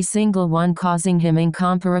 every single one causing him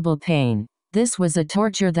incomparable pain. This was a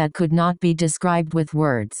torture that could not be described with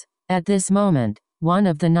words. At this moment, One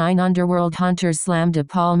of the 9 underworld hunters slammed a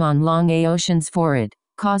palm on Long Aotian's forehead,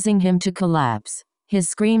 causing him to collapse. His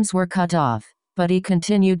screams were cut off, but he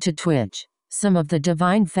continued to twitch. Some of the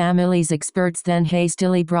divine family's experts then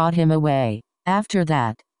hastily brought him away. After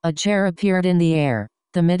that, a chair appeared in the air.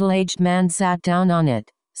 The middle-aged man sat down on it.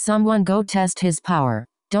 Someone go test his power.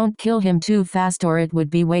 Don't kill him too fast or it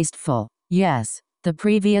would be wasteful. Yes, the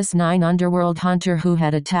previous 9 underworld hunter who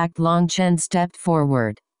had attacked Long Chen stepped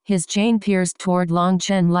forward. His chain pierced toward Long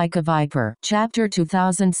Chen like a viper. Chapter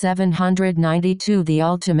 2792. The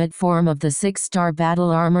ultimate form of the 6-star battle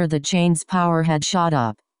armor. The chain's power had shot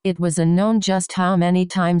up. It was unknown just how many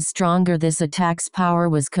times stronger this attack's power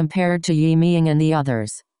was compared to Yi Ming and the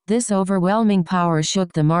others. This overwhelming power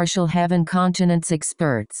shook the martial heaven continent's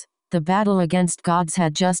experts. The battle against gods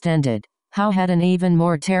had just ended. How had an even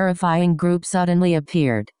more terrifying group suddenly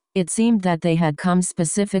appeared? It seemed that they had come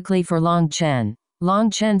specifically for Long Chen.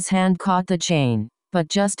 Long Chen's hand caught the chain, but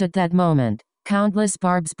just at that moment, countless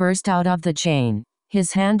barbs burst out of the chain.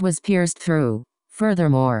 His hand was pierced through.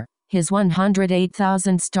 Furthermore, his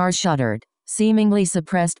 108,000 stars shuddered, seemingly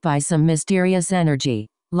suppressed by some mysterious energy.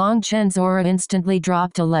 Long Chen's aura instantly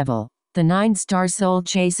dropped a level. The 9-star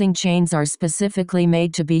soul-chasing chains are specifically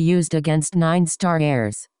made to be used against 9-star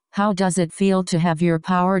heirs. How does it feel to have your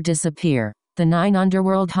power disappear? The 9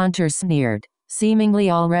 underworld hunters sneered, seemingly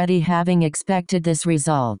already having expected this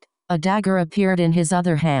result. A dagger appeared in his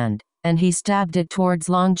other hand, and he stabbed it towards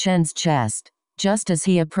Long Chen's chest. Just as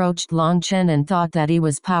he approached Long Chen and thought that he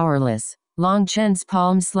was powerless, Long Chen's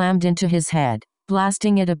palm slammed into his head,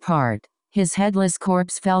 blasting it apart. His headless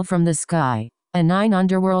corpse fell from the sky. A 9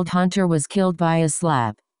 underworld hunter was killed by a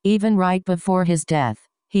slap. Even right before his death,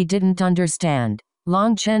 he didn't understand.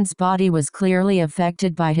 Long Chen's body was clearly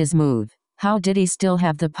affected by his move. How did he still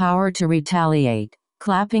have the power to retaliate?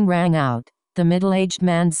 Clapping rang out. The middle-aged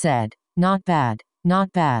man said, "Not bad,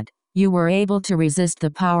 not bad. You were able to resist the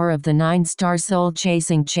power of the 9-star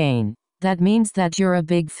soul-chasing chain. That means that you're a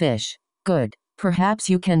big fish. Good. Perhaps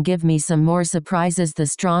you can give me some more surprises." The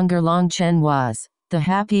stronger Long Chen was, the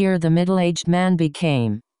happier the middle-aged man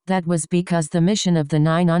became. That was because the mission of the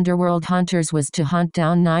 9 underworld hunters was to hunt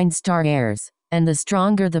down 9-star heirs, and the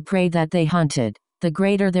stronger the prey that they hunted, the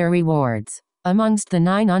greater their rewards. Amongst the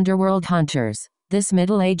 9 underworld hunters, this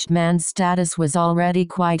middle-aged man's status was already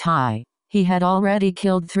quite high. He had already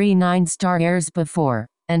killed 3 9-star heirs before,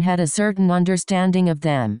 and had a certain understanding of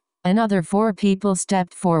them. Another 4 people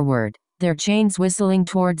stepped forward, their chains whistling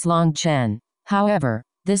towards Long Chen. However,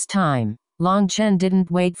 this time, Long Chen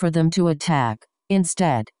didn't wait for them to attack.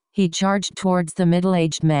 Instead, he charged towards the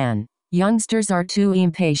middle-aged man. Youngsters are too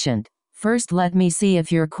impatient. First let me see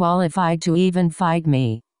if you're qualified to even fight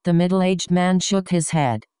me. The middle-aged man shook his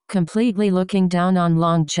head, completely looking down on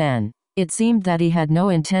Long Chen. It seemed that he had no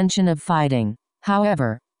intention of fighting.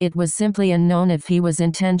 However, it was simply unknown if he was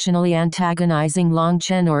intentionally antagonizing Long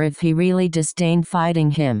Chen or if he really disdained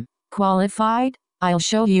fighting him. Qualified? I'll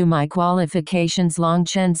show you my qualifications. Long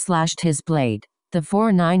Chen slashed his blade. The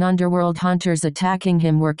 4 9 underworld hunters attacking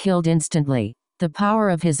him were killed instantly. The power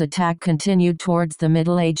of his attack continued towards the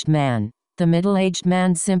middle-aged man. The middle-aged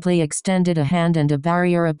man simply extended a hand and a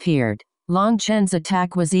barrier appeared. Long Chen's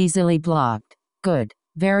attack was easily blocked. Good.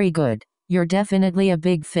 Very good. You're definitely a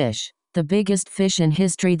big fish. The biggest fish in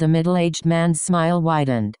history. The middle-aged man's smile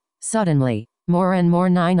widened. Suddenly, more and more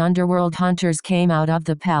 9 underworld hunters came out of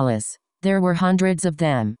the palace. There were hundreds of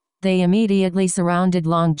them. They immediately surrounded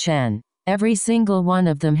Long Chen. Every single one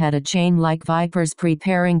of them had a chain like vipers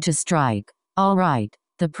preparing to strike. All right,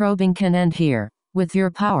 the probing can end here. With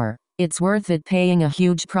your power, it's worth it paying a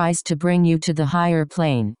huge price to bring you to the higher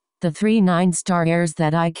plane. The 3 9-star heirs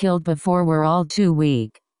that I killed before were all too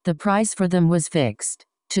weak. The price for them was fixed.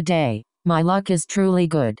 Today, my luck is truly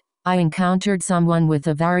good. I encountered someone with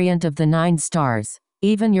a variant of the 9 stars.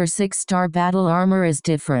 Even your 6-star battle armor is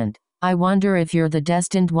different. I wonder if you're the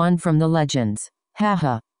destined one from the legends.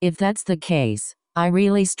 Haha, if that's the case, I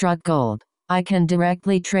really struck gold. I can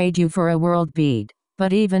directly trade you for a world bead.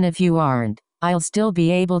 But even if you aren't, I'll still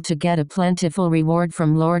be able to get a plentiful reward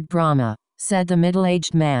from Lord Brahma, said the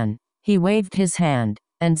middle-aged man. He waved his hand,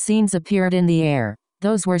 and scenes appeared in the air.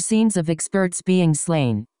 Those were scenes of experts being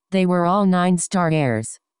slain. They were all 9-star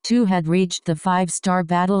heirs. 2 had reached the 5-star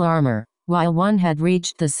battle armor, while 1 had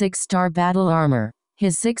reached the 6-star battle armor.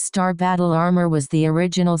 His 6-star battle armor was the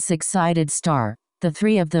original 6-sided star. The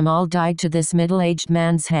 3 of them all died to this middle-aged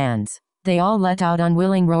man's hands. They all let out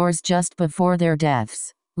unwilling roars just before their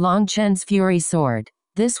deaths. Long Chen's fury soared.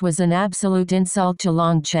 This was an absolute insult to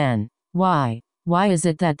Long Chen. Why is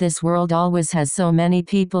it that this world always has so many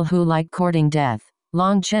people who like courting death?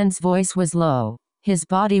 Long Chen's voice was low. His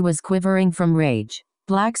body was quivering from rage.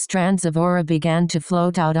 Black strands of aura began to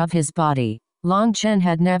float out of his body. Long Chen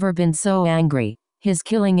had never been so angry. His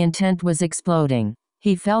killing intent was exploding.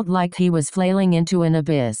 He felt like he was flailing into an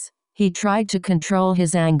abyss. He tried to control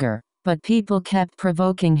his anger, but people kept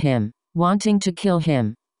provoking him, wanting to kill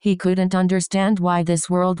him. He couldn't understand why this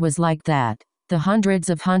world was like that. The hundreds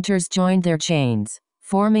of hunters joined their chains,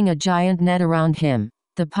 forming a giant net around him.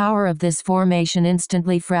 The power of this formation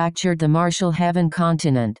instantly fractured the martial heaven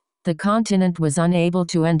continent. The continent was unable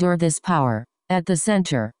to endure this power. At the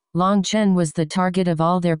center, Long Chen was the target of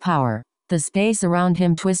all their power. The space around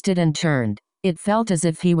him twisted and turned. It felt as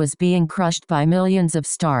if he was being crushed by millions of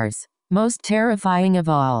stars. Most terrifying of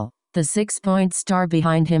all, the 6-point star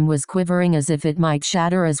behind him was quivering as if it might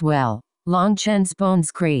shatter as well. Long Chen's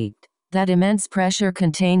bones creaked. That immense pressure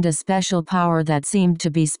contained a special power that seemed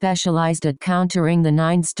to be specialized at countering the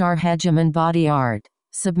 9-star hegemon body art.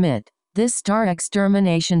 Submit. This star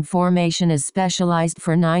extermination formation is specialized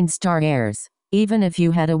for 9-star heirs. Even if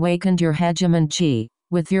you had awakened your hegemon chi,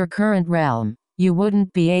 with your current realm, you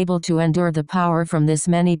wouldn't be able to endure the power from this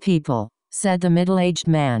many people, said the middle-aged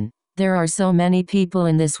man. There are so many people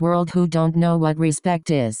in this world who don't know what respect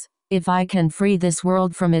is. If I can free this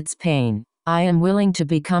world from its pain, I am willing to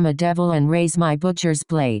become a devil and raise my butcher's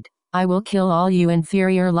blade. I will kill all you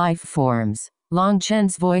inferior life forms. Long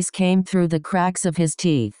Chen's voice came through the cracks of his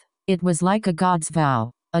teeth. It was like a god's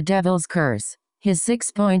vow, a devil's curse. His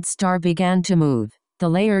 6-point star began to move. The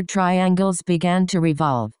layered triangles began to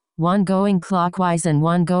revolve, one going clockwise and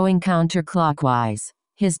one going counterclockwise.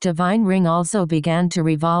 His divine ring also began to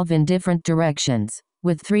revolve in different directions,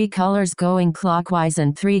 with 3 colors going clockwise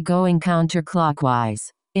and 3 going counterclockwise.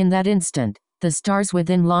 In that instant, the stars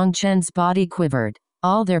within Long Chen's body quivered.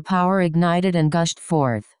 All their power ignited and gushed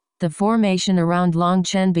forth. The formation around Long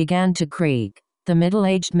Chen began to creak. The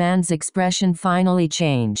middle-aged man's expression finally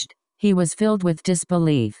changed. He was filled with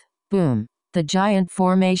disbelief. Boom! The giant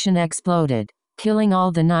formation exploded, killing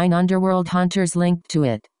all the 9 underworld hunters linked to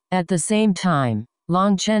it. At the same time,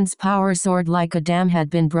 Long Chen's power soared like a dam had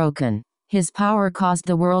been broken. His power caused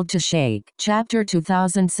the world to shake. Chapter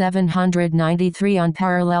 2793.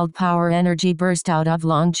 Unparalleled power energy burst out of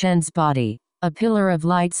Long Chen's body. A pillar of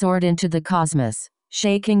light soared into the cosmos,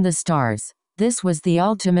 shaking the stars. This was the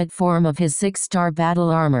ultimate form of his 6-star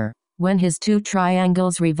battle armor. When his 2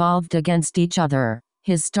 triangles revolved against each other,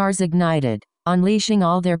 his stars ignited, unleashing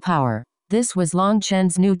all their power. This was Long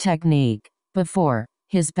Chen's new technique. Before,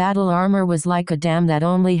 his battle armor was like a dam that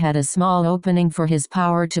only had a small opening for his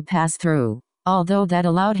power to pass through. Although that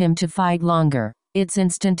allowed him to fight longer, its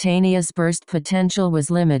instantaneous burst potential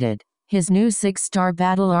was limited. His new 6-star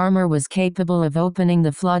battle armor was capable of opening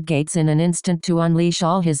the floodgates in an instant to unleash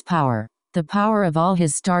all his power. The power of all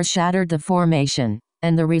his stars shattered the formation,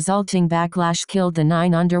 and the resulting backlash killed the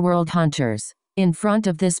 9 underworld hunters. In front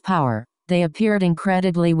of this power, they appeared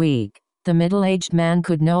incredibly weak. The middle-aged man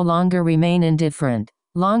could no longer remain indifferent.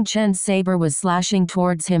 Long Chen's saber was slashing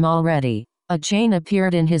towards him already. A chain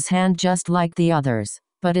appeared in his hand just like the others,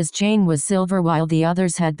 but his chain was silver while the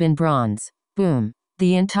others had been bronze. Boom!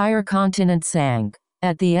 The entire continent sank.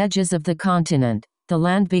 At the edges of the continent, the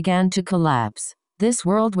land began to collapse. This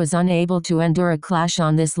world was unable to endure a clash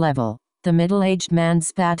on this level. The middle-aged man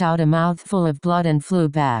spat out a mouthful of blood and flew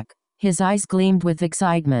back. His eyes gleamed with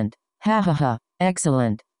excitement. Ha ha ha,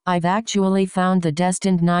 excellent. I've actually found the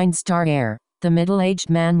destined 9-star heir. The middle-aged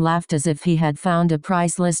man laughed as if he had found a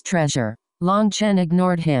priceless treasure. Long Chen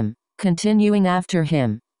ignored him, continuing after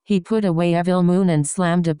him. He put away Evil Moon and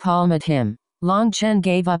slammed a palm at him. Long Chen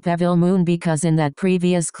gave up Evil Moon because in that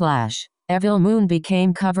previous clash, Evil Moon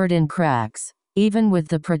became covered in cracks. Even with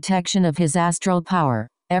the protection of his astral power,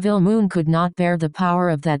 Evil Moon could not bear the power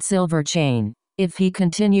of that silver chain. If he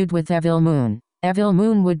continued with Evil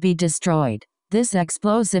Moon would be destroyed. This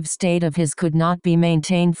explosive state of his could not be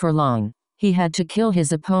maintained for long. He had to kill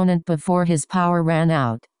his opponent before his power ran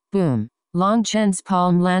out. Boom! Long Chen's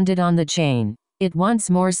palm landed on the chain. It once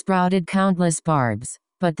more sprouted countless barbs,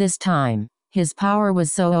 but this time, his power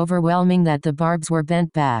was so overwhelming that the barbs were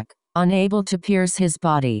bent back, unable to pierce his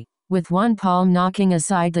body. With one palm knocking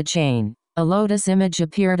aside the chain, a lotus image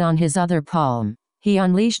appeared on his other palm. He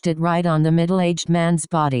unleashed it right on the middle-aged man's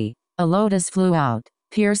body. A lotus flew out,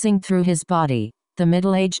 piercing through his body. The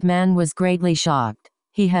middle-aged man was greatly shocked.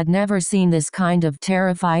 He had never seen this kind of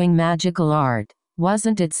terrifying magical art.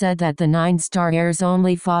 Wasn't it said that the 9-star heirs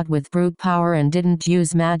only fought with brute power and didn't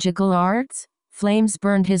use magical arts? Flames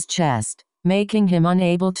burned his chest, making him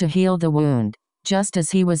unable to heal the wound. Just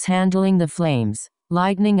as he was handling the flames,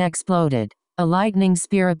 lightning exploded. A lightning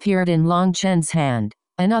spear appeared in Long Chen's hand.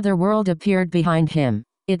 Another world appeared behind him.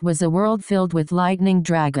 It was a world filled with lightning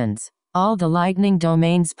dragons. All the lightning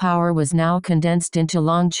domain's power was now condensed into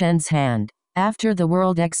Long Chen's hand. After the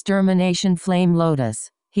world extermination flame lotus,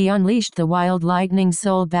 he unleashed the wild lightning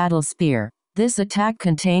soul battle spear. This attack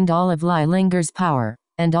contained all of Lai Linger's power,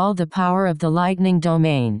 and all the power of the lightning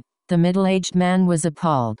domain. The middle-aged man was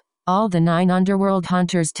appalled. All the 9 underworld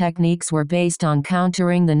hunters' techniques were based on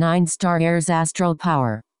countering the 9-star heir's astral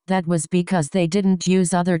power. That was because they didn't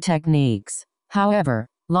use other techniques. However,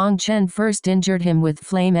 Long Chen first injured him with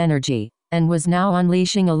flame energy, and was now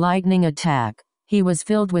unleashing a lightning attack. He was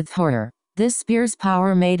filled with horror. This spear's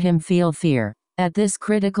power made him feel fear. At this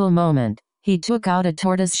critical moment, he took out a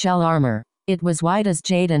tortoise shell armor. It was white as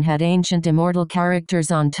jade and had ancient immortal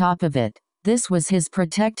characters on top of it. This was his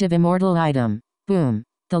protective immortal item. Boom!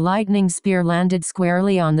 The lightning spear landed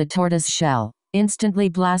squarely on the tortoise shell, instantly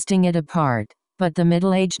blasting it apart. But the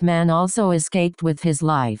middle-aged man also escaped with his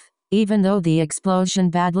life. Even though the explosion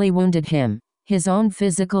badly wounded him, his own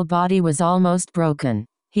physical body was almost broken.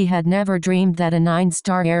 He had never dreamed that a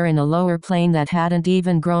 9-star heir in a lower plane that hadn't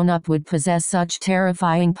even grown up would possess such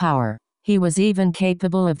terrifying power. He was even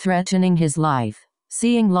capable of threatening his life.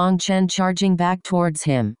 Seeing Long Chen charging back towards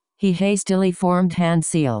him, he hastily formed hand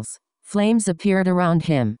seals. Flames appeared around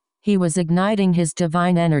him. He was igniting his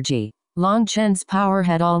divine energy. Long Chen's power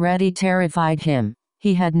had already terrified him.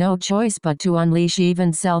 He had no choice but to unleash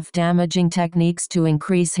even self-damaging techniques to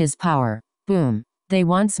increase his power. Boom! They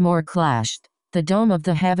once more clashed. The dome of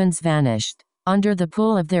the heavens vanished. Under the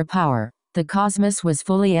pull of their power, the cosmos was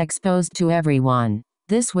fully exposed to everyone.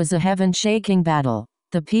 This was a heaven-shaking battle.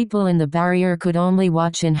 The people in the barrier could only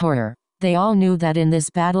watch in horror. They all knew that in this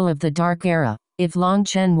battle of the Dark Era, if Long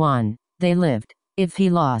Chen won, they lived. If he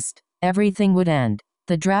lost, everything would end.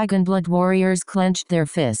 The Dragonblood warriors clenched their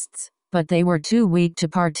fists, but they were too weak to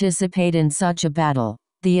participate in such a battle.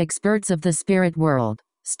 The experts of the spirit world,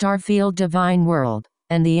 Starfield Divine World,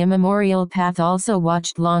 and the Immemorial Path also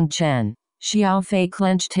watched Long Chen. Xiao Fei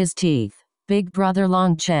clenched his teeth. Big brother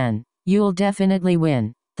Long Chen, you'll definitely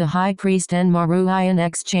win. The High Priest and Maruyan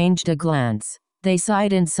exchanged a glance. They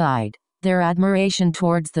sighed inside. Their admiration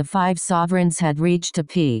towards the 5 sovereigns had reached a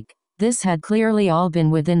peak. This had clearly all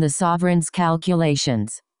been within the sovereigns'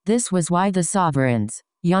 calculations. This was why the sovereigns,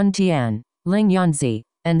 Yun Tian, Ling Yunzi,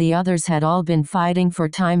 and the others had all been fighting for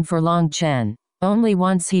time for Long Chen. Only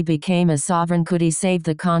once he became a sovereign could he save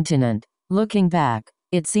the continent. Looking back,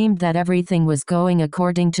 it seemed that everything was going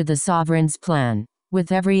according to the sovereign's plan.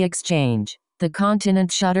 With every exchange, the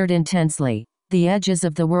continent shuddered intensely. The edges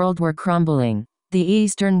of the world were crumbling. The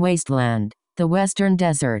eastern wasteland, the western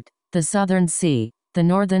desert, the southern sea, the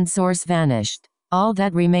northern source vanished. All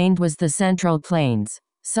that remained was the central plains.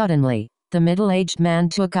 Suddenly, the middle-aged man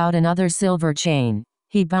took out another silver chain.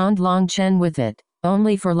 He bound Long Chen with it,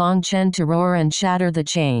 only for Long Chen to roar and shatter the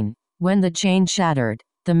chain. When the chain shattered,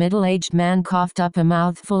 the middle-aged man coughed up a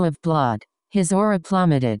mouthful of blood. His aura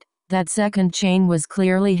plummeted. That second chain was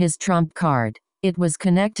clearly his trump card. It was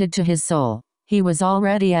connected to his soul. He was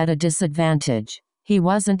already at a disadvantage. He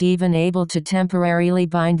wasn't even able to temporarily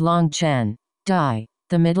bind Long Chen. Die.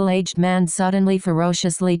 The middle-aged man suddenly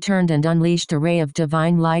ferociously turned and unleashed a ray of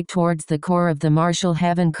divine light towards the core of the martial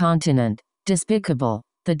heaven continent. Despicable.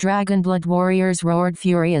 The Dragonblood warriors roared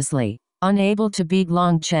furiously. Unable to beat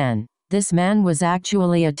Long Chen, this man was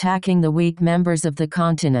actually attacking the weak members of the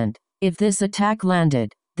continent. If this attack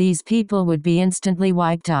landed, these people would be instantly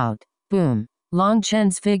wiped out. Boom. Long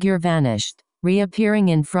Chen's figure vanished, reappearing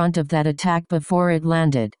in front of that attack before it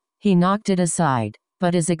landed. He knocked it aside,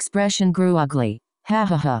 but his expression grew ugly. Ha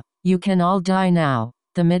ha ha, you can all die now.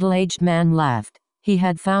 The middle-aged man laughed. He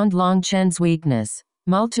had found Long Chen's weakness.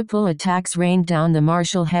 Multiple attacks rained down the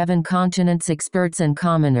martial heaven continent's experts and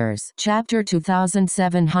commoners. Chapter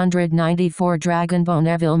 2794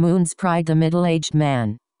 Dragonbone Evil Moon's Pride. The middle-aged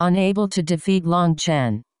man, unable to defeat Long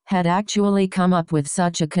Chen, had actually come up with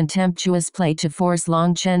such a contemptuous play to force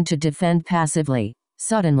Long Chen to defend passively.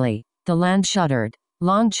 Suddenly, the land shuddered.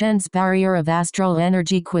 Long Chen's barrier of astral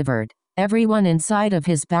energy quivered. Everyone inside of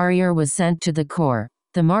his barrier was sent to the core.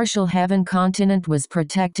 The martial heaven continent was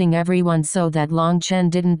protecting everyone so that Long Chen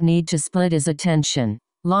didn't need to split his attention.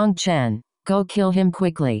 Long Chen, go kill him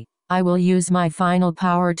quickly. I will use my final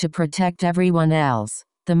power to protect everyone else.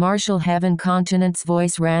 The martial heaven continent's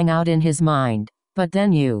voice rang out in his mind. But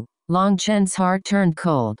then Long Chen's heart turned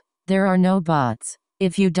cold. There are no buts.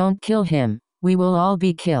 If you don't kill him, we will all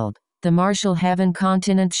be killed. The martial heaven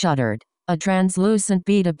continent shuddered. A translucent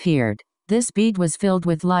bead appeared. This bead was filled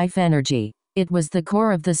with life energy. It was the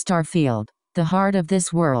core of the starfield, the heart of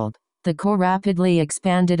this world. The core rapidly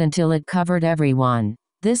expanded until it covered everyone.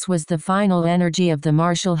 This was the final energy of the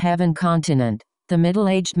martial heaven continent. The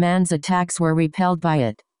middle-aged man's attacks were repelled by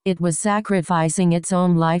it. It was sacrificing its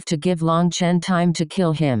own life to give Long Chen time to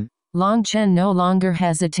kill him. Long Chen no longer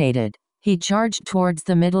hesitated. He charged towards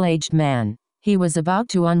the middle-aged man. He was about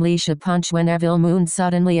to unleash a punch when Evil Moon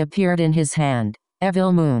suddenly appeared in his hand.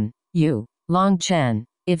 Evil Moon, you, Long Chen,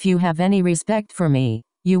 if you have any respect for me,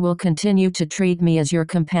 you will continue to treat me as your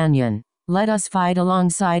companion. Let us fight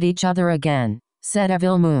alongside each other again, said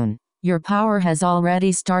Evil Moon. Your power has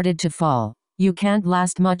already started to fall. You can't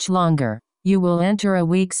last much longer. You will enter a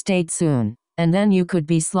weak state soon, and then you could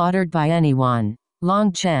be slaughtered by anyone.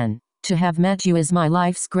 Long Chen, to have met you is my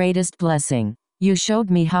life's greatest blessing. You showed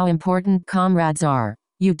me how important comrades are.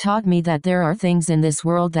 You taught me that there are things in this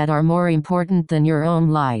world that are more important than your own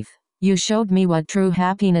life. You showed me what true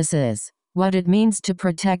happiness is, what it means to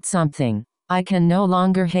protect something. I can no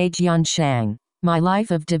longer hate Yan Shang. My life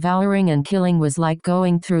of devouring and killing was like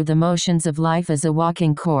going through the motions of life as a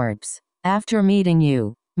walking corpse. After meeting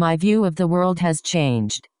you, my view of the world has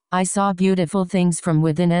changed. I saw beautiful things from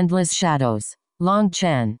within endless shadows. Long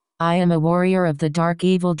Chen, I am a warrior of the dark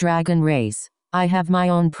evil dragon race. I have my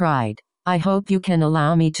own pride. I hope you can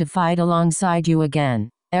allow me to fight alongside you again.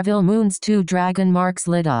 Evil Moon's 2 dragon marks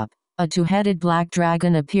lit up. A 2-headed black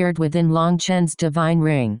dragon appeared within Long Chen's divine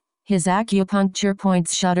ring. His acupuncture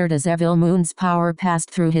points shuddered as Evil Moon's power passed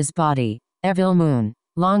through his body. Evil Moon.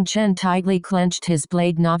 Long Chen tightly clenched his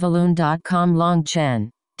blade. Noveloon.com. Long Chen.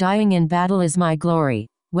 Dying in battle is my glory.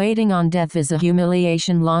 Waiting on death is a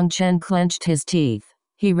humiliation. Long Chen clenched his teeth.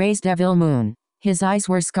 He raised Evil Moon. His eyes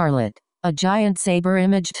were scarlet. A giant saber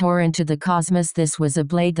image tore into the cosmos. This was a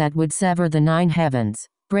blade that would sever the 9 heavens,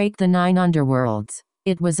 break the 9 underworlds.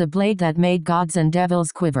 It was a blade that made gods and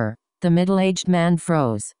devils quiver. The middle-aged man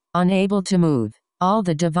froze, unable to move. All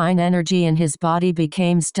the divine energy in his body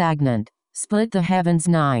became stagnant. Split the heavens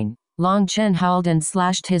 9. Long Chen howled and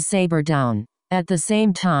slashed his saber down. At the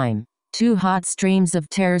same time, 2 hot streams of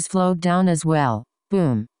tears flowed down as well.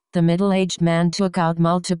 Boom. The middle-aged man took out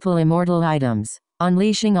multiple immortal items,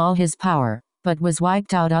 unleashing all his power, but was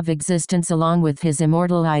wiped out of existence along with his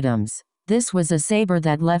immortal items. This was a saber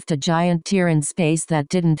that left a giant tear in space that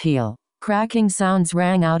didn't heal. Cracking sounds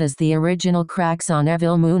rang out as the original cracks on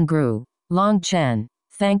Evil Moon grew. Long Chen,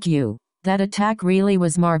 thank you. That attack really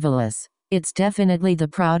was marvelous. It's definitely the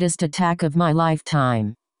proudest attack of my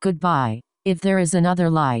lifetime. Goodbye. If there is another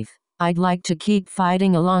life, I'd like to keep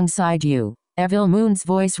fighting alongside you. Evil Moon's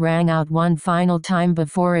voice rang out one final time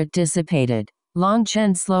before it dissipated. Long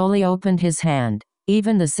Chen slowly opened his hand.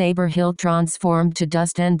 Even the saber hilt transformed to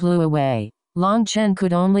dust and blew away. Long Chen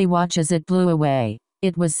could only watch as it blew away.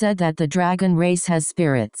 It was said that the dragon race has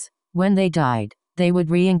spirits. When they died, they would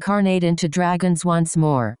reincarnate into dragons once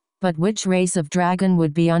more. But which race of dragon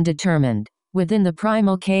would be undetermined. Within the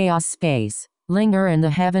primal chaos space, Linger and the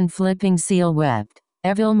heaven-flipping seal wept.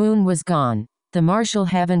 Evil Moon was gone. The martial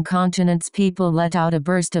heaven continent's people let out a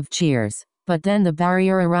burst of cheers, but then the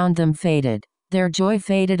barrier around them faded. Their joy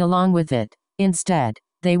faded along with it. Instead,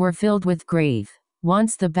 they were filled with grief.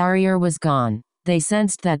 Once the barrier was gone, they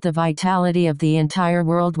sensed that the vitality of the entire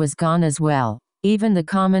world was gone as well. Even the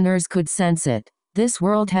commoners could sense it. This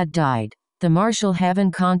world had died. The martial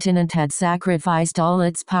heaven continent had sacrificed all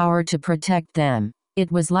its power to protect them.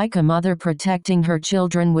 It was like a mother protecting her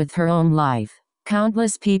children with her own life.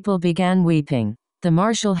 Countless people began weeping. The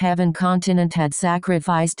martial heaven continent had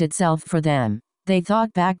sacrificed itself for them. They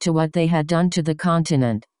thought back to what they had done to the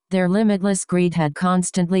continent. Their limitless greed had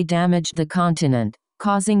constantly damaged the continent,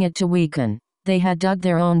 causing it to weaken. They had dug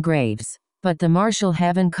their own graves. But the martial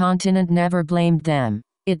heaven continent never blamed them.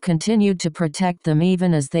 It continued to protect them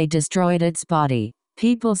even as they destroyed its body.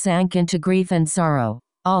 People sank into grief and sorrow.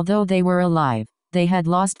 Although they were alive, they had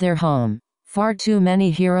lost their home. Far too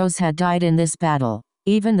many heroes had died in this battle.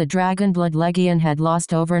 Even the Dragonblood Legion had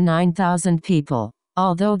lost over 9,000 people.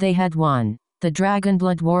 Although they had won, the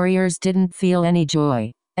Dragonblood warriors didn't feel any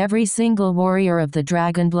joy. Every single warrior of the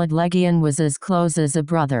Dragonblood Legion was as close as a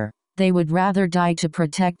brother. They would rather die to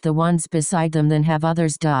protect the ones beside them than have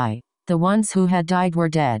others die. The ones who had died were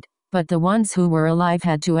dead, but the ones who were alive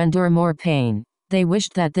had to endure more pain. They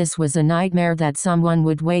wished that this was a nightmare that someone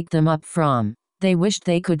would wake them up from. They wished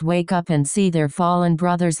they could wake up and see their fallen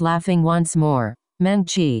brothers laughing once more. Meng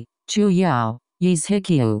Qi, Chu Yao, Yi's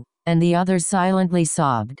Hikyu, and the others silently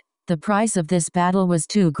sobbed. The price of this battle was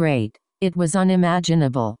too great. It was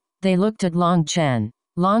unimaginable. They looked at Long Chen.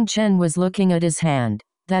 Long Chen was looking at his hand.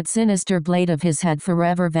 That sinister blade of his had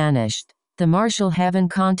forever vanished. The martial heaven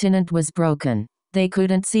continent was broken. They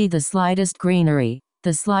couldn't see the slightest greenery,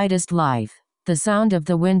 the slightest life. The sound of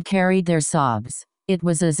the wind carried their sobs. It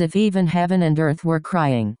was as if even heaven and earth were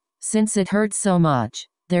crying. Since it hurt so much,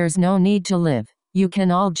 There's no need to live. You can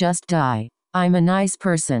all just die. I'm a nice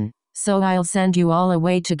person, so I'll send you all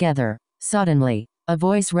away together. Suddenly, a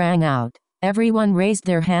voice rang out. Everyone raised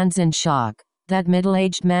their hands in shock. That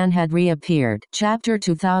middle-aged man had reappeared. Chapter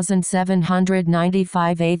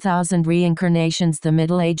 2795 8,000 reincarnations. The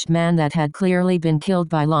middle-aged man that had clearly been killed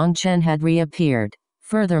by Long Chen had reappeared.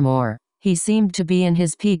 Furthermore, he seemed to be in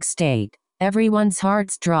his peak state. Everyone's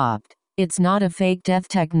hearts dropped. It's not a fake death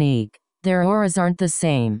technique. Their auras aren't the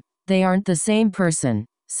same. They aren't the same person,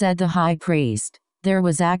 said the high priest. There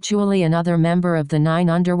was actually another member of the 9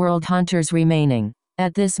 underworld hunters remaining.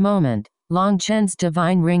 At this moment, Long Chen's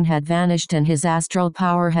divine ring had vanished and his astral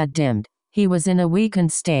power had dimmed. He was in a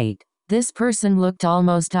weakened state. This person looked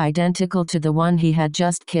almost identical to the one he had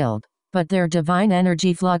just killed, but their divine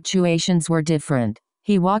energy fluctuations were different.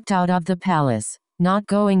 He walked out of the palace, not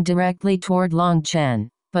going directly toward Long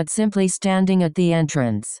Chen, but simply standing at the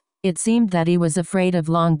entrance. It seemed that he was afraid of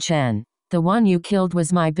Long Chen. The one you killed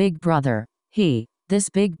was my big brother. This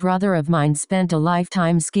big brother of mine spent a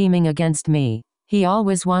lifetime scheming against me. He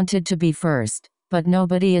always wanted to be first, but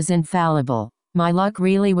nobody is infallible. My luck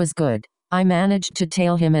really was good. I managed to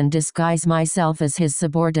tail him and disguise myself as his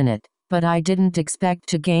subordinate, but I didn't expect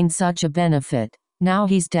to gain such a benefit. Now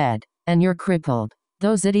he's dead, and you're crippled.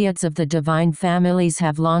 Those idiots of the divine families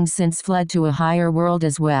have long since fled to a higher world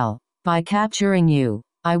as well. By capturing you,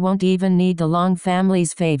 I won't even need the Long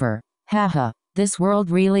family's favor. Haha, this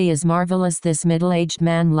world really is marvelous. This middle-aged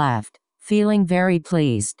man laughed, feeling very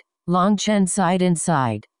pleased. Long Chen sighed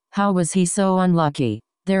inside. How was he so unlucky?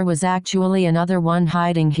 There was actually another one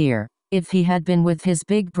hiding here. If he had been with his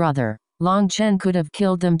big brother, Long Chen could have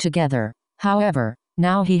killed them together. However,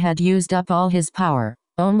 now he had used up all his power,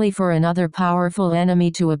 only for another powerful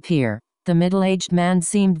enemy to appear. The middle-aged man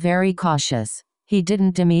seemed very cautious. He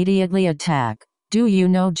didn't immediately attack. Do you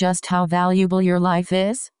know just how valuable your life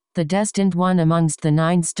is? The destined one amongst the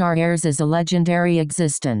 9 star heirs is a legendary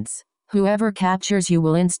existence. Whoever captures you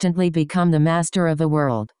will instantly become the master of a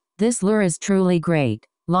world. This lure is truly great.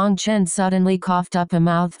 Long Chen suddenly coughed up a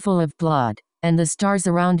mouthful of blood, and the stars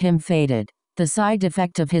around him faded. The side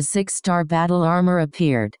effect of his 6-star battle armor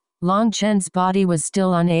appeared. Long Chen's body was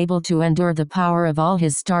still unable to endure the power of all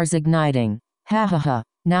his stars igniting. Ha,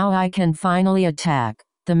 now I can finally attack.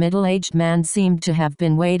 The middle-aged man seemed to have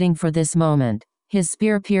been waiting for this moment. His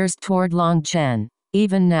spear pierced toward Long Chen.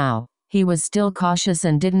 Even now, he was still cautious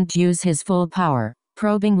and didn't use his full power,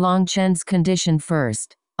 probing Long Chen's condition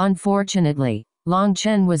first. Unfortunately, Long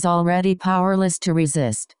Chen was already powerless to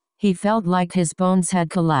resist. He felt like his bones had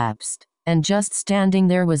collapsed, and just standing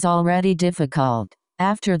there was already difficult.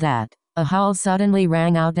 After that, a howl suddenly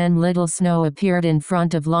rang out and little snow appeared in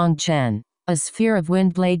front of Long Chen. A sphere of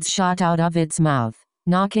wind blades shot out of its mouth,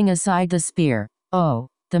 knocking aside the spear. Oh!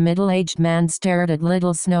 The middle-aged man stared at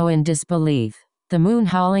little snow in disbelief. The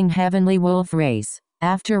moon-howling heavenly wolf race.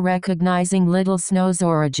 After recognizing little snow's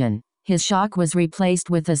origin, his shock was replaced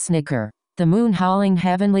with a snicker. The moon-howling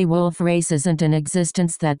heavenly wolf race isn't an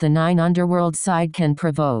existence that the 9 underworld side can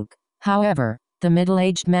provoke. However, the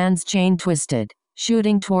middle-aged man's chain twisted,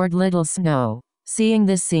 shooting toward little snow. Seeing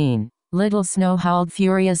this scene, little snow howled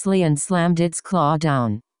furiously and slammed its claw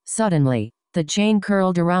down. Suddenly, the chain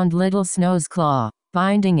curled around little snow's claw,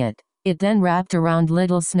 binding it. It then wrapped around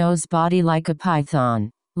little snow's body like a python.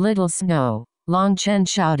 Little snow, Long Chen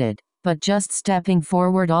shouted, but just stepping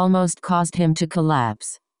forward almost caused him to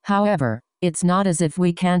collapse. However, it's not as if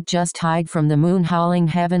we can't just hide from the moon-howling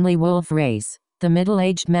heavenly wolf race. The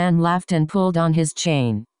middle-aged man laughed and pulled on his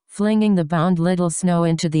chain, flinging the bound little snow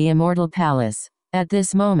into the immortal palace. At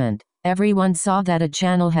this moment, everyone saw that a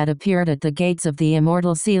channel had appeared at the gates of the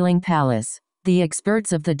immortal ceiling palace. The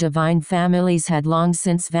experts of the divine families had long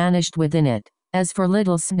since vanished within it. As for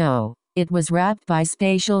little snow, it was wrapped by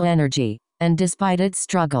spatial energy, and despite its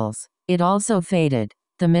struggles, it also faded.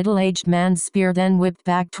 The middle-aged man's spear then whipped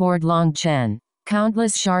back toward Long Chen.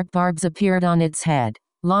 Countless sharp barbs appeared on its head.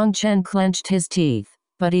 Long Chen clenched his teeth,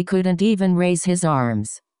 but he couldn't even raise his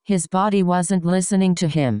arms. His body wasn't listening to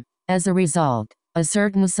him. As a result, a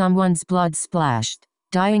certain someone's blood splashed,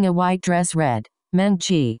 dyeing a white dress red. Meng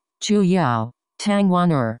Qi, Chu Yao, Tang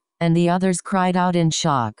Wan'er, and the others cried out in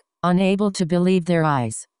shock, unable to believe their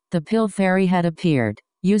eyes. The pill fairy had appeared,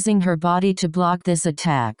 using her body to block this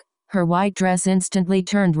attack. Her white dress instantly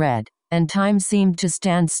turned red, and time seemed to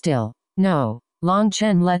stand still. No! Long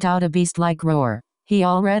Chen let out a beast-like roar. He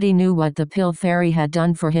already knew what the pill fairy had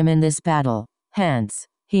done for him in this battle. Hence,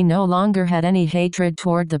 he no longer had any hatred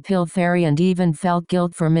toward the pill fairy and even felt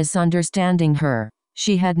guilt for misunderstanding her.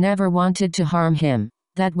 She had never wanted to harm him.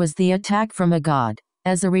 That was the attack from a god.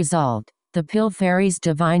 As a result, The pill fairy's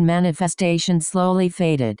divine manifestation slowly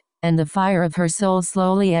faded, and the fire of her soul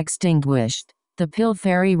slowly extinguished. The pill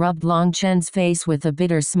fairy rubbed Long Chen's face with a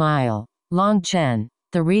bitter smile. Long Chen,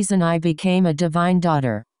 the reason I became a divine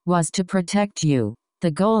daughter was to protect you.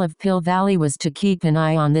 The goal of Pill Valley was to keep an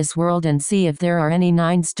eye on this world and see if there are any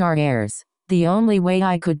 9-star heirs. The only way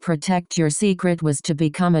I could protect your secret was to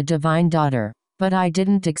become a divine daughter. But I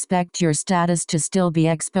didn't expect your status to still be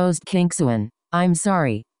exposed, Kingxuan. I'm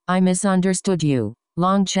sorry. I misunderstood you.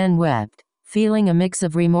 Long Chen wept, feeling a mix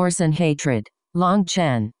of remorse and hatred. Long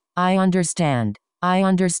Chen, I understand. I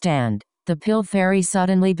understand. The pill fairy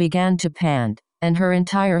suddenly began to pant, and her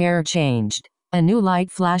entire air changed. A new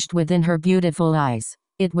light flashed within her beautiful eyes.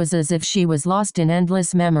 It was as if she was lost in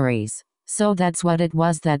endless memories. So that's what it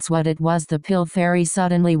was, the pill fairy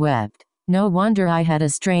suddenly wept. No wonder I had a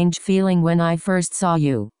strange feeling when I first saw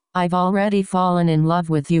you. I've already fallen in love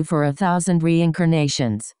with you for 1,000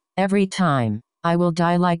 reincarnations. Every time, I will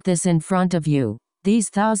die like this in front of you. These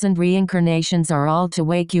 1,000 reincarnations are all to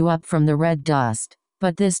wake you up from the red dust.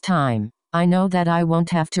 But this time, I know that I won't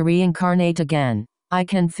have to reincarnate again. I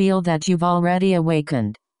can feel that you've already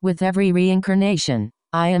awakened. With every reincarnation,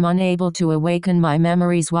 I am unable to awaken my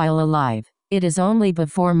memories while alive. It is only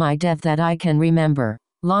before my death that I can remember.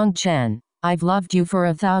 Long Chen, I've loved you for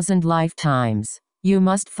 1,000 lifetimes. You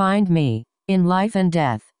must find me. In life and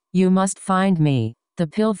death, you must find me. The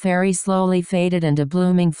pill fairy slowly faded and a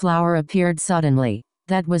blooming flower appeared suddenly.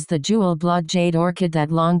 That was the jewel blood jade orchid that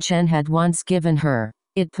Long Chen had once given her.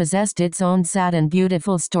 It possessed its own sad and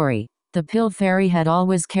beautiful story. The pill fairy had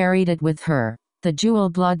always carried it with her. The jewel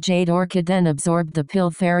blood jade orchid then absorbed the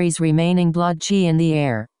pill fairy's remaining blood qi in the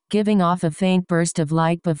air, giving off a faint burst of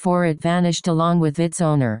light before it vanished along with its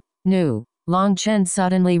owner. "Nu!" Long Chen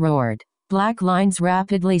suddenly roared. Black lines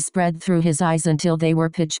rapidly spread through his eyes until they were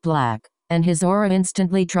pitch black, and his aura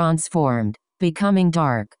instantly transformed, becoming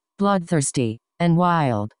dark, bloodthirsty, and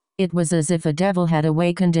wild. It was as if a devil had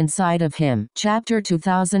awakened inside of him. Chapter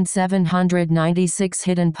 2796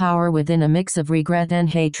 Hidden Power Within. A mix of regret and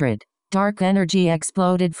hatred. Dark energy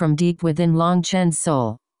exploded from deep within Long Chen's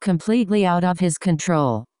soul, completely out of his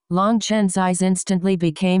control. Long Chen's eyes instantly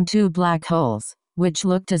became two black holes, which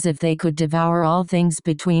looked as if they could devour all things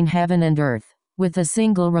between heaven and earth. With a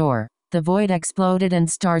single roar, the void exploded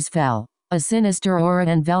and stars fell. A sinister aura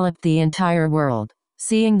enveloped the entire world.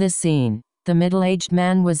 Seeing this scene, the middle-aged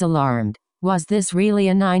man was alarmed. Was this really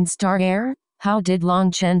a 9-star heir? How did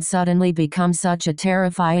Long Chen suddenly become such a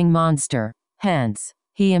terrifying monster? Hence,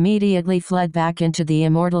 he immediately fled back into the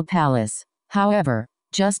Immortal Palace. However,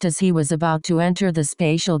 just as he was about to enter the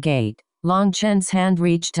spatial gate, Long Chen's hand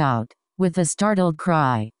reached out. With a startled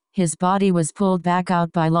cry, his body was pulled back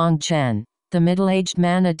out by Long Chen. The middle-aged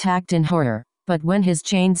man attacked in horror, but when his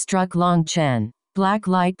chain struck Long Chen, black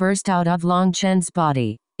light burst out of Long Chen's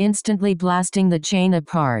body, instantly blasting the chain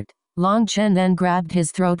apart. Long Chen then grabbed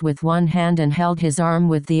his throat with one hand and held his arm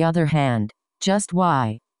with the other hand. "Just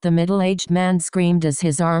why?" the middle-aged man screamed as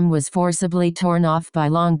his arm was forcibly torn off by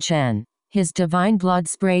Long Chen. His divine blood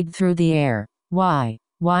sprayed through the air. "Why?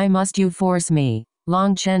 Why must you force me?"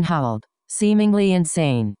 Long Chen howled, seemingly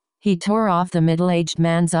insane. He tore off the middle-aged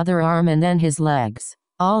man's other arm and then his legs.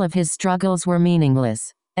 All of his struggles were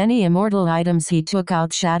meaningless. Any immortal items he took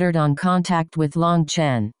out shattered on contact with Long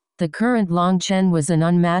Chen. The current Long Chen was an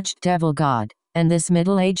unmatched devil god, and this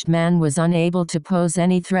middle-aged man was unable to pose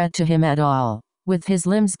any threat to him at all. With his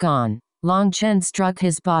limbs gone, Long Chen struck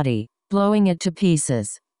his body, blowing it to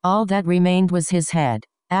pieces. All that remained was his head.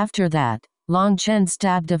 After that, Long Chen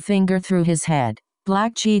stabbed a finger through his head.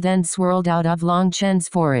 Black chi then swirled out of Long Chen's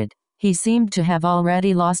forehead. He seemed to have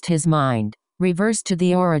already lost his mind. Reverse to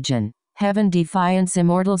the origin. Heaven Defiance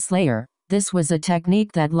Immortal Slayer. This was a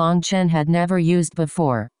technique that Long Chen had never used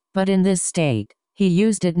before, but in this state, he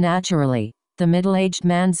used it naturally. The middle-aged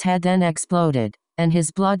man's head then exploded, and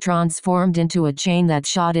his blood transformed into a chain that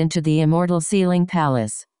shot into the immortal ceiling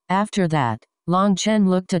palace. After that, Long Chen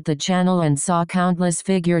looked at the channel and saw countless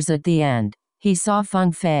figures at the end. He saw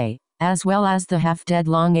Feng Fei, as well as the half-dead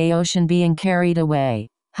Long Aoshan being carried away.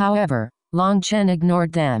 However, Long Chen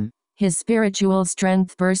ignored them. His spiritual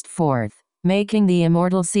strength burst forth, making the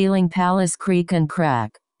immortal ceiling palace creak and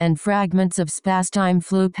crack, and fragments of space-time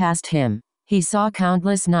flew past him. He saw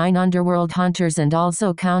countless 9 underworld hunters and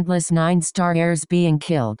also countless 9-star heirs being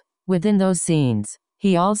killed. Within those scenes,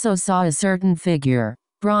 he also saw a certain figure,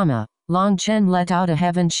 Brahma. Long Chen let out a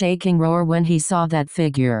heaven-shaking roar when he saw that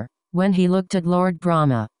figure. When he looked at Lord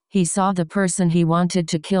Brahma, he saw the person he wanted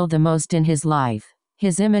to kill the most in his life.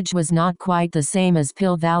 His image was not quite the same as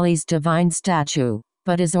Pill Valley's divine statue,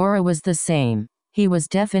 but his aura was the same. He was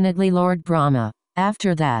definitely Lord Brahma.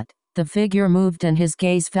 After that, The figure moved and his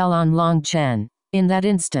gaze fell on Long Chen. In that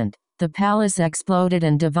instant, the palace exploded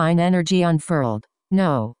and divine energy unfurled.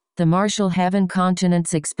 No, the martial heaven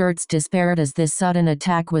continent's experts despaired as this sudden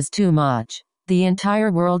attack was too much. The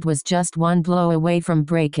entire world was just one blow away from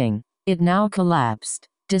breaking. It now collapsed,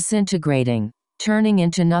 disintegrating, turning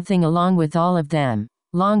into nothing along with all of them.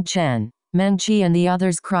 Long Chen, Menqi and the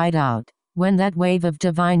others cried out. When that wave of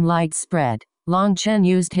divine light spread, Long Chen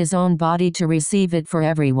used his own body to receive it for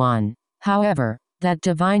everyone. However, that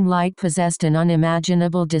divine light possessed an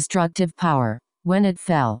unimaginable destructive power. When it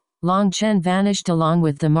fell, Long Chen vanished along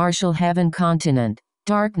with the martial heaven continent.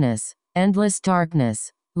 Darkness, endless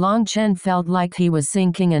darkness. Long Chen felt like he was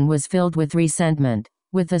sinking and was filled with resentment.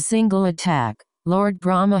 With a single attack, Lord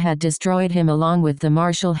Brahma had destroyed him along with the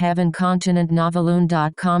martial heaven continent.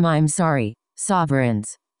 Noveloon.com. I'm sorry,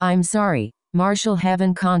 sovereigns. I'm sorry, martial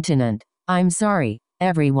heaven continent. I'm sorry,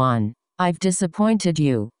 everyone. I've disappointed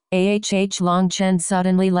you. Long Chen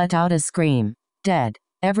suddenly let out a scream. Dead.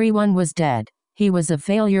 Everyone was dead. He was a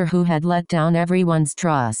failure who had let down everyone's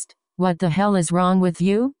trust. What the hell is wrong with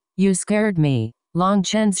you? You scared me. Long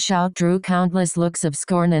Chen's shout drew countless looks of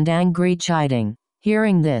scorn and angry chiding.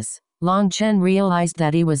 Hearing this, Long Chen realized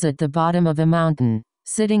that he was at the bottom of a mountain,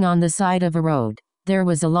 sitting on the side of a road. There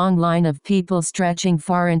was a long line of people stretching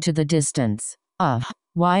far into the distance.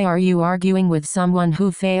 Why are you arguing with someone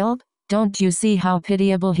who failed? Don't you see how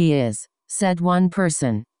pitiable he is? Said one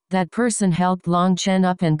person. That person helped Long Chen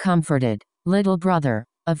up and comforted. Little brother,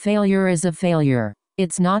 a failure is a failure.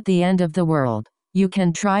 It's not the end of the world. You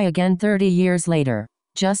can try again 30 years later.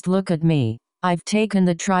 Just look at me. I've taken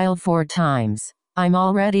the trial 4 times. I'm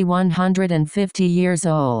already 150 years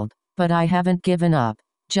old, but I haven't given up.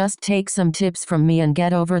 Just take some tips from me and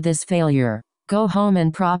get over this failure. Go home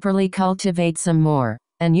and properly cultivate some more,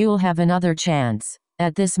 and you'll have another chance.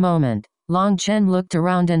 At this moment, Long Chen looked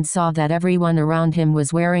around and saw that everyone around him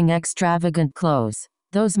was wearing extravagant clothes.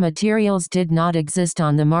 Those materials did not exist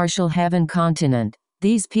on the martial heaven continent.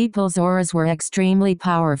 These people's auras were extremely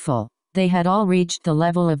powerful. They had all reached the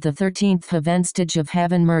level of the 13th heaven stage of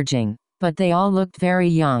heaven merging, but they all looked very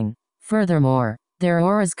young. Furthermore, their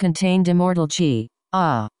auras contained immortal qi.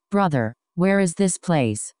 Brother, where is this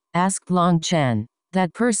place? Asked Long Chen.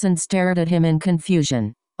 That person stared at him in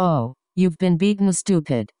confusion. Oh, you've been beaten,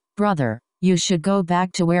 stupid. Brother, you should go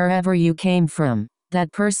back to wherever you came from.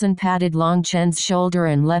 That person patted Long Chen's shoulder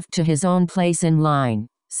and left to his own place in line,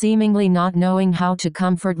 seemingly not knowing how to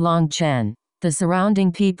comfort Long Chen. The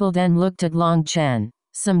surrounding people then looked at Long Chen,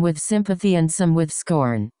 some with sympathy and some with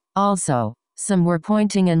scorn. Also, some were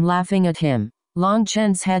pointing and laughing at him. Long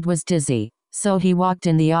Chen's head was dizzy, so he walked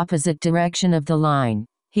in the opposite direction of the line.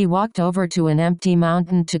 He walked over to an empty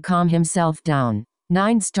mountain to calm himself down.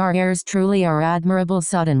 9-star airs truly are admirable.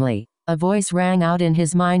 Suddenly, a voice rang out in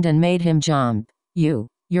his mind and made him jump.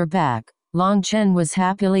 You're back. Long Chen was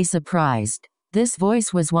happily surprised. This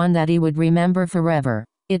voice was one that he would remember forever.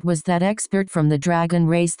 It was that expert from the dragon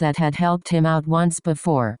race that had helped him out once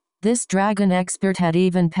before. This dragon expert had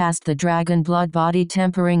even passed the dragon blood body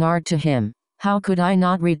tempering art to him. How could I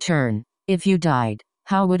not return? If you died,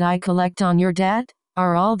 how would I collect on your debt?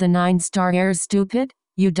 Are all the 9-star heirs stupid?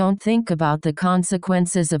 You don't think about the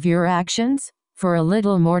consequences of your actions? For a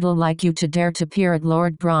little mortal like you to dare to peer at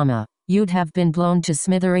Lord Brahma, you'd have been blown to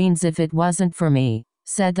smithereens if it wasn't for me,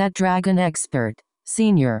 said that dragon expert.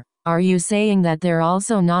 Senior, are you saying that they're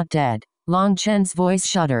also not dead? Long Chen's voice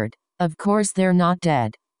shuddered. Of course they're not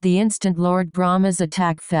dead. The instant Lord Brahma's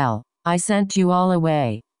attack fell, I sent you all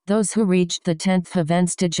away. Those who reached the 10th heaven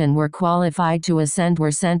stage and were qualified to ascend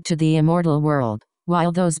were sent to the immortal world,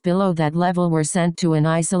 while those below that level were sent to an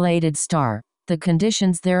isolated star. The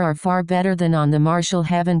conditions there are far better than on the martial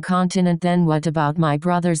heaven continent. Then what about my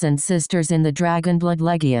brothers and sisters in the Dragonblood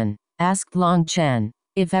Legion? Asked Long Chen.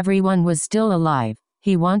 If everyone was still alive,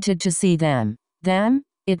 he wanted to see them. Them?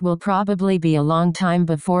 It will probably be a long time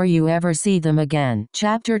before you ever see them again.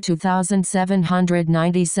 Chapter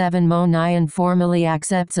 2797. Mo Nyan formally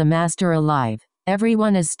accepts a master alive.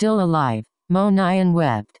 Everyone is still alive. Mo Nyan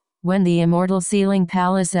wept. When the immortal ceiling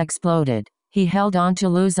palace exploded, he held on to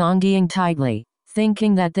Lu Zongying tightly,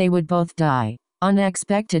 thinking that they would both die.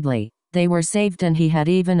 Unexpectedly, they were saved and he had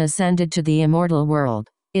even ascended to the immortal world.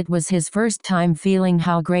 It was his first time feeling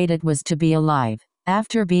how great it was to be alive.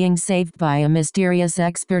 After being saved by a mysterious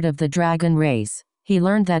expert of the dragon race, he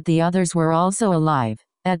learned that the others were also alive.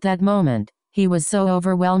 At that moment, he was so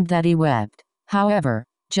overwhelmed that he wept. However,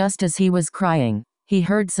 just as he was crying, he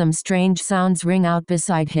heard some strange sounds ring out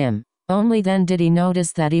beside him. Only then did he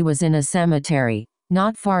notice that he was in a cemetery.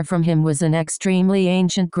 Not far from him was an extremely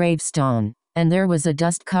ancient gravestone. and there was a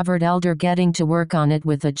dust-covered elder getting to work on it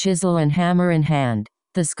with a chisel and hammer in hand.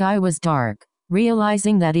 The sky was dark.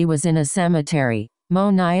 Realizing that he was in a cemetery, Mo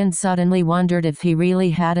Nyan suddenly wondered if he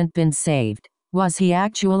really hadn't been saved. Was he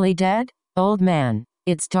actually dead? Old man,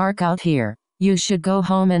 it's dark out here. You should go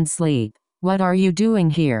home and sleep. What are you doing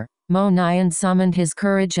here? Mo Nyan summoned his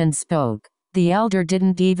courage and spoke. The elder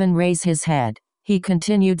didn't even raise his head. He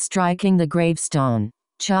continued striking the gravestone.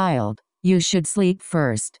 Child, you should sleep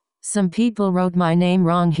first. Some people wrote my name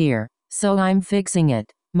wrong here, so I'm fixing it.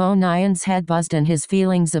 Mo Nyan's head buzzed and his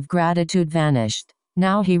feelings of gratitude vanished.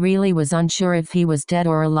 Now he really was unsure if he was dead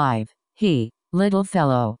or alive. Little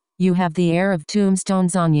fellow, you have the air of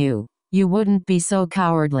tombstones on you. You wouldn't be so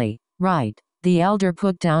cowardly, right? The elder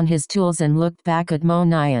put down his tools and looked back at Mo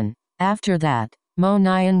Nyan. After that, Mo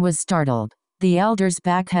Nyan was startled. The elder's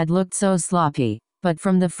back had looked so sloppy, but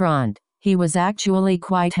from the front, he was actually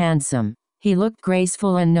quite handsome. He looked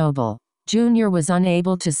graceful and noble. Junior was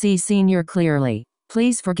unable to see Senior clearly.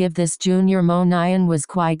 Please forgive this Junior. Mo Nyan was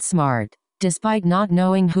quite smart. Despite not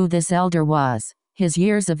knowing who this elder was, his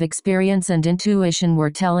years of experience and intuition were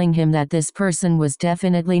telling him that this person was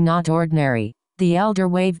definitely not ordinary. The elder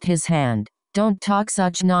waved his hand. Don't talk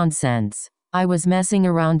such nonsense. I was messing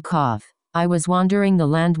around. Cough. I was wandering the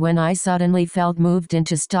land when I suddenly felt moved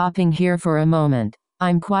into stopping here for a moment.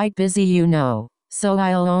 I'm quite busy, you know, so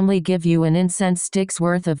I'll only give you an incense stick's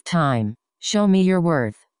worth of time. Show me your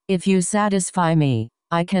worth. If you satisfy me,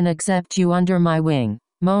 I can accept you under my wing.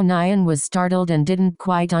 Mo Nyan was startled and didn't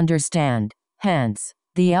quite understand. Hence,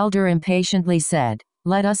 the elder impatiently said,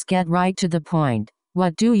 let us get right to the point.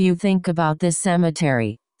 What do you think about this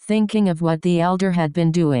cemetery? Thinking of what the elder had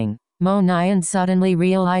been doing, Mo Nyan suddenly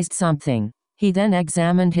realized something. He then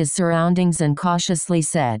examined his surroundings and cautiously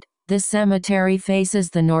said, this cemetery faces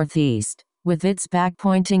the northeast, with its back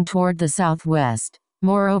pointing toward the southwest.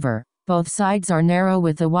 Moreover, both sides are narrow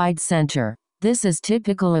with a wide center. This is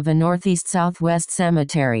typical of a northeast-southwest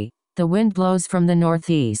cemetery. The wind blows from the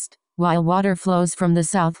northeast, while water flows from the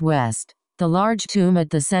southwest. The large tomb at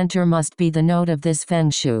the center must be the node of this feng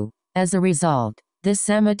shui. As a result, this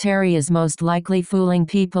cemetery is most likely fooling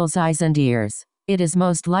people's eyes and ears. It is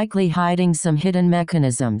most likely hiding some hidden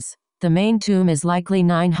mechanisms. The main tomb is likely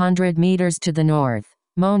 900 meters to the north.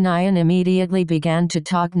 Mo Nyan immediately began to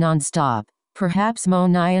talk non-stop. Perhaps Mo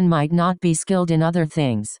Nyan might not be skilled in other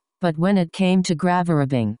things, but when it came to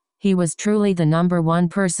gravarabbing, he was truly the #1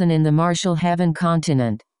 person in the martial heaven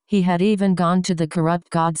continent. He had even gone to the corrupt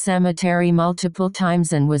god cemetery multiple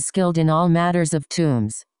times and was skilled in all matters of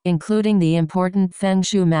tombs, including the important feng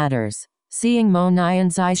shui matters. Seeing Mo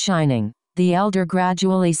Nyan's eyes shining, the elder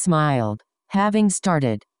gradually smiled. Having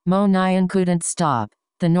started, Mo Nyan couldn't stop.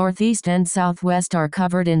 The northeast and southwest are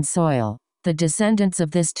covered in soil. The descendants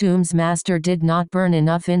of this tomb's master did not burn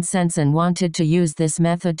enough incense and wanted to use this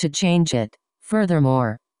method to change it.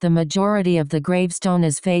 Furthermore, the majority of the gravestone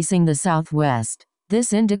is facing the southwest.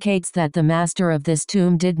 This indicates that the master of this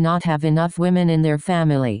tomb did not have enough women in their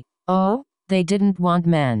family. Oh, they didn't want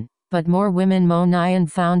men, but more women. Mo Nyan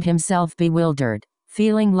found himself bewildered,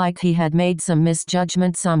 feeling like he had made some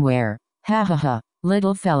misjudgment somewhere. Ha ha ha,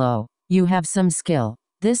 little fellow, you have some skill.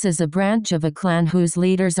 This is a branch of a clan whose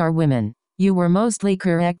leaders are women. You were mostly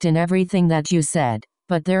correct in everything that you said,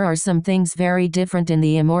 but there are some things very different in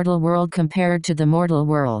the immortal world compared to the mortal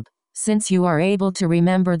world. Since you are able to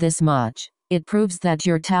remember this much, it proves that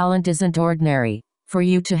your talent isn't ordinary. For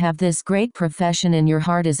you to have this great profession in your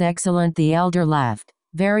heart is excellent. The elder laughed,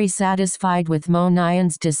 very satisfied with Mo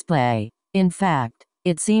Nyan's display. In fact,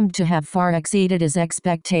 it seemed to have far exceeded his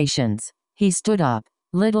expectations. He stood up.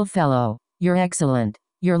 Little fellow, you're excellent.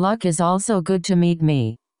 Your luck is also good to meet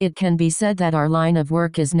me. It can be said that our line of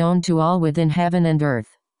work is known to all within heaven and earth.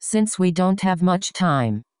 Since we don't have much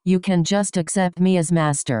time, you can just accept me as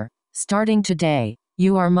master. Starting today,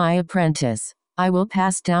 you are my apprentice. I will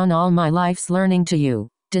pass down all my life's learning to you.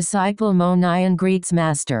 Disciple Mo Nyan greets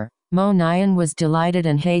master. Mo Nyan was delighted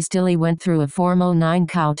and hastily went through a formal 9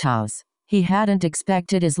 kowtows. He hadn't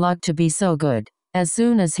expected his luck to be so good. As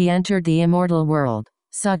soon as he entered the immortal world,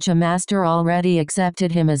 such a master already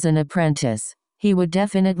accepted him as an apprentice. He would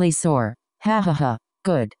definitely soar. Ha ha ha,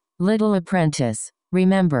 good, little apprentice.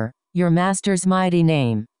 Remember, your master's mighty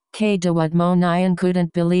name. What Mo Nyan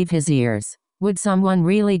couldn't believe his ears. Would someone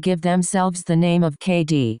really give themselves the name of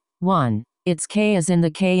KD? 1. It's K as in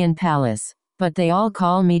the K in palace. But they all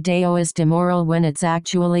call me Daoist immoral when it's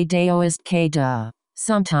actually Daoist K duh.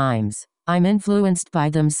 Sometimes, I'm influenced by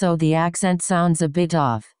them so the accent sounds a bit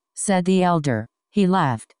off, said the elder. He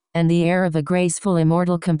laughed, and the air of a graceful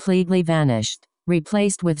immortal completely vanished,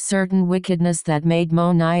 replaced with certain wickedness that made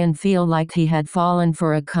Mo Nyan feel like he had fallen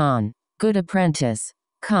for a con. Good apprentice.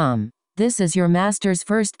 Come. This is your master's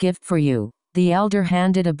first gift for you. The elder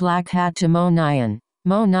handed a black hat to Mo Nyan.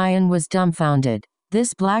 Mo Nyan was dumbfounded.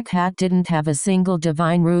 This black hat didn't have a single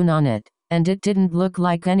divine rune on it, and it didn't look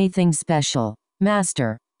like anything special.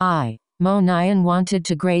 Master, Mo Nyan wanted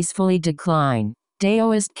to gracefully decline.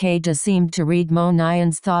 Daoist Keja seemed to read Mo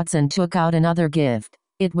Nyan's thoughts and took out another gift.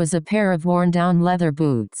 It was a pair of worn-down leather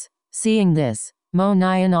boots. Seeing this, Mo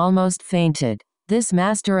Nyan almost fainted. This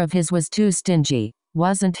master of his was too stingy,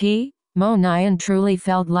 wasn't he? Mo Nyan truly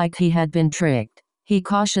felt like he had been tricked. He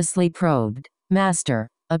cautiously probed. Master,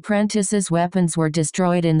 apprentice's weapons were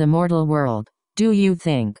destroyed in the mortal world. Do you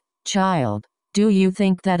think, child, do you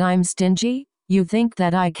think that I'm stingy? You think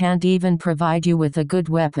that I can't even provide you with a good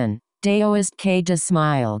weapon? Daoist Keja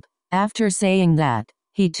smiled. After saying that,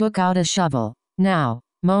 he took out a shovel. Now,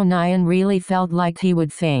 Mo Nyan really felt like he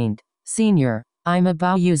would faint. Senior, I'm a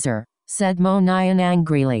bow user, said Mo Nyan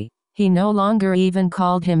angrily. He no longer even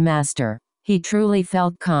called him master. He truly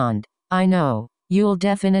felt conned. I know, you'll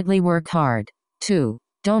definitely work hard, too.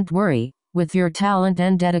 Don't worry, with your talent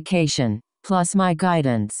and dedication, plus my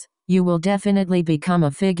guidance, you will definitely become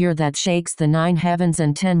a figure that shakes the 9 heavens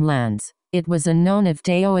and 10 lands. It was unknown if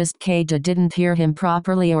Daoist Keja didn't hear him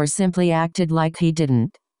properly or simply acted like he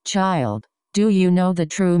didn't. Child, do you know the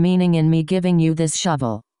true meaning in me giving you this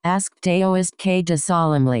shovel? Asked Daoist Keja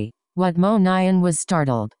solemnly. What? Mo Nyan was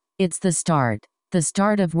startled. It's the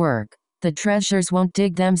start of work. The treasures won't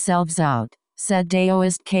dig themselves out, said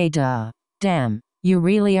Daoist Keja. Damn, you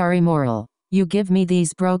really are immoral. You give me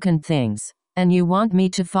these broken things, and you want me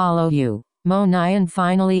to follow you. Mo Nyan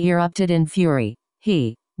finally erupted in fury.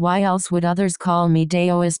 Why else would others call me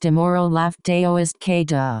Daoist immoral? Laughed Daoist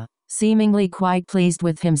Keja, seemingly quite pleased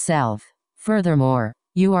with himself. Furthermore,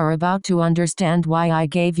 you are about to understand why I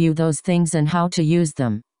gave you those things and how to use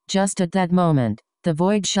them. Just at that moment, the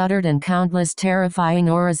void shuddered and countless terrifying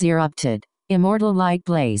auras erupted. Immortal light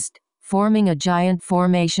blazed, forming a giant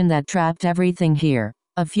formation that trapped everything here.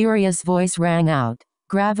 A furious voice rang out.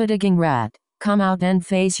 Gravitating rat, come out and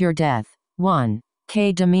face your death. 1.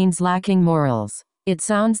 Keja means lacking morals. It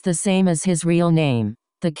sounds the same as his real name.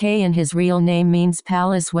 The K in his real name means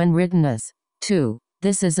palace when written as 2.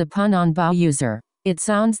 This is a pun on bow user. It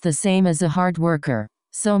sounds the same as a hard worker.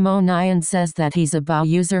 So Mo Nyan says that he's a bow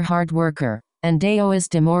user hard worker, and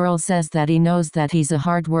Daoist immoral says that he knows that he's a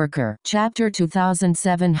hard worker. Chapter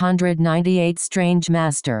 2798 Strange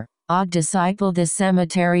Master, Odd Disciple. This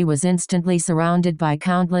cemetery was instantly surrounded by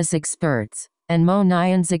countless experts, and Mo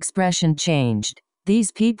Nyan's expression changed.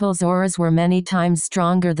 These people's auras were many times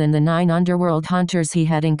stronger than the 9 underworld hunters he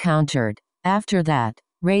had encountered. After that,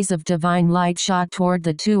 rays of divine light shot toward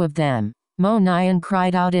the 2 of them. Mo Nyan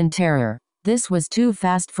cried out in terror. This was too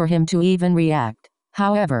fast for him to even react.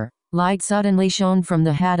 However, light suddenly shone from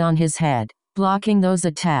the hat on his head, blocking those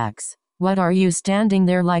attacks. What are you standing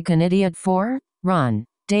there like an idiot for? Run!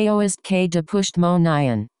 Daoist Keja pushed Mo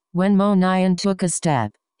Nyan. When Mo Nyan took a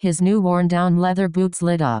step, his new worn-down leather boots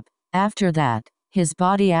lit up. After that, his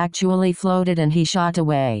body actually floated and he shot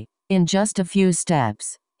away. In just a few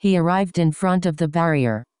steps, he arrived in front of the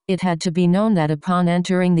barrier. It had to be known that upon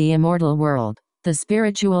entering the immortal world, the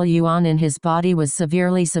spiritual yuan in his body was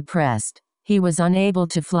severely suppressed. He was unable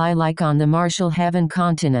to fly like on the martial heaven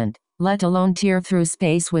continent, let alone tear through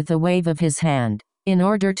space with a wave of his hand. In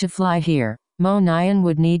order to fly here, Mo Nyan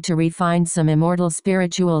would need to refine some immortal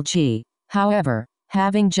spiritual chi. However,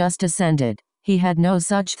 having just ascended, he had no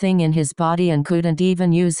such thing in his body and couldn't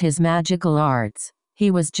even use his magical arts. He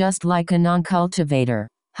was just like a non-cultivator.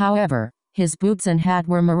 However, his boots and hat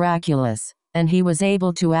were miraculous, and he was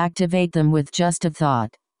able to activate them with just a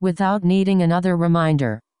thought. Without needing another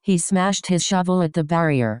reminder, he smashed his shovel at the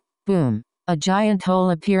barrier. Boom! A giant hole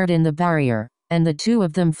appeared in the barrier, and the 2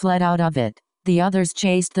 of them fled out of it. The others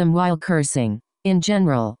chased them while cursing. In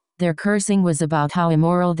general, their cursing was about how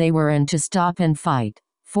immoral they were and to stop and fight.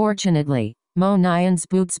 Fortunately, Mo Nyan's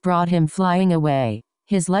boots brought him flying away.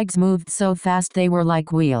 His legs moved so fast they were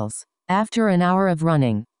like wheels. After an hour of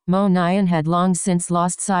running, Mo Nyan had long since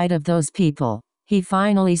lost sight of those people. He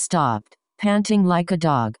finally stopped, panting like a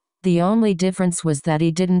dog. The only difference was that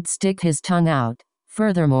he didn't stick his tongue out.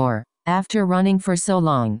 Furthermore, after running for so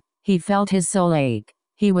long, he felt his soul ache.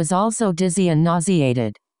 He was also dizzy and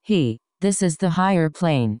nauseated. This is the higher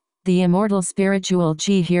plane. The immortal spiritual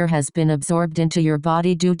chi here has been absorbed into your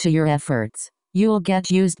body due to your efforts. You'll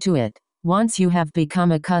get used to it. Once you have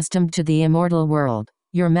become accustomed to the immortal world,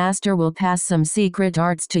 your master will pass some secret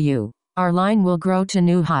arts to you. Our line will grow to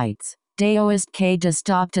new heights. Daoist Keja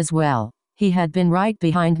stopped as well. He had been right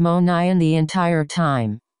behind Mo Nyan the entire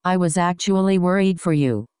time. I was actually worried for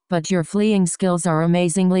you. but your fleeing skills are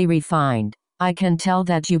amazingly refined. I can tell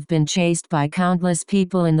that you've been chased by countless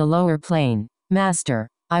people in the lower plane. Master,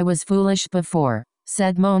 I was foolish before,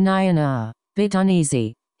 said Mo Nyan a bit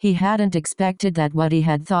uneasy. He hadn't expected that what he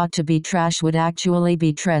had thought to be trash would actually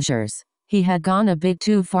be treasures. He had gone a bit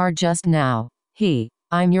too far just now.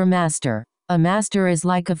 I'm your master. A master is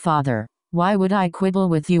like a father. Why would I quibble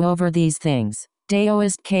with you over these things?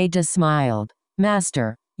 Daoist Keita smiled.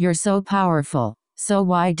 Master, you're so powerful. So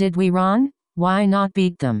why did we run? Why not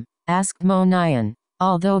beat them? Asked Mo Nyan.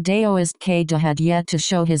 Although Daoist Keita had yet to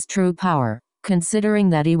show his true power,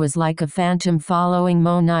 considering that he was like a phantom following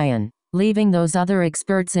Mo Nyan, leaving those other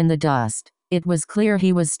experts in the dust, it was clear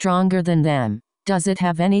he was stronger than them. Does it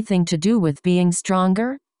have anything to do with being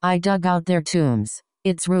stronger? I dug out their tombs.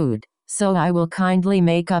 It's rude, so I will kindly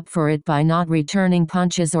make up for it by not returning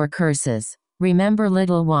punches or curses. Remember,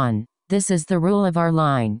 little one, this is the rule of our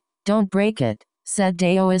line. Don't break it, said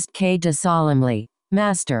Daoist Keita solemnly.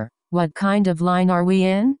 Master, what kind of line are we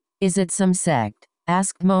in? Is it some sect?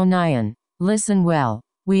 Asked Mo Nyan. Listen well.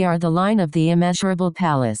 We are the line of the immeasurable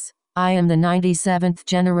palace. I am the 97th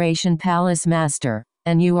generation palace master,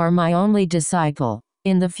 and you are my only disciple.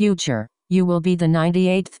 In the future, you will be the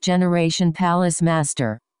 98th generation palace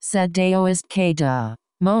master, said Daoist Keita.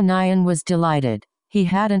 Mo Nyan was delighted. He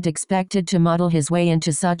hadn't expected to muddle his way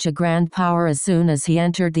into such a grand power as soon as he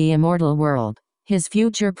entered the immortal world. His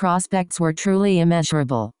future prospects were truly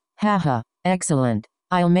immeasurable. Haha, excellent.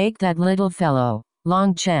 I'll make that little fellow,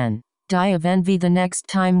 Long Chen, die of envy the next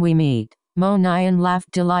time we meet. Mo Nyan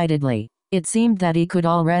laughed delightedly. It seemed that he could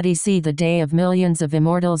already see the day of millions of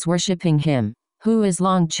immortals worshipping him. Who is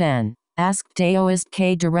Long Chen? Asked Daoist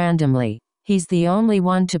Keita randomly. He's the only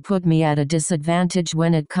one to put me at a disadvantage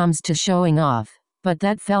when it comes to showing off. But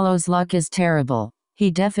that fellow's luck is terrible.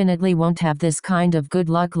 He definitely won't have this kind of good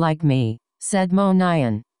luck like me, said Mo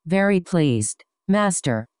Nyan, very pleased.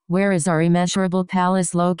 Master, where is our immeasurable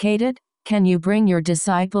palace located? Can you bring your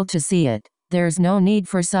disciple to see it? There's no need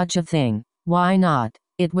for such a thing. Why not?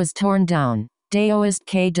 It was torn down. Daoist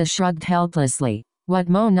Keita shrugged helplessly. What?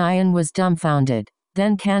 Mo Nyan was dumbfounded.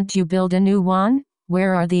 Then can't you build a new one?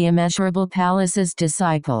 Where are the immeasurable palace's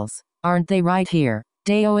disciples? Aren't they right here?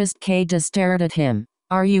 Daoist Keita stared at him.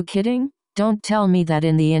 Are you kidding? Don't tell me that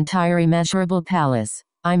in the entire immeasurable palace,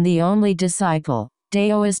 I'm the only disciple.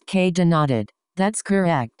 Daoist Keita nodded. That's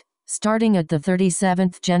correct. Starting at the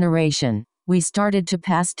 37th generation, we started to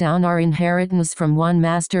pass down our inheritance from one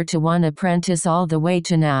master to one apprentice all the way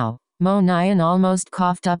to now. Mo Nyan almost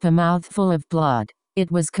coughed up a mouthful of blood. It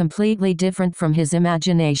was completely different from his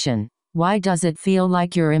imagination. Why does it feel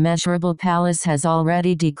like your immeasurable palace has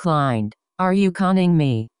already declined? Are you conning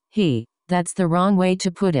me? That's the wrong way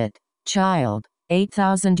to put it. Child,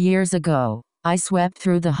 8,000 years ago, I swept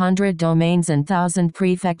through the 100 domains and 1,000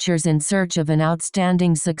 prefectures in search of an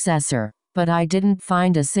outstanding successor, but I didn't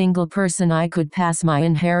find a single person I could pass my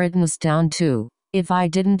inheritance down to. If I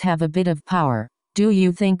didn't have a bit of power, do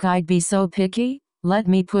you think I'd be so picky? Let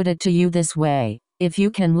me put it to you this way. If you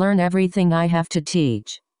can learn everything I have to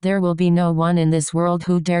teach, there will be no one in this world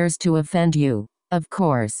who dares to offend you. Of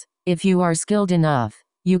course, if you are skilled enough,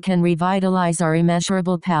 you can revitalize our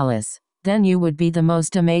immeasurable palace. Then you would be the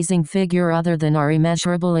most amazing figure other than our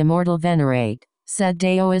immeasurable immortal venerate, said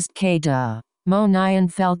Daoist Keita. Mo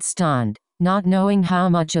Nyan felt stunned, not knowing how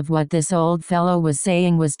much of what this old fellow was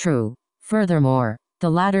saying was true. Furthermore,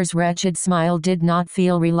 the latter's wretched smile did not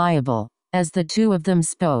feel reliable. As the two of them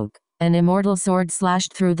spoke, an immortal sword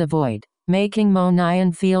slashed through the void, making Mo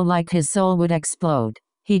Nyan feel like his soul would explode.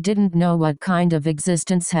 He didn't know what kind of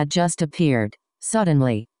existence had just appeared.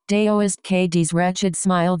 Suddenly, Daoist Keita's wretched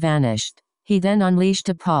smile vanished. He then unleashed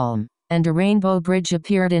a palm, and a rainbow bridge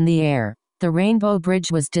appeared in the air. The rainbow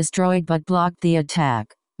bridge was destroyed but blocked the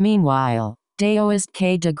attack. Meanwhile, Daoist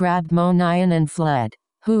Keita grabbed Mo Nyan and fled.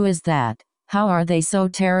 Who is that? How are they so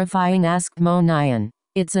terrifying? Asked Mo Nyan.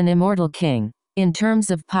 It's an immortal king. In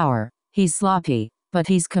terms of power, he's sloppy, but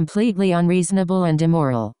he's completely unreasonable and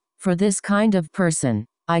immoral. For this kind of person,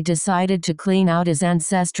 I decided to clean out his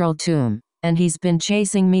ancestral tomb, and he's been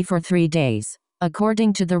chasing me for 3 days.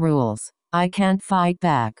 According to the rules, I can't fight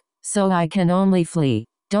back, so I can only flee.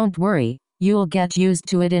 Don't worry, you'll get used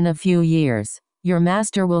to it in a few years. Your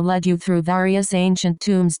master will lead you through various ancient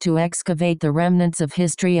tombs to excavate the remnants of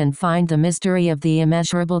history and find the mystery of the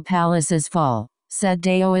immeasurable palace's fall, said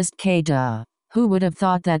Daoist Keita. Who would have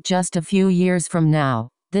thought that just a few years from now,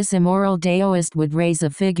 this immoral Daoist would raise a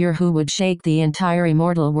figure who would shake the entire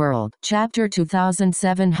immortal world. Chapter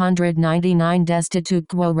 2799 Destitute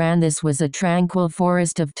Quo Ran. This was a tranquil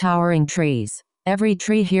forest of towering trees. Every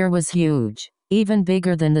tree here was huge. even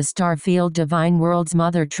bigger than the star-field divine world's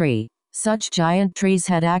mother tree. Such giant trees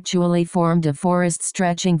had actually formed a forest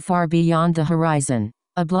stretching far beyond the horizon.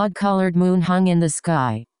 A blood-colored moon hung in the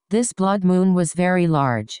sky. This blood moon was very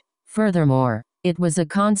large. Furthermore, it was a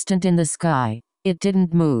constant in the sky. It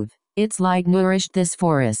didn't move. Its light nourished this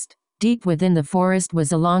forest. Deep within the forest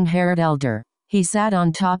was a long-haired elder. He sat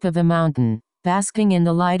on top of a mountain, basking in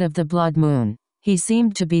the light of the blood moon. He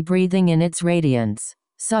seemed to be breathing in its radiance.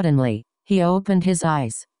 Suddenly, he opened his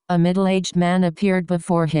eyes. A middle-aged man appeared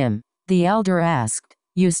before him. The elder asked,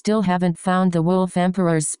 "You still haven't found the Wolf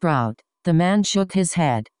Emperor's sprout?" The man shook his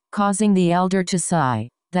head, causing the elder to sigh.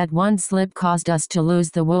 "That one slip caused us to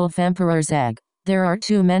lose the Wolf Emperor's egg. There are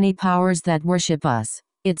too many powers that worship us.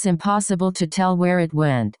 It's impossible to tell where it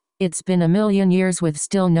went. It's been a million years with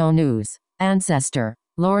still no news. Ancestor,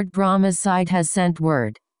 Lord Brahma's side has sent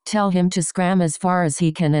word. Tell him to scram as far as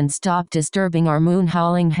he can and stop disturbing our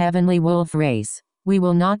moon-howling heavenly wolf race. We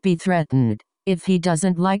will not be threatened. If he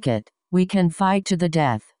doesn't like it, we can fight to the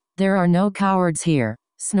death. There are no cowards here,"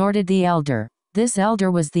 snorted the elder. This elder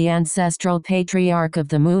was the ancestral patriarch of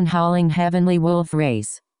the moon-howling heavenly wolf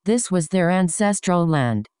race. This was their ancestral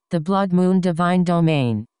land, the blood moon divine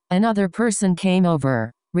domain. Another person came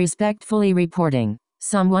over, respectfully reporting.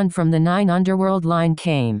 "Someone from the 9 Underworld line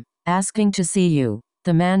came, asking to see you."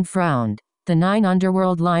 The man frowned. "The 9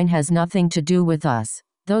 Underworld line has nothing to do with us.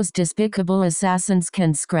 Those despicable assassins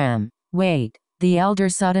can scram." "Wait," the elder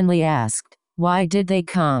suddenly asked. "Why did they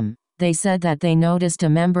come?" "They said that they noticed a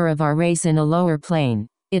member of our race in a lower plane.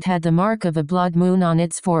 It had the mark of a blood moon on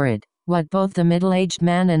its forehead." What both the middle-aged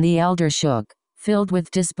man and the elder shook, filled with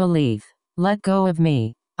disbelief. "Let go of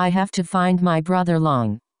me. I have to find my brother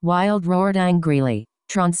Long," Wild roared angrily,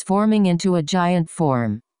 transforming into a giant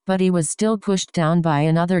form. But he was still pushed down by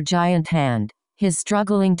another giant hand. His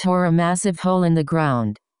struggling tore a massive hole in the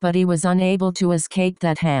ground, but he was unable to escape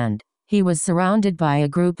that hand. He was surrounded by a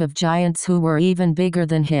group of giants who were even bigger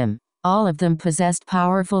than him. All of them possessed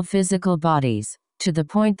powerful physical bodies, to the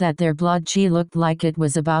point that their blood chi looked like it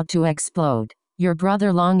was about to explode. "Your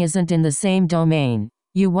brother Long isn't in the same domain.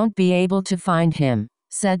 You won't be able to find him,"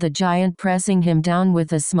 said the giant, pressing him down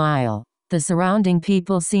with a smile. The surrounding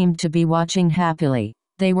people seemed to be watching happily.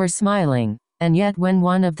 They were smiling, and yet when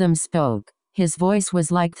one of them spoke, his voice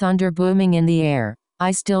was like thunder booming in the air.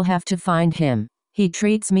 "I still have to find him. He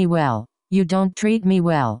treats me well." "You don't treat me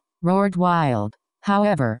well," roared Wild.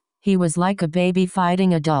 However, he was like a baby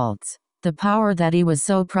fighting adults. The power that he was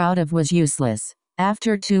so proud of was useless.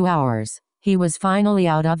 After 2 hours, he was finally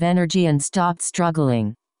out of energy and stopped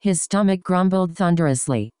struggling. His stomach grumbled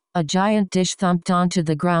thunderously. A giant dish thumped onto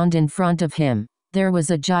the ground in front of him. There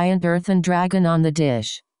was a giant earthen dragon on the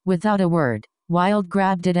dish. Without a word, Wild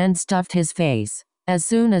grabbed it and stuffed his face. As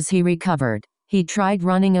soon as he recovered, he tried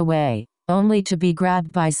running away, only to be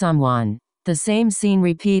grabbed by someone. The same scene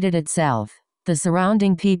repeated itself. The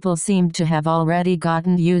surrounding people seemed to have already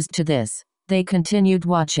gotten used to this. They continued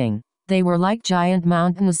watching. They were like giant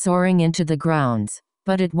mountains soaring into the grounds.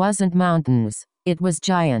 But it wasn't mountains. It was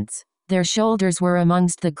giants. Their shoulders were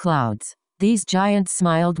amongst the clouds. These giants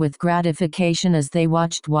smiled with gratification as they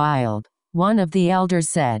watched Wild. One of the elders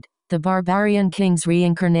said, "The barbarian king's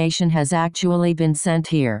reincarnation has actually been sent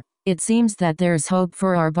here. It seems that there's hope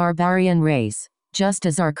for our barbarian race. Just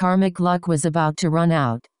as our karmic luck was about to run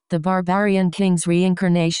out, the barbarian king's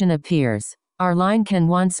reincarnation appears. Our line can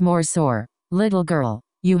once more soar." "Little girl,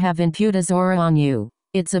 you have Imputa's aura on you.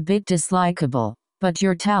 It's a bit dislikable. But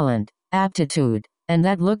your talent, aptitude, and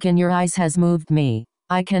that look in your eyes has moved me.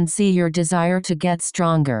 I can see your desire to get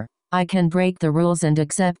stronger. I can break the rules and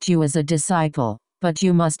accept you as a disciple. But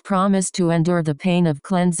you must promise to endure the pain of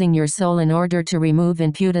cleansing your soul in order to remove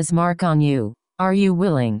Imputa's mark on you. Are you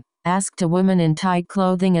willing?" asked a woman in tight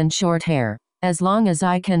clothing and short hair. "As long as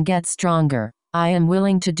I can get stronger, I am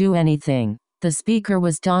willing to do anything." The speaker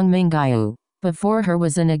was Dong Mingyu. Before her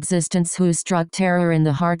was an existence who struck terror in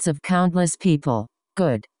the hearts of countless people.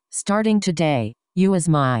 "Good. Starting today, you is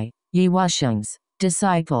my Yi Wusheng's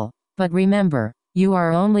disciple. But remember, you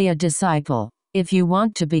are only a disciple. If you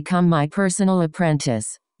want to become my personal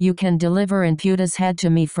apprentice, you can deliver Imputa's head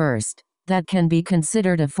to me first. That can be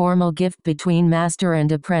considered a formal gift between master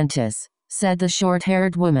and apprentice," said the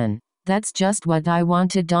short-haired woman. "That's just what I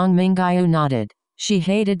wanted." Dong Mingyu nodded. She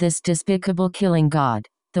hated this despicable killing god.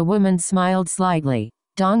 The woman smiled slightly.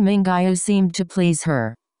 Dong Mingyu seemed to please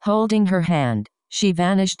her. Holding her hand, she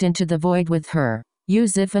vanished into the void with her. Yu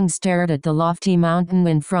Zifeng stared at the lofty mountain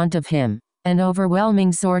in front of him. An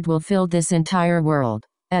overwhelming sword will fill this entire world.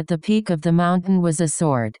 At the peak of the mountain was a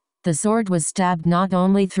sword. The sword was stabbed not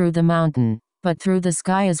only through the mountain, but through the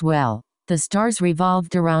sky as well. The stars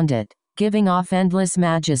revolved around it, giving off endless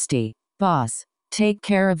majesty. Boss, take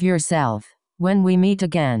care of yourself. When we meet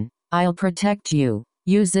again, I'll protect you.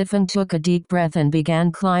 Yu Zifeng took a deep breath and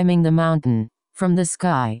began climbing the mountain. From the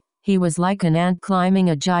sky, he was like an ant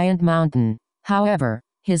climbing a giant mountain. However,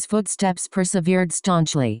 his footsteps persevered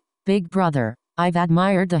staunchly. Big brother, I've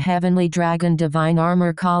admired the Heavenly Dragon Divine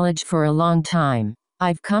Armor College for a long time.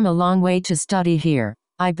 I've come a long way to study here.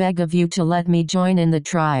 I beg of you to let me join in the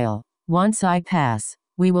trial. Once I pass,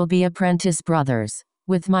 we will be apprentice brothers.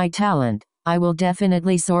 With my talent, I will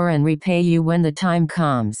definitely soar and repay you when the time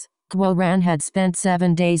comes. Guo Ran had spent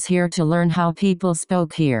 7 days here to learn how people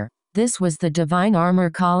spoke here. This was the Divine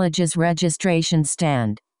Armor College's registration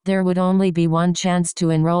stand. There would only be one chance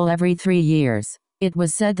to enroll every 3 years. It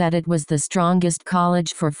was said that it was the strongest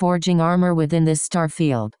college for forging armor within this star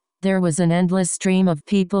field. There was an endless stream of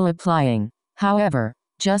people applying. However,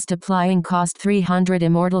 just applying cost 300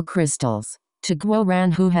 immortal crystals. To Guo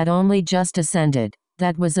Ran, who had only just ascended,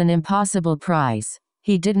 that was an impossible price.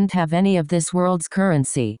 He didn't have any of this world's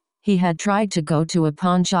currency. He had tried to go to a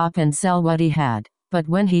pawn shop and sell what he had, but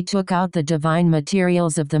when he took out the divine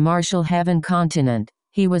materials of the martial heaven continent,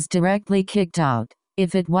 he was directly kicked out.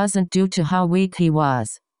 If it wasn't due to how weak he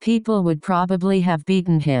was, people would probably have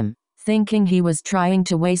beaten him, thinking he was trying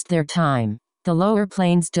to waste their time. The lower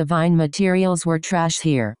plane's divine materials were trash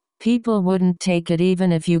here. People wouldn't take it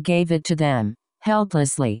even if you gave it to them.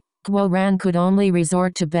 Helplessly, Guo Ran could only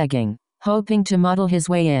resort to begging, hoping to muddle his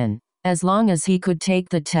way in. As long as he could take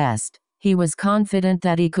the test, he was confident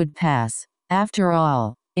that he could pass. After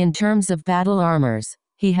all, in terms of battle armors,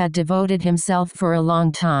 he had devoted himself for a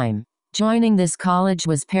long time. Joining this college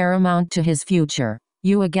was paramount to his future.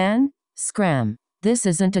 You again? Scram. This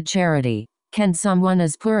isn't a charity. Can someone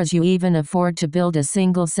as poor as you even afford to build a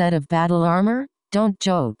single set of battle armor? Don't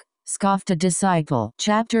joke, scoffed a disciple.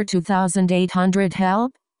 Chapter 2800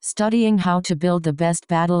 Help? Studying how to build the best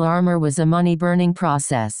battle armor was a money-burning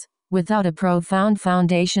process. Without a profound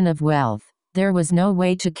foundation of wealth, there was no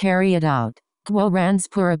way to carry it out. Guo Ran's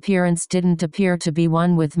poor appearance didn't appear to be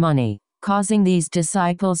one with money, causing these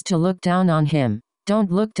disciples to look down on him.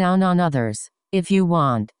 Don't look down on others. If you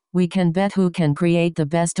want, we can bet who can create the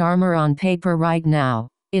best armor on paper right now.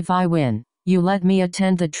 If I win, you let me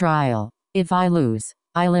attend the trial. If I lose,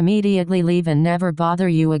 I'll immediately leave and never bother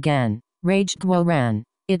you again, raged Guo Ran.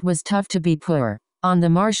 It was tough to be poor. On the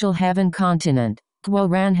martial heaven continent, Guo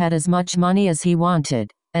Ran had as much money as he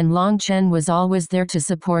wanted, and Long Chen was always there to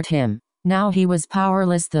support him. Now he was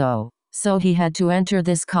powerless though, so he had to enter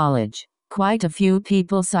this college. Quite a few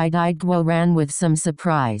people side-eyed Guo Ran with some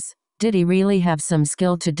surprise. Did he really have some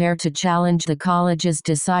skill to dare to challenge the college's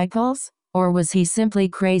disciples? Or was he simply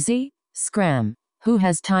crazy? Scram. Who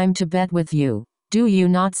has time to bet with you? Do you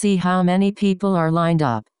not see how many people are lined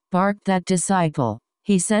up? Barked that disciple.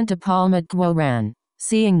 He sent a palm at Guo Ran.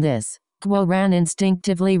 Seeing this, Guo Ran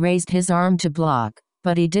instinctively raised his arm to block,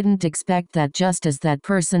 but he didn't expect that just as that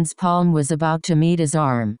person's palm was about to meet his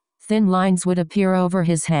arm, thin lines would appear over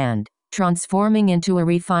his hand, transforming into a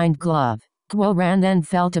refined glove. Guo Ran then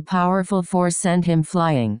felt a powerful force send him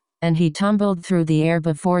flying, and he tumbled through the air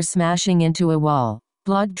before smashing into a wall.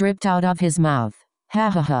 Blood dripped out of his mouth. Ha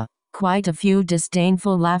ha ha. Quite a few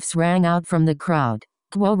disdainful laughs rang out from the crowd.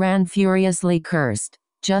 Guo Ran furiously cursed.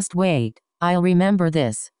 Just wait, I'll remember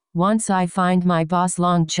this. Once I find my boss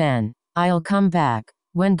Long Chen, I'll come back.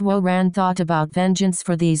 When Guo Ran thought about vengeance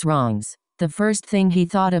for these wrongs, the first thing he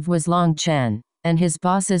thought of was Long Chen, and his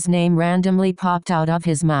boss's name randomly popped out of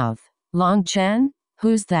his mouth. Long Chen?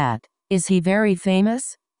 Who's that? Is he very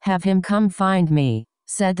famous? Have him come find me,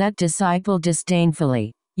 said that disciple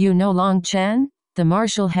disdainfully. You know Long Chen? The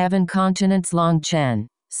martial heaven continent's Long Chen.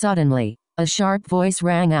 Suddenly, a sharp voice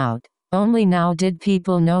rang out. Only now did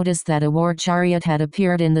people notice that a war chariot had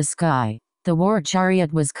appeared in the sky. The war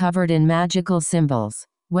chariot was covered in magical symbols.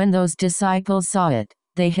 When those disciples saw it,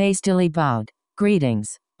 they hastily bowed.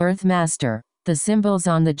 Greetings, Earth Master. The symbols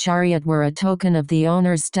on the chariot were a token of the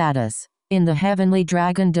owner's status. In the Heavenly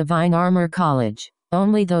Dragon Divine Armor College,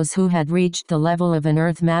 only those who had reached the level of an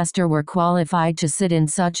Earth Master were qualified to sit in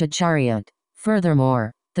such a chariot.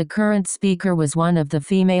 Furthermore, the current speaker was one of the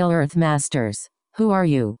female Earth Masters. Who are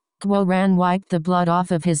you? Guo Ran wiped the blood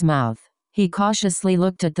off of his mouth. He cautiously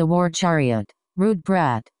looked at the war chariot. Rude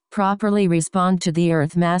brat, properly respond to the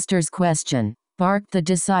Earth Master's question, barked the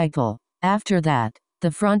disciple. After that,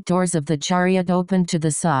 the front doors of the chariot opened to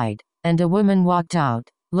the side, and a woman walked out,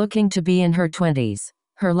 looking to be in her 20s.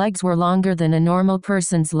 Her legs were longer than a normal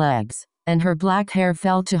person's legs, and her black hair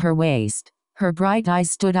fell to her waist. Her bright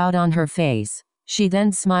eyes stood out on her face. She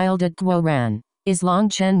then smiled at Guo Ran. Is Long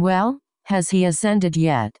Chen well? Has he ascended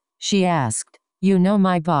yet? She asked. You know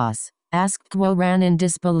my boss. asked Guo Ran in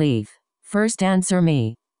disbelief. First answer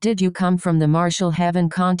me. Did you come from the martial heaven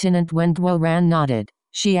continent? When Guo Ran nodded,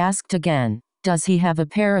 she asked again. Does he have a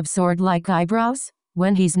pair of sword-like eyebrows?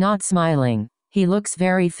 When he's not smiling, he looks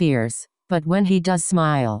very fierce, but when he does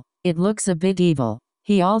smile, it looks a bit evil.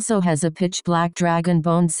 He also has a pitch-black dragon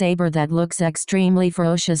bone saber that looks extremely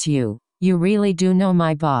ferocious. You really do know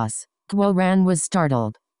my boss. Guo Ran was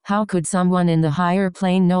startled. How could someone in the higher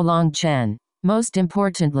plane know Long Chen? Most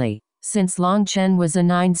importantly, since Long Chen was a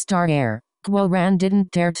 9-star heir, Guo Ran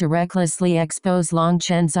didn't dare to recklessly expose Long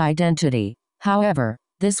Chen's identity. However,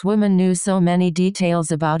 this woman knew so many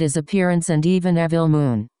details about his appearance and even Evil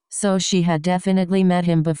Moon, so she had definitely met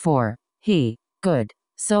him before. Good.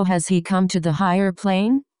 So has he come to the higher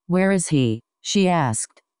plane? Where is he? She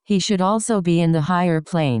asked. He should also be in the higher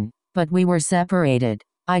plane, but we were separated.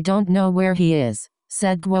 I don't know where he is,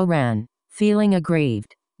 said Guo Ran, feeling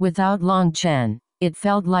aggrieved. Without Long Chen, it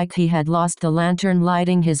felt like he had lost the lantern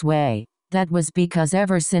lighting his way. That was because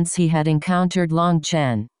ever since he had encountered Long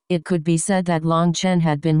Chen, it could be said that Long Chen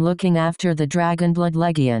had been looking after the Dragonblood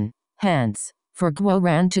Legion. Hence, for Guo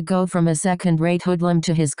Ran to go from a second-rate hoodlum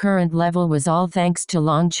to his current level was all thanks to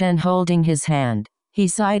Long Chen holding his hand. He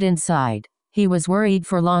sighed inside. He was worried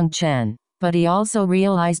for Long Chen, but he also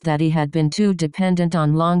realized that he had been too dependent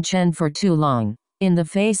on Long Chen for too long. In the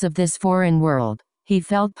face of this foreign world, he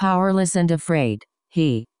felt powerless and afraid.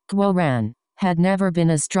 He, Guo Ran, had never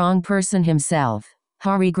been a strong person himself.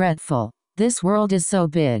 How regretful. This world is so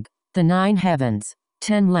big. The 9 heavens,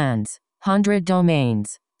 10 lands, 100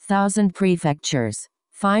 domains, 1,000 prefectures.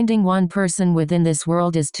 Finding one person within this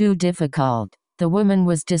world is too difficult. The woman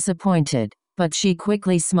was disappointed, but she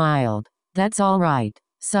quickly smiled. That's all right.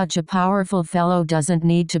 Such a powerful fellow doesn't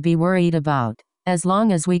need to be worried about. As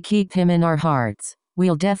long as we keep him in our hearts,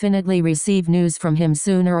 we'll definitely receive news from him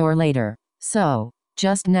sooner or later. So,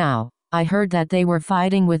 just now, I heard that they were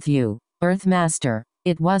fighting with you, Earthmaster.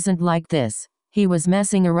 It wasn't like this. He was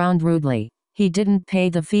messing around rudely. He didn't pay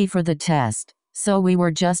the fee for the test, so we were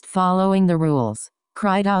just following the rules,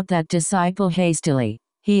 cried out that disciple hastily.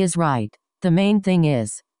 He is right. The main thing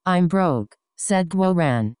is, I'm broke, said Guo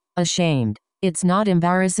Ran, ashamed. It's not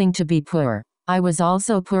embarrassing to be poor. I was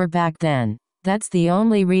also poor back then. That's the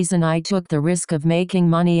only reason I took the risk of making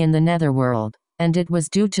money in the netherworld, and it was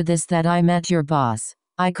due to this that I met your boss.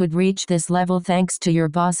 I could reach this level thanks to your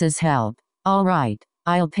boss's help. All right.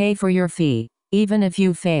 I'll pay for your fee. Even if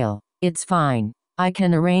you fail, it's fine. I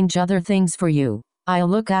can arrange other things for you. I'll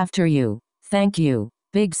look after you. Thank you,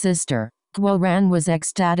 big sister. Guo Ran was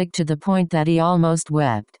ecstatic to the point that he almost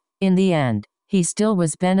wept. In the end, he still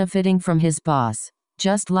was benefiting from his boss.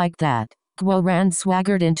 Just like that, Guo Ran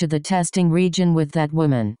swaggered into the testing region with that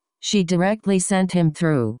woman. She directly sent him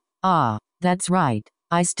through. Ah, that's right.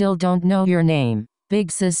 I still don't know your name,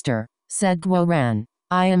 big sister, said Guo Ran.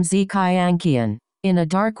 I am Zikai. In a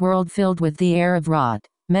dark world filled with the air of rot,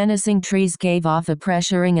 menacing trees gave off a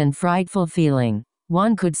pressuring and frightful feeling.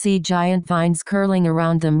 One could see giant vines curling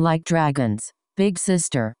around them like dragons. Big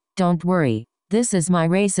sister, don't worry. This is my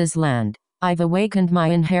race's land. I've awakened my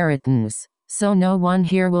inheritance, so no one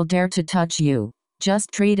here will dare to touch you.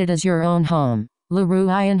 Just treat it as your own home. Lu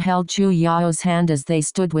Ruian held Chu Yao's hand as they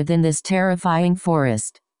stood within this terrifying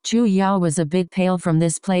forest. Chu Yao was a bit pale from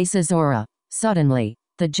this place's aura. Suddenly,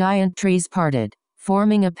 the giant trees parted,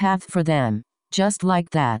 forming a path for them. Just like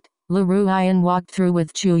that, Lu Ruian walked through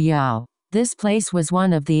with Chu Yao. This place was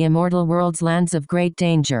one of the immortal world's lands of great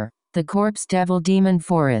danger, the Corpse Devil Demon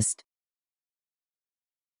Forest.